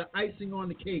 That was the icing on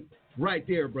the cake right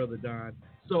there, Brother Don.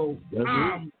 So,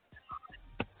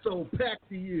 so back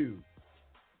to you.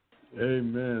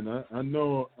 Amen. I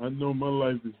know my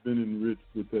life has been enriched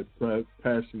with that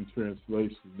Passion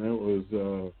Translation. That was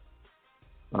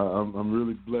I'm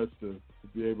really blessed to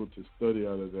be able to study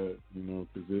out of that,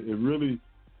 because it really,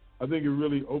 I think it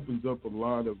really opens up a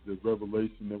lot of the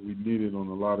revelation that we needed on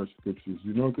a lot of scriptures,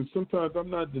 because sometimes I'm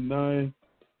not denying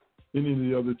any of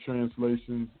the other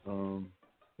translations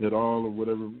at all or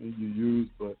whatever you use,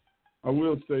 but I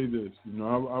will say this,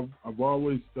 I've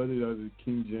always studied out of the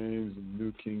King James and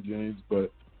New King James,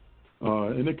 but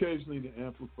and occasionally the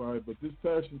Amplified, but this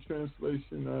Passion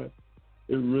Translation,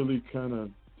 it really kind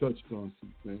of touched on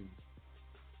some things.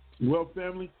 Well,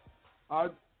 family, I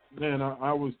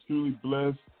was truly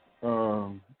blessed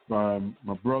by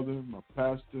my brother, my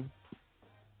pastor,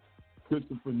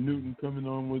 Christopher Newton, coming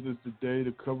on with us today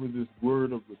to cover this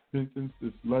word of repentance,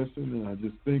 this lesson, and I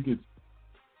just think it's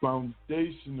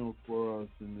foundational for us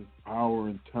in this hour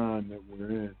and time that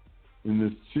we're in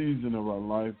this season of our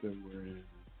life that we're in.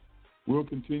 We'll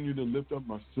continue to lift up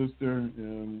my sister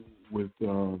and with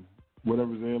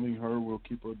whatever's ailing her. We'll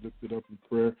keep her lifted up in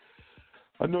prayer.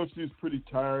 I know she's pretty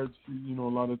tired. She, a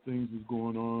lot of things is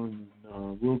going on.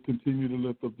 And, we'll continue to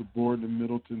lift up the Board and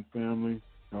Middleton family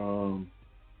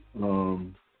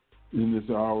in this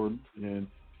hour. And,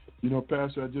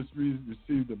 Pastor, I just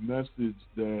received a message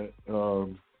that,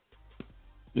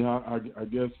 I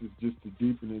guess it's just to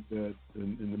deepen it that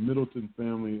in the Middleton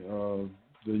family,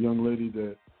 the young lady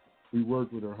that we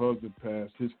worked with, her husband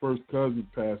passed. His first cousin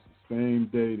passed the same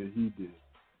day that he did.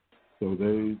 So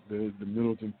the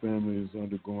Middleton family is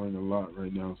undergoing a lot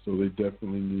right now, so they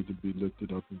definitely need to be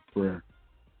lifted up in prayer.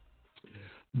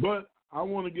 But I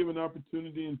want to give an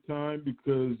opportunity in time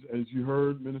because, as you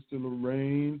heard, Minister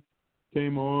Lorraine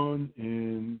came on,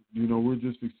 and, we're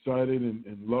just excited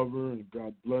and love her, and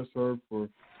God bless her for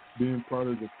being part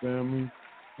of the family.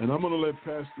 And I'm going to let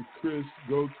Pastor Chris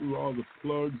go through all the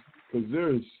plugs because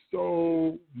there is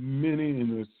so many and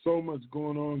there's so much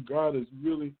going on. God is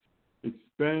really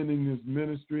expanding this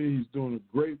ministry. He's doing a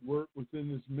great work within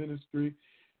this ministry.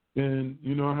 And,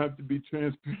 I have to be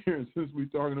transparent since we're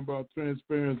talking about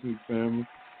transparency, family.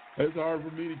 It's hard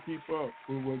for me to keep up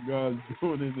with what God's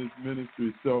doing in this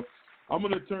ministry. So I'm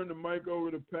going to turn the mic over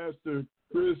to Pastor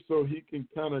Chris so he can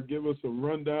kind of give us a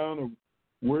rundown of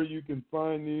where you can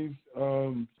find these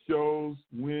shows,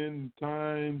 when,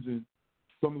 times, and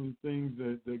some of the things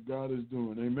that God is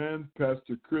doing. Amen.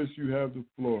 Pastor Chris, you have the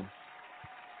floor.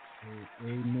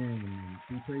 Amen.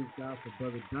 We praise God for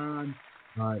Brother Don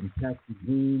and Pastor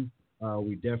Gene.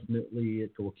 We definitely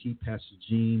will keep Pastor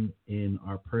Gene in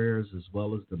our prayers as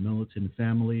well as the Militant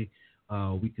family.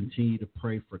 We continue to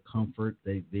pray for comfort.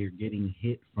 They're getting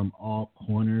hit from all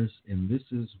corners, and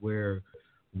this is where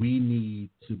we need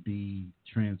to be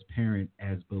transparent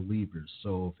as believers.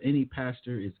 So if any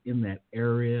pastor is in that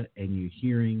area and you're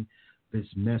hearing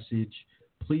this message,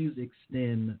 please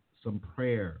extend some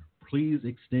prayer. please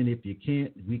extend if you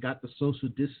can't. We got the social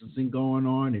distancing going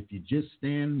on. If you just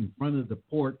stand in front of the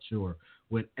porch or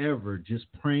whatever, just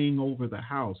praying over the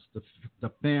house, the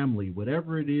family,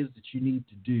 whatever it is that you need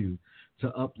to do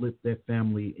to uplift that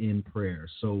family in prayer.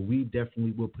 So we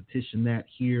definitely will petition that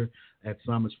here at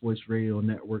Psalmist Voice Radio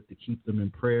Network to keep them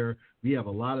in prayer. We have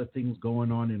a lot of things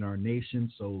going on in our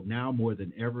nation, so now more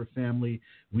than ever, family,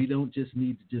 we don't just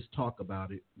need to just talk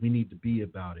about it. We need to be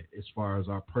about it as far as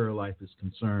our prayer life is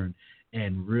concerned,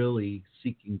 and really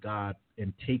seeking God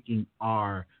and taking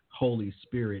our Holy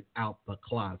Spirit out the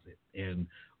closet. And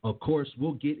of course,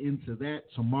 we'll get into that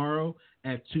tomorrow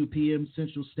at 2 p.m.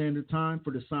 Central Standard Time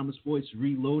for the Psalmist Voice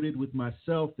Reloaded with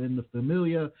myself and the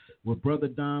Familia, with Brother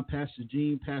Don, Pastor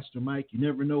Gene, Pastor Mike. You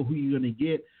never know who you're going to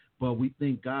get, but we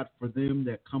thank God for them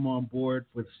that come on board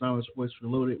for the Psalmist Voice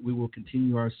Reloaded. We will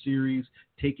continue our series,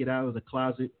 Take It Out of the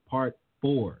Closet, Part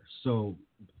 4. So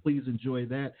please enjoy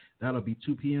that. That'll be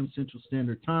 2 p.m. Central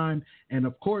Standard Time. And,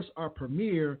 of course, our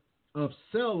premiere of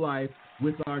Cell Life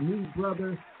with our new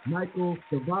brother, Michael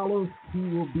Savalos. He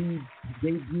will be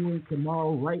debuting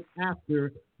tomorrow right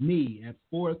after me at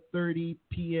 4:30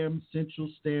 p.m. Central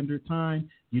Standard Time.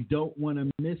 You don't want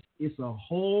to miss. It's a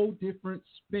whole different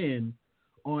spin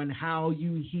on how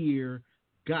you hear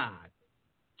God.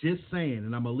 Just saying,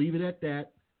 and I'm going to leave it at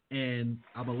that, and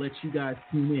I'm going to let you guys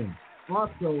tune in.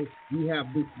 Also, we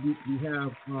have this week,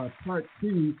 part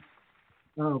 2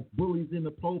 of Bullies in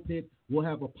the Pulpit. We'll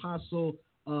have Apostle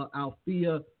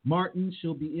Althea Martin.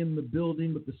 She'll be in the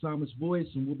building with the Psalmist Voice,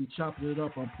 and we'll be chopping it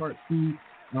up on part 2,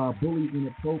 Bullies in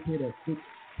the Pulpit at 6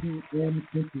 p.m.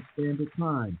 Central Standard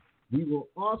Time. We will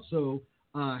also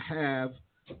have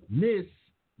Miss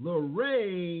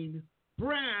Lorraine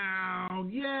Brown.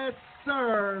 Yes,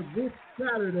 sir. This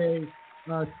Saturday,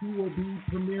 she will be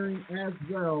premiering as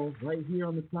well right here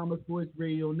on the Psalmist Voice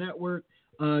Radio Network.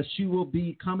 She will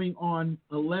be coming on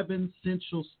 11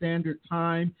 Central Standard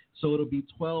Time, so it'll be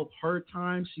 12 her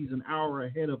time. She's an hour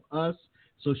ahead of us,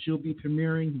 so she'll be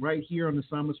premiering right here on the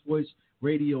Psalmist Voice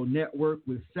Radio Network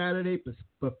with Saturday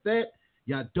Buffet.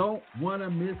 Y'all don't want to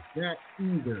miss that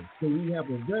either. So we have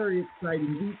a very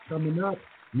exciting week coming up.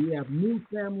 We have new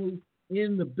families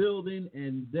in the building,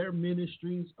 and their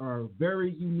ministries are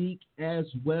very unique as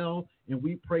well, and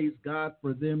we praise God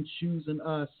for them choosing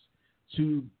us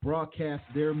to broadcast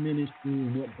their ministry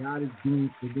and what God is doing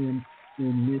for them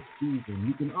in this season.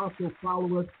 You can also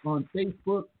follow us on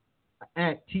Facebook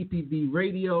at TPV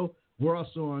Radio. We're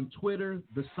also on Twitter,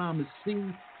 The Psalmist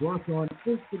C. We're also on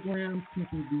Instagram,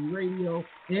 TPV Radio,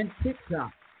 and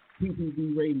TikTok,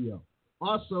 TPV Radio.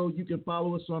 Also, you can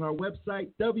follow us on our website,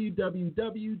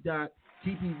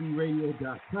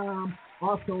 www.tpvradio.com.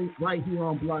 Also, right here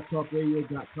on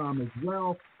blogtalkradio.com as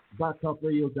well.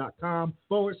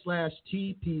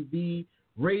 blogtalkradio.com/TPV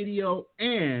Radio,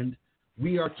 and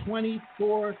we are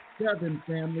 24/7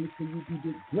 family, so you can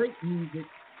get great music,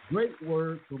 great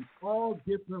words from all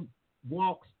different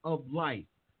walks of life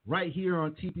right here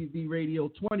on TPV Radio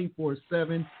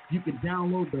 24/7. You can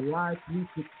download the Live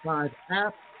 365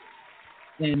 app,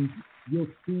 and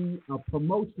you'll see a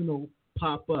promotional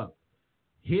pop up.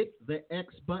 Hit the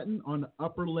X button on the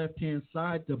upper left-hand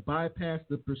side to bypass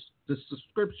the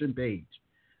subscription page.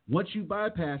 Once you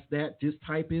bypass that, just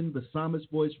type in the Psalmist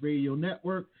Voice Radio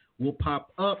Network. Will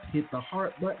pop up, hit the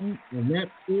heart button, and that's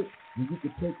it. And you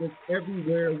can take us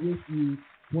everywhere with you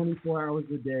 24 hours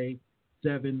a day,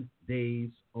 7 days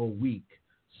a week.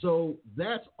 So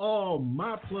that's all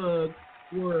my plug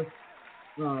for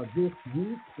this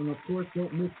week. And, of course,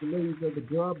 don't miss the Ladies of the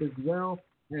Grub as well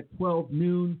at 12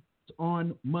 noon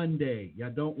on Monday.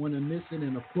 Y'all don't want to miss it.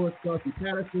 And, of course, Darcy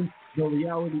Patterson, the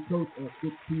reality coach, at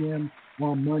 6 p.m.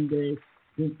 on Monday,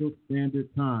 Central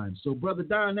Standard Time. So, Brother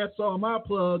Don, that's all my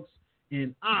plugs,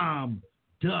 and I'm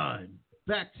done.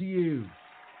 Back to you.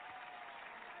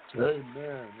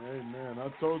 Amen. Amen. I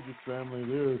told you, family,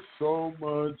 there is so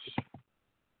much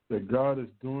that God is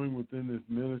doing within this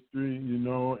ministry,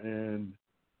 and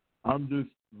I'm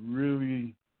just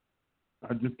really,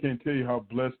 I just can't tell you how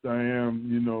blessed I am,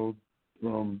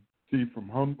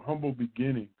 from humble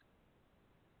beginnings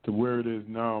to where it is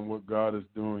now and what God is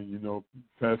doing.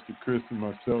 Pastor Chris and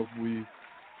myself, we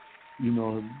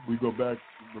go back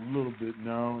a little bit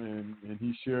now, and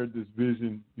he shared this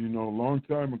vision, a long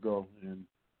time ago, and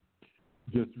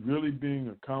just really being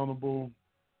accountable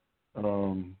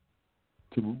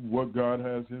to what God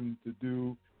has him to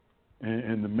do.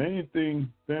 And the main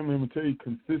thing, family, I'm going to tell you,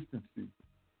 consistency.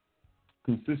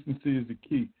 Consistency is the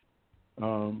key.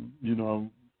 I'm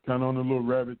kind of on a little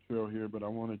rabbit trail here, but I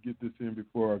want to get this in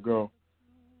before I go.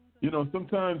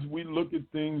 Sometimes we look at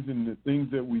things and the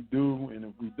things that we do, and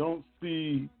if we don't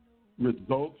see,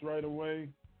 results right away,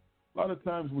 a lot of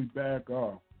times we back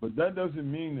off. But that doesn't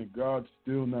mean that God's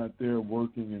still not there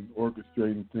working and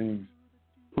orchestrating things,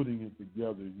 putting it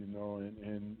together, you know.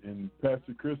 And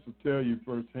Pastor Chris will tell you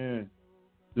firsthand,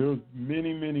 there was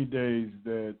many, many days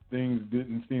that things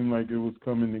didn't seem like it was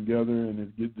coming together, and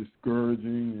it get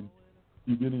discouraging, and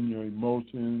you get in your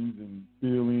emotions and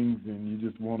feelings, and you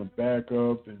just want to back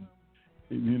up and,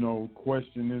 you know,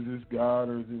 question, is this God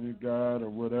or is it God or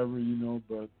whatever, you know.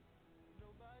 But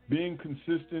being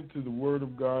consistent to the Word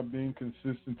of God, being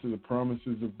consistent to the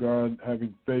promises of God,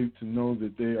 having faith to know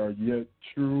that they are yet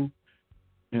true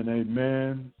and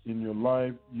amen in your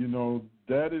life, you know,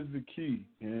 that is the key.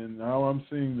 And now I'm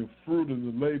seeing the fruit of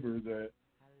the labor that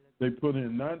they put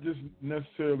in, not just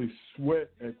necessarily sweat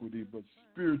equity, but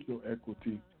spiritual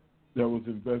equity that was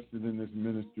invested in this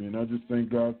ministry. And I just thank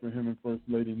God for him and First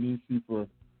Lady Nisi for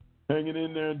hanging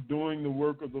in there, doing the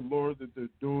work of the Lord that they're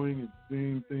doing and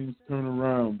seeing things turn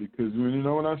around. Because, you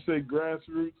know, when I say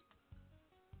grassroots,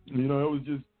 you know, it was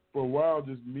just for a while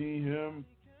just me, him,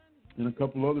 and a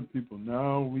couple other people.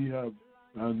 Now we have,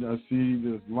 I see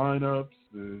there's lineups,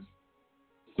 there's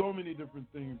so many different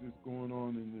things that's going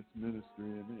on in this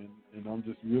ministry, and I'm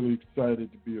just really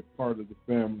excited to be a part of the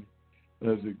family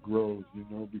as it grows, you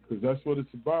know, because that's what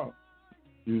it's about.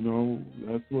 You know,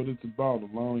 that's what it's about,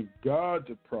 allowing God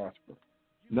to prosper,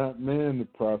 not man to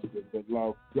prosper, but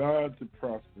allow God to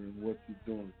prosper in what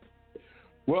you're doing.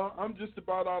 Well, I'm just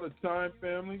about out of time,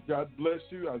 family. God bless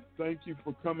you. I thank you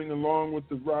for coming along with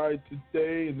the ride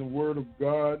today in the Word of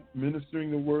God,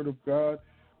 ministering the Word of God.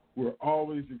 We're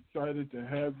always excited to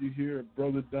have you here at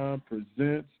Bro.Don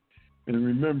Presents. And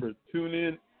remember, tune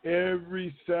in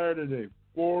every Saturday,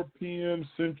 4 p.m.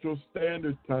 Central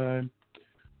Standard Time,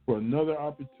 for another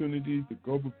opportunity to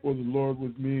go before the Lord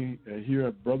with me here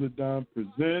at Bro.Don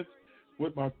Presents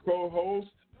with my co-host,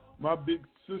 my big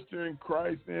sister in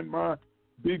Christ, and my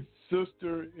big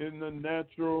sister in the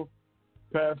natural,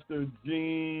 Pastor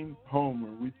Jean Homer.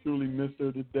 We truly miss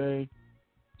her today.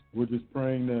 We're just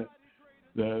praying that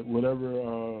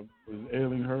whatever is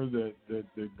ailing her,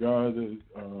 that God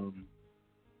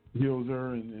heals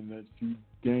her and that she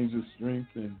gains her strength,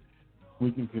 and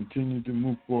we can continue to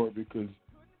move forward, because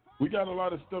we got a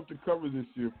lot of stuff to cover this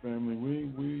year, family.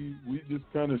 We just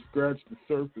kind of scratched the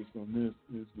surface on this.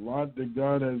 There's a lot that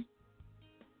God has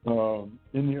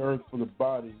in the earth for the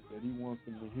body that he wants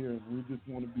them to hear, and we just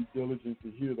want to be diligent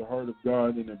to hear the heart of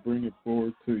God and to bring it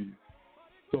forward to you.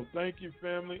 So thank you,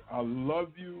 family. I love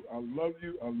you. I love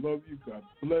you. I love you. God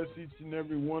bless each and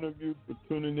every one of you for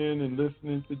tuning in and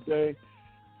listening today.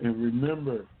 And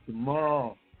remember,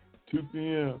 tomorrow, 2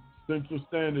 p.m. Central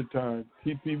Standard Time,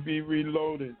 TPV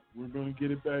Reloaded. We're going to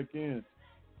get it back in.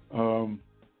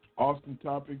 Awesome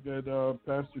topic that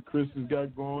Pastor Chris has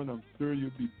got going. I'm sure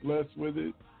you'll be blessed with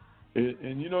it.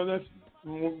 And you know, that's,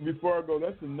 before I go,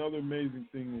 that's another amazing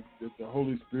thing that the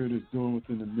Holy Spirit is doing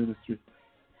within the ministry.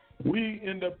 We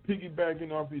end up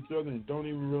piggybacking off each other and don't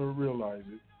even really realize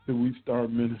it till we start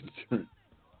ministering.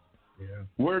 Yeah.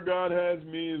 Where God has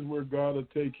me is where God will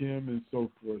take him, and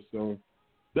so forth. So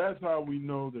that's how we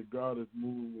know that God is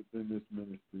moving within this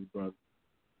ministry. But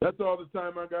that's all the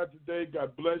time I got today.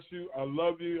 God bless you. I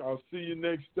love you. I'll see you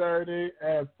next Saturday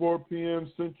at 4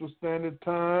 p.m. Central Standard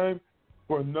Time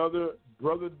for another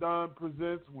Bro.Don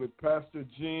Presents with Pastor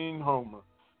Jean Homer.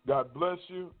 God bless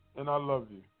you, and I love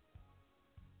you.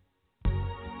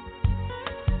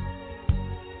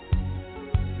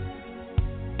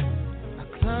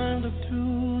 Climbed up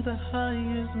to the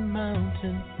highest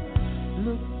mountain,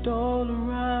 looked all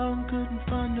around, couldn't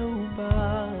find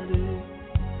nobody.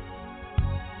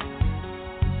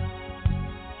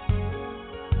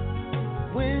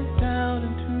 Went down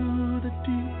into the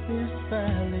deepest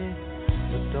valley,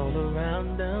 looked all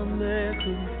around down there,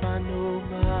 couldn't find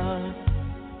nobody.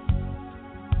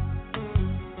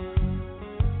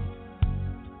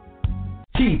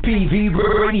 TPV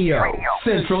Radio,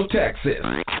 Central Texas.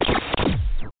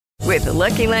 With the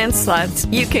Lucky Land Slots,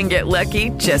 you can get lucky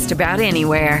just about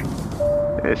anywhere.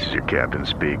 This is your captain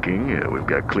speaking. We've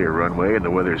got clear runway and the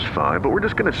weather's fine, but we're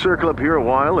just going to circle up here a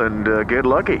while and get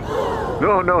lucky.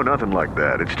 No, nothing like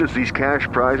that. It's just these cash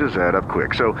prizes add up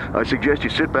quick. So I suggest you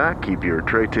sit back, keep your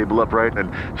tray table upright, and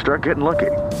start getting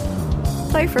lucky.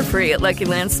 Play for free at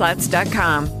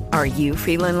LuckyLandSlots.com. Are you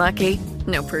feeling lucky?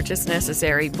 No purchase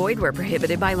necessary. Void where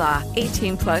prohibited by law.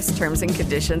 18+ terms and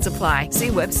conditions apply. See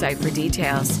website for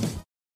details.